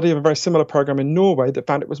study of a very similar program in Norway that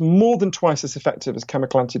found it was more than twice as effective as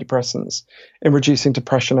chemical antidepressants in reducing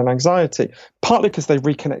depression and anxiety, partly because they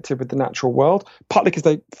reconnected with the natural world, partly because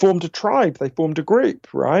they formed a tribe, they formed a group,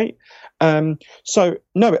 right? So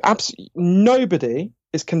no, absolutely nobody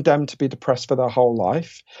is condemned to be depressed for their whole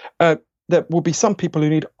life. There will be some people who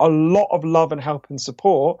need a lot of love and help and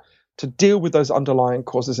support to deal with those underlying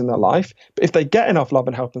causes in their life. But if they get enough love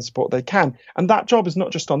and help and support, they can. And that job is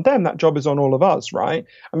not just on them, that job is on all of us, right?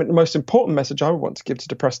 I mean, the most important message I would want to give to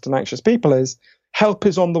depressed and anxious people is help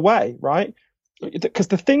is on the way, right? Because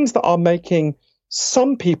the things that are making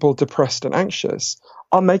some people depressed and anxious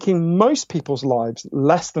are making most people's lives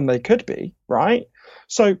less than they could be, right?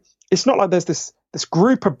 So it's not like there's this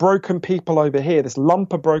group of broken people over here, this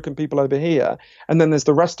lump of broken people over here, and then there's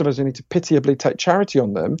the rest of us who need to pitiably take charity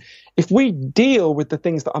on them. If we deal with the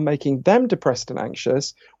things that are making them depressed and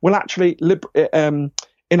anxious, we'll actually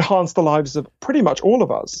enhance the lives of pretty much all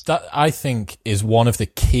of us. That, I think, is one of the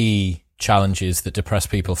key challenges that depressed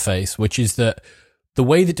people face, which is that the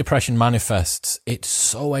way that depression manifests, it's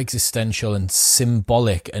so existential and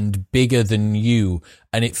symbolic and bigger than you,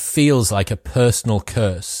 and it feels like a personal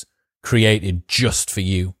curse created just for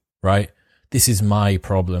you, right? This is my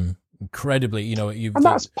problem. Incredibly, and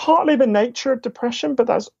that's partly the nature of depression, but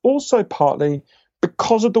that's also partly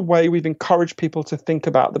because of the way we've encouraged people to think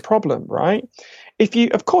about the problem, right? If you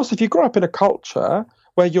grow up in a culture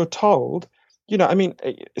where you're told,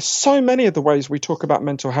 so many of the ways we talk about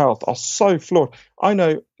mental health are so flawed. I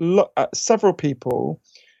know several people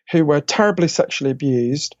who were terribly sexually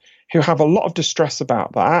abused, who have a lot of distress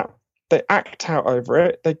about that. They act out over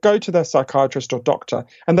it. They go to their psychiatrist or doctor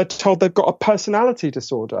and they're told they've got a personality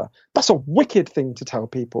disorder. That's a wicked thing to tell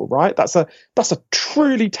people, right? That's a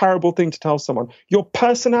truly terrible thing to tell someone. Your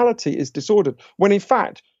personality is disordered, when in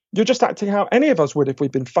fact, you're just acting how any of us would if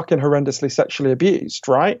we'd been fucking horrendously sexually abused,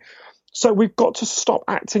 right? So we've got to stop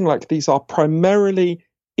acting like these are primarily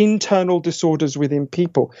internal disorders within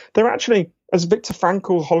people. They're actually, as Viktor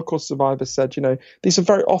Frankl, Holocaust survivor, said, these are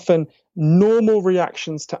very often normal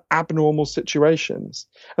reactions to abnormal situations.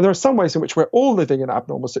 And there are some ways in which we're all living in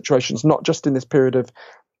abnormal situations, not just in this period of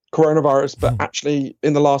coronavirus, but actually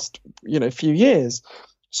in the last, few years.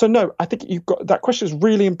 So no, I think that question is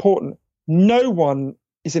really important. No one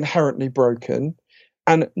is inherently broken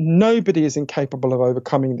and nobody is incapable of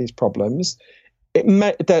overcoming these problems.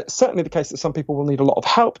 That's certainly the case that some people will need a lot of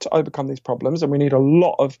help to overcome these problems, and we need a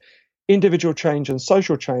lot of individual change and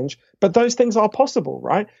social change, but those things are possible,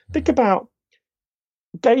 right? Think about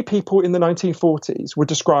gay people in the 1940s were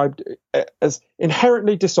described as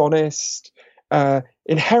inherently dishonest,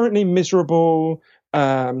 inherently miserable,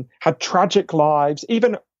 had tragic lives.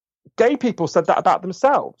 Even gay people said that about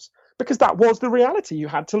themselves. because that was the reality. You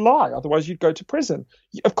had to lie, otherwise you'd go to prison.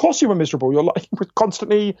 Of course you were miserable. You were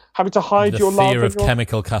constantly having to hide your love. The fear of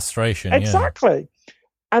chemical castration. Exactly. Yeah.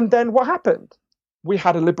 And then what happened? We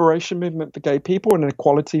had a liberation movement for gay people and an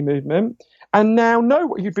equality movement. And now,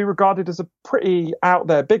 no, you'd be regarded as a pretty out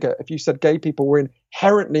there bigot if you said gay people were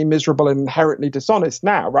inherently miserable and inherently dishonest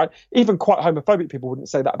now, right? Even quite homophobic people wouldn't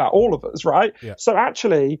say that about all of us, right? Yeah. So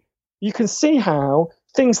actually, you can see how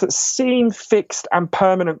things that seem fixed and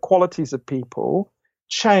permanent qualities of people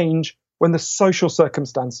change when the social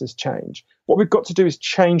circumstances change. What we've got to do is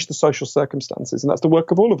change the social circumstances, and that's the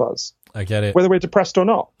work of all of us. I get it. Whether we're depressed or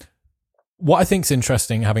not. What I think is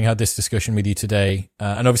interesting, having had this discussion with you today,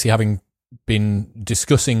 and obviously having been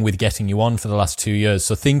discussing with getting you on for the last 2 years,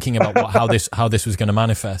 so thinking about how this was going to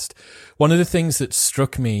manifest, one of the things that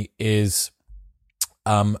struck me is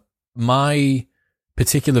my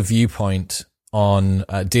particular viewpoint on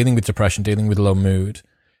dealing with depression, dealing with low mood,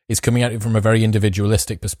 is coming at it from a very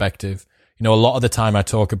individualistic perspective. You know, a lot of the time I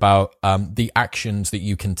talk about the actions that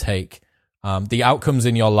you can take. The outcomes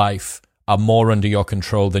in your life are more under your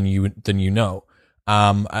control than you know.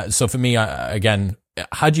 So for me, again,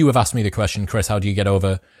 had you have asked me the question, Chris, how do you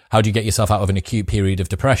get yourself out of an acute period of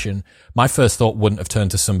depression? My first thought wouldn't have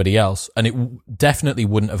turned to somebody else, and it definitely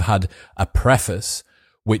wouldn't have had a preface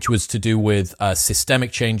which was to do with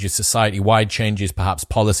systemic changes, society-wide changes, perhaps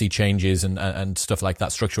policy changes and stuff like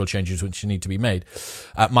that, structural changes which need to be made.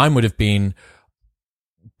 Mine would have been,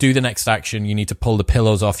 do the next action. You need to pull the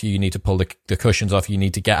pillows off you. You need to pull the cushions off. You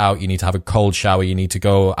need to get out. You need to have a cold shower. You need to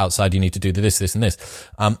go outside. You need to do this, and this.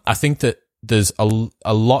 I think that there's a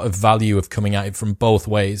lot of value of coming at it from both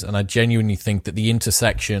ways. And I genuinely think that the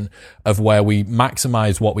intersection of where we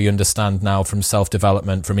maximize what we understand now from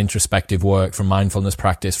self-development, from introspective work, from mindfulness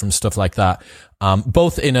practice, from stuff like that,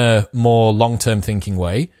 both in a more long-term thinking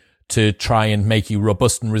way, to try and make you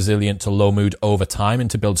robust and resilient to low mood over time, and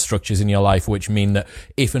to build structures in your life which mean that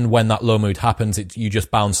if and when that low mood happens, you just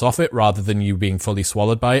bounce off it rather than you being fully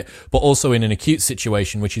swallowed by it. But also in an acute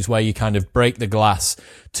situation, which is where you kind of break the glass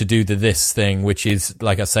to do this thing, which is,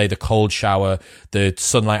 like I say, the cold shower, the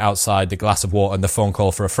sunlight outside, the glass of water, and the phone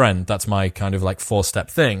call for a friend. That's my kind of like 4-step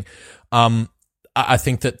thing. I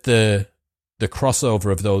think that the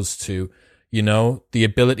crossover of those two, you know, the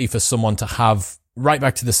ability for someone to have, right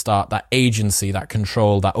back to the start, that agency, that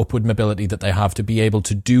control, that upward mobility that they have to be able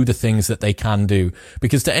to do the things that they can do.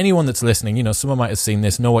 Because to anyone that's listening, you know, someone might have seen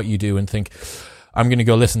this, know what you do, and think, I'm going to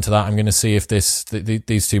go listen to that. I'm going to see if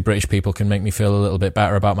these two British people can make me feel a little bit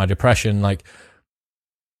better about my depression. Like,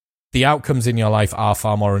 the outcomes in your life are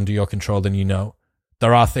far more under your control than you know.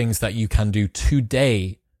 There are things that you can do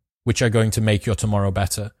today which are going to make your tomorrow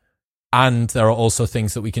better. And there are also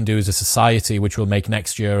things that we can do as a society which will make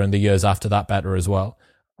next year and the years after that better as well.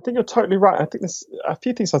 I think you're totally right. I think there's a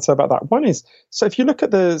few things I'd say about that. One is, so if you look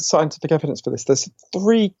at the scientific evidence for this, there's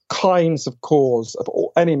 3 kinds of cause of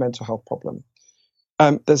any mental health problem.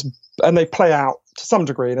 And they play out to some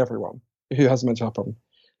degree in everyone who has a mental health problem.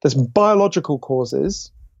 There's biological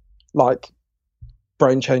causes, like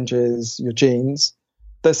brain changes, your genes.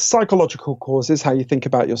 There's psychological causes, how you think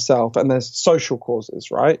about yourself, and there's social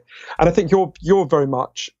causes, right? And I think you're very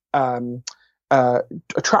much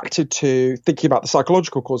attracted to thinking about the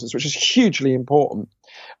psychological causes, which is hugely important.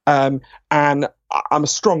 And I'm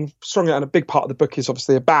strongly, and a big part of the book is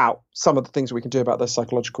obviously about some of the things we can do about those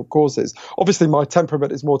psychological causes. Obviously, my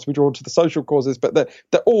temperament is more to be drawn to the social causes, but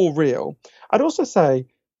they're all real. I'd also say,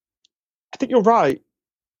 I think you're right.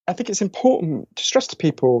 I think it's important to stress to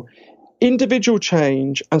people, individual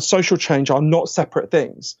change and social change are not separate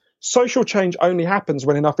things. Social change only happens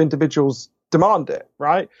when enough individuals demand it,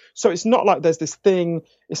 right? So it's not like there's this thing.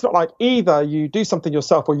 It's not like either you do something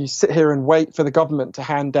yourself or you sit here and wait for the government to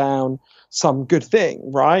hand down some good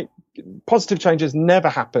thing, right? Positive changes never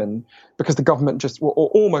happen because the government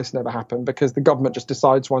or almost never happen because the government just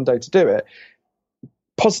decides one day to do it.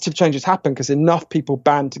 Positive changes happen because enough people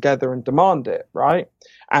band together and demand it, right?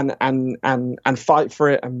 And fight for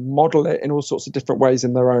it and model it in all sorts of different ways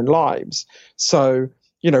in their own lives. So,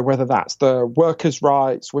 you know, whether that's the workers'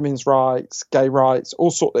 rights, women's rights, gay rights,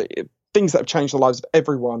 all sorts of things that have changed the lives of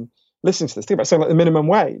everyone listening to this. Think about something like the minimum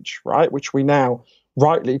wage, right? Which we now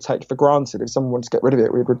rightly take for granted. If someone wanted to get rid of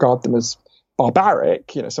it, we'd regard them as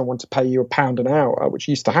barbaric. You know, someone to pay you £1 an hour, which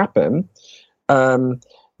used to happen.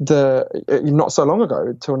 Not so long ago,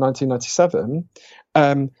 until 1997,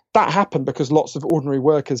 that happened because lots of ordinary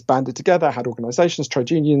workers banded together, had organisations,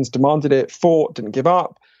 trade unions, demanded it, fought, didn't give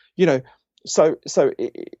up. You know, so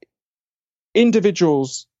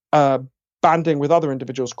individuals banding with other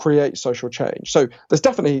individuals create social change. So there's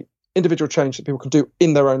definitely individual change that people can do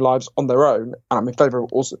in their own lives on their own. And I'm in favour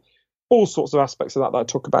of also all sorts of aspects of that I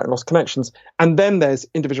talk about in Lost Connections. And then there's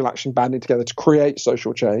individual action banding together to create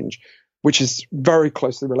social change, which is very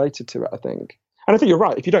closely related to it, I think. And I think you're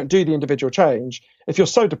right. If you don't do the individual change, if you're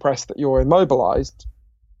so depressed that you're immobilized,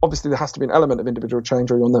 obviously there has to be an element of individual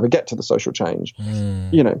change or you'll never get to the social change.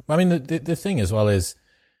 You know, I mean, the thing as well is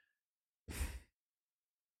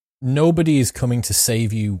nobody is coming to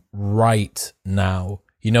save you right now.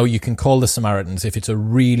 You know, you can call the Samaritans if it's a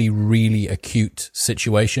really, really acute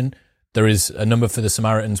situation. There is a number for the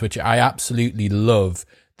Samaritans, which I absolutely love,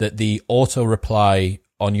 that the auto reply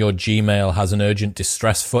on your Gmail has an urgent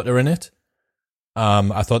distress footer in it.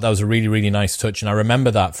 I thought that was a really, really nice touch. And I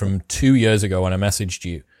remember that from 2 years ago when I messaged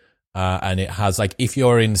you. And it has, like, if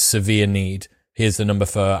you're in severe need, here's the number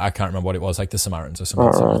for, I can't remember what it was, like the Samaritans or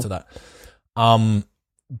something similar to that.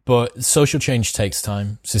 But social change takes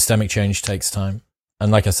time. Systemic change takes time.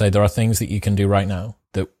 And like I say, there are things that you can do right now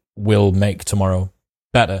that will make tomorrow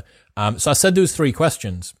better. So I said there was 3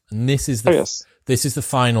 questions, and this is the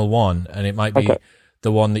final one, and it might be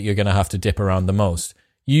the one that you're going to have to dip around the most.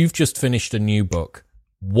 You've just finished a new book.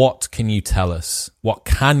 What can you tell us? What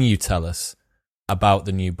can you tell us about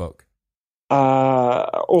the new book?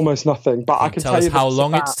 Almost nothing, but I can tell you how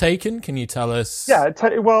long it's taken. Can you tell us? Yeah,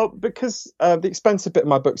 well, because the expensive bit of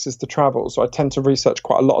my books is the travel, so I tend to research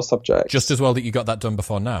quite a lot of subjects. Just as well that you got that done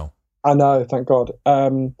before now. I know, thank God.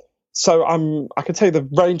 So I can tell you the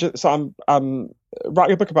range. So I'm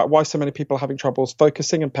writing a book about why so many people are having troubles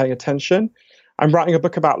focusing and paying attention. I'm writing a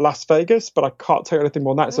book about Las Vegas, but I can't tell you anything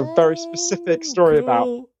more than that. It's a very specific story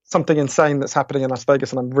about something insane that's happening in Las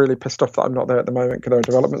Vegas, and I'm really pissed off that I'm not there at the moment because there are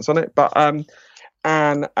developments on it. But I'm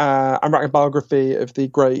writing a biography of the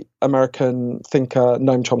great American thinker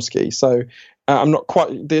Noam Chomsky. So I'm not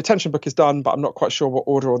quite, the attention book is done, but I'm not quite sure what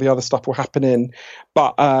order all the other stuff will happen in.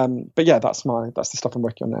 But yeah, that's the stuff I'm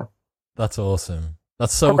working on now. That's awesome.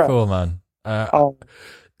 That's so cool, man.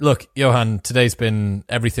 Look, Johan, today's been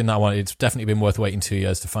everything that I wanted. It's definitely been worth waiting 2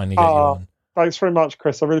 years to finally get you on. Thanks very much,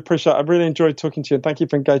 Chris. I really appreciate it. I really enjoyed talking to you, and thank you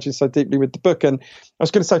for engaging so deeply with the book. And I was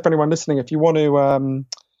going to say, for anyone listening, if you want to,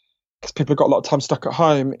 because people have got a lot of time stuck at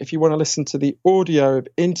home, if you want to listen to the audio of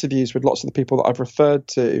interviews with lots of the people that I've referred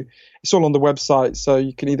to, it's all on the website. So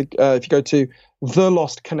you can either, if you go to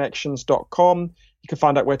thelostconnections.com, you can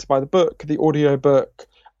find out where to buy the book, the audio book,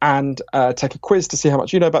 and take a quiz to see how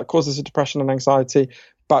much you know about causes of depression and anxiety.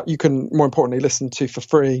 But you can, more importantly, listen to for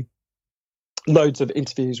free loads of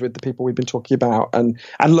interviews with the people we've been talking about, and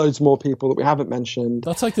loads more people that we haven't mentioned.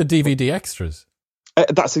 That's like the DVD extras.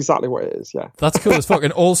 That's exactly what it is, yeah. That's cool as fuck.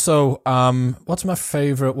 And also, what's my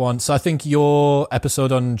favorite one? So I think your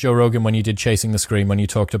episode on Joe Rogan when you did Chasing the Scream, when you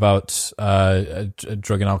talked about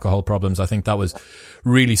drug and alcohol problems, I think that was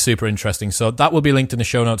really super interesting. So that will be linked in the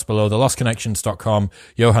show notes below, thelostconnections.com.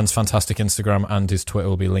 Johan's fantastic Instagram and his Twitter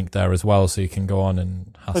will be linked there as well, so you can go on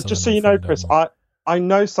and hassle. But just so you know, Chris, I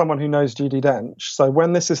know someone who knows Judi Dench, so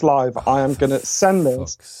when this is live, I am going to send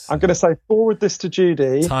this. I'm going to say, forward this to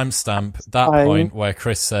Judi. Timestamp that point where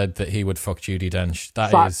Chris said that he would fuck Judi Dench.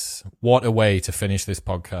 That is, what a way to finish this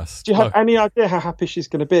podcast. Do you have any idea how happy she's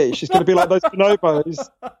going to be? She's going to be like those bonobos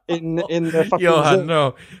in the fucking Johan, zoo.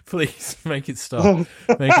 No, please make it stop.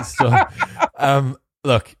 Make it stop.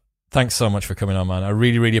 Look, thanks so much for coming on, man. I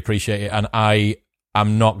really, really appreciate it, and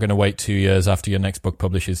I'm not going to wait 2 years after your next book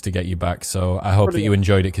publishes to get you back. So I hope that you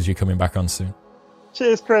enjoyed it because you're coming back on soon.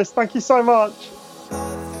 Cheers, Chris. Thank you so much.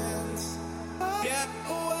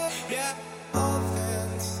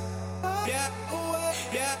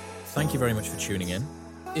 Thank you very much for tuning in.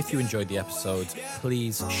 If you enjoyed the episode,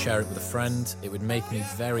 please share it with a friend. It would make me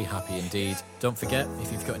very happy indeed. Don't forget,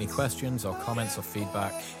 if you've got any questions or comments or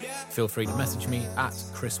feedback, feel free to message me at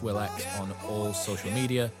ChrisWillX on all social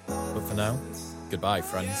media. But for now, goodbye,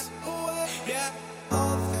 friends.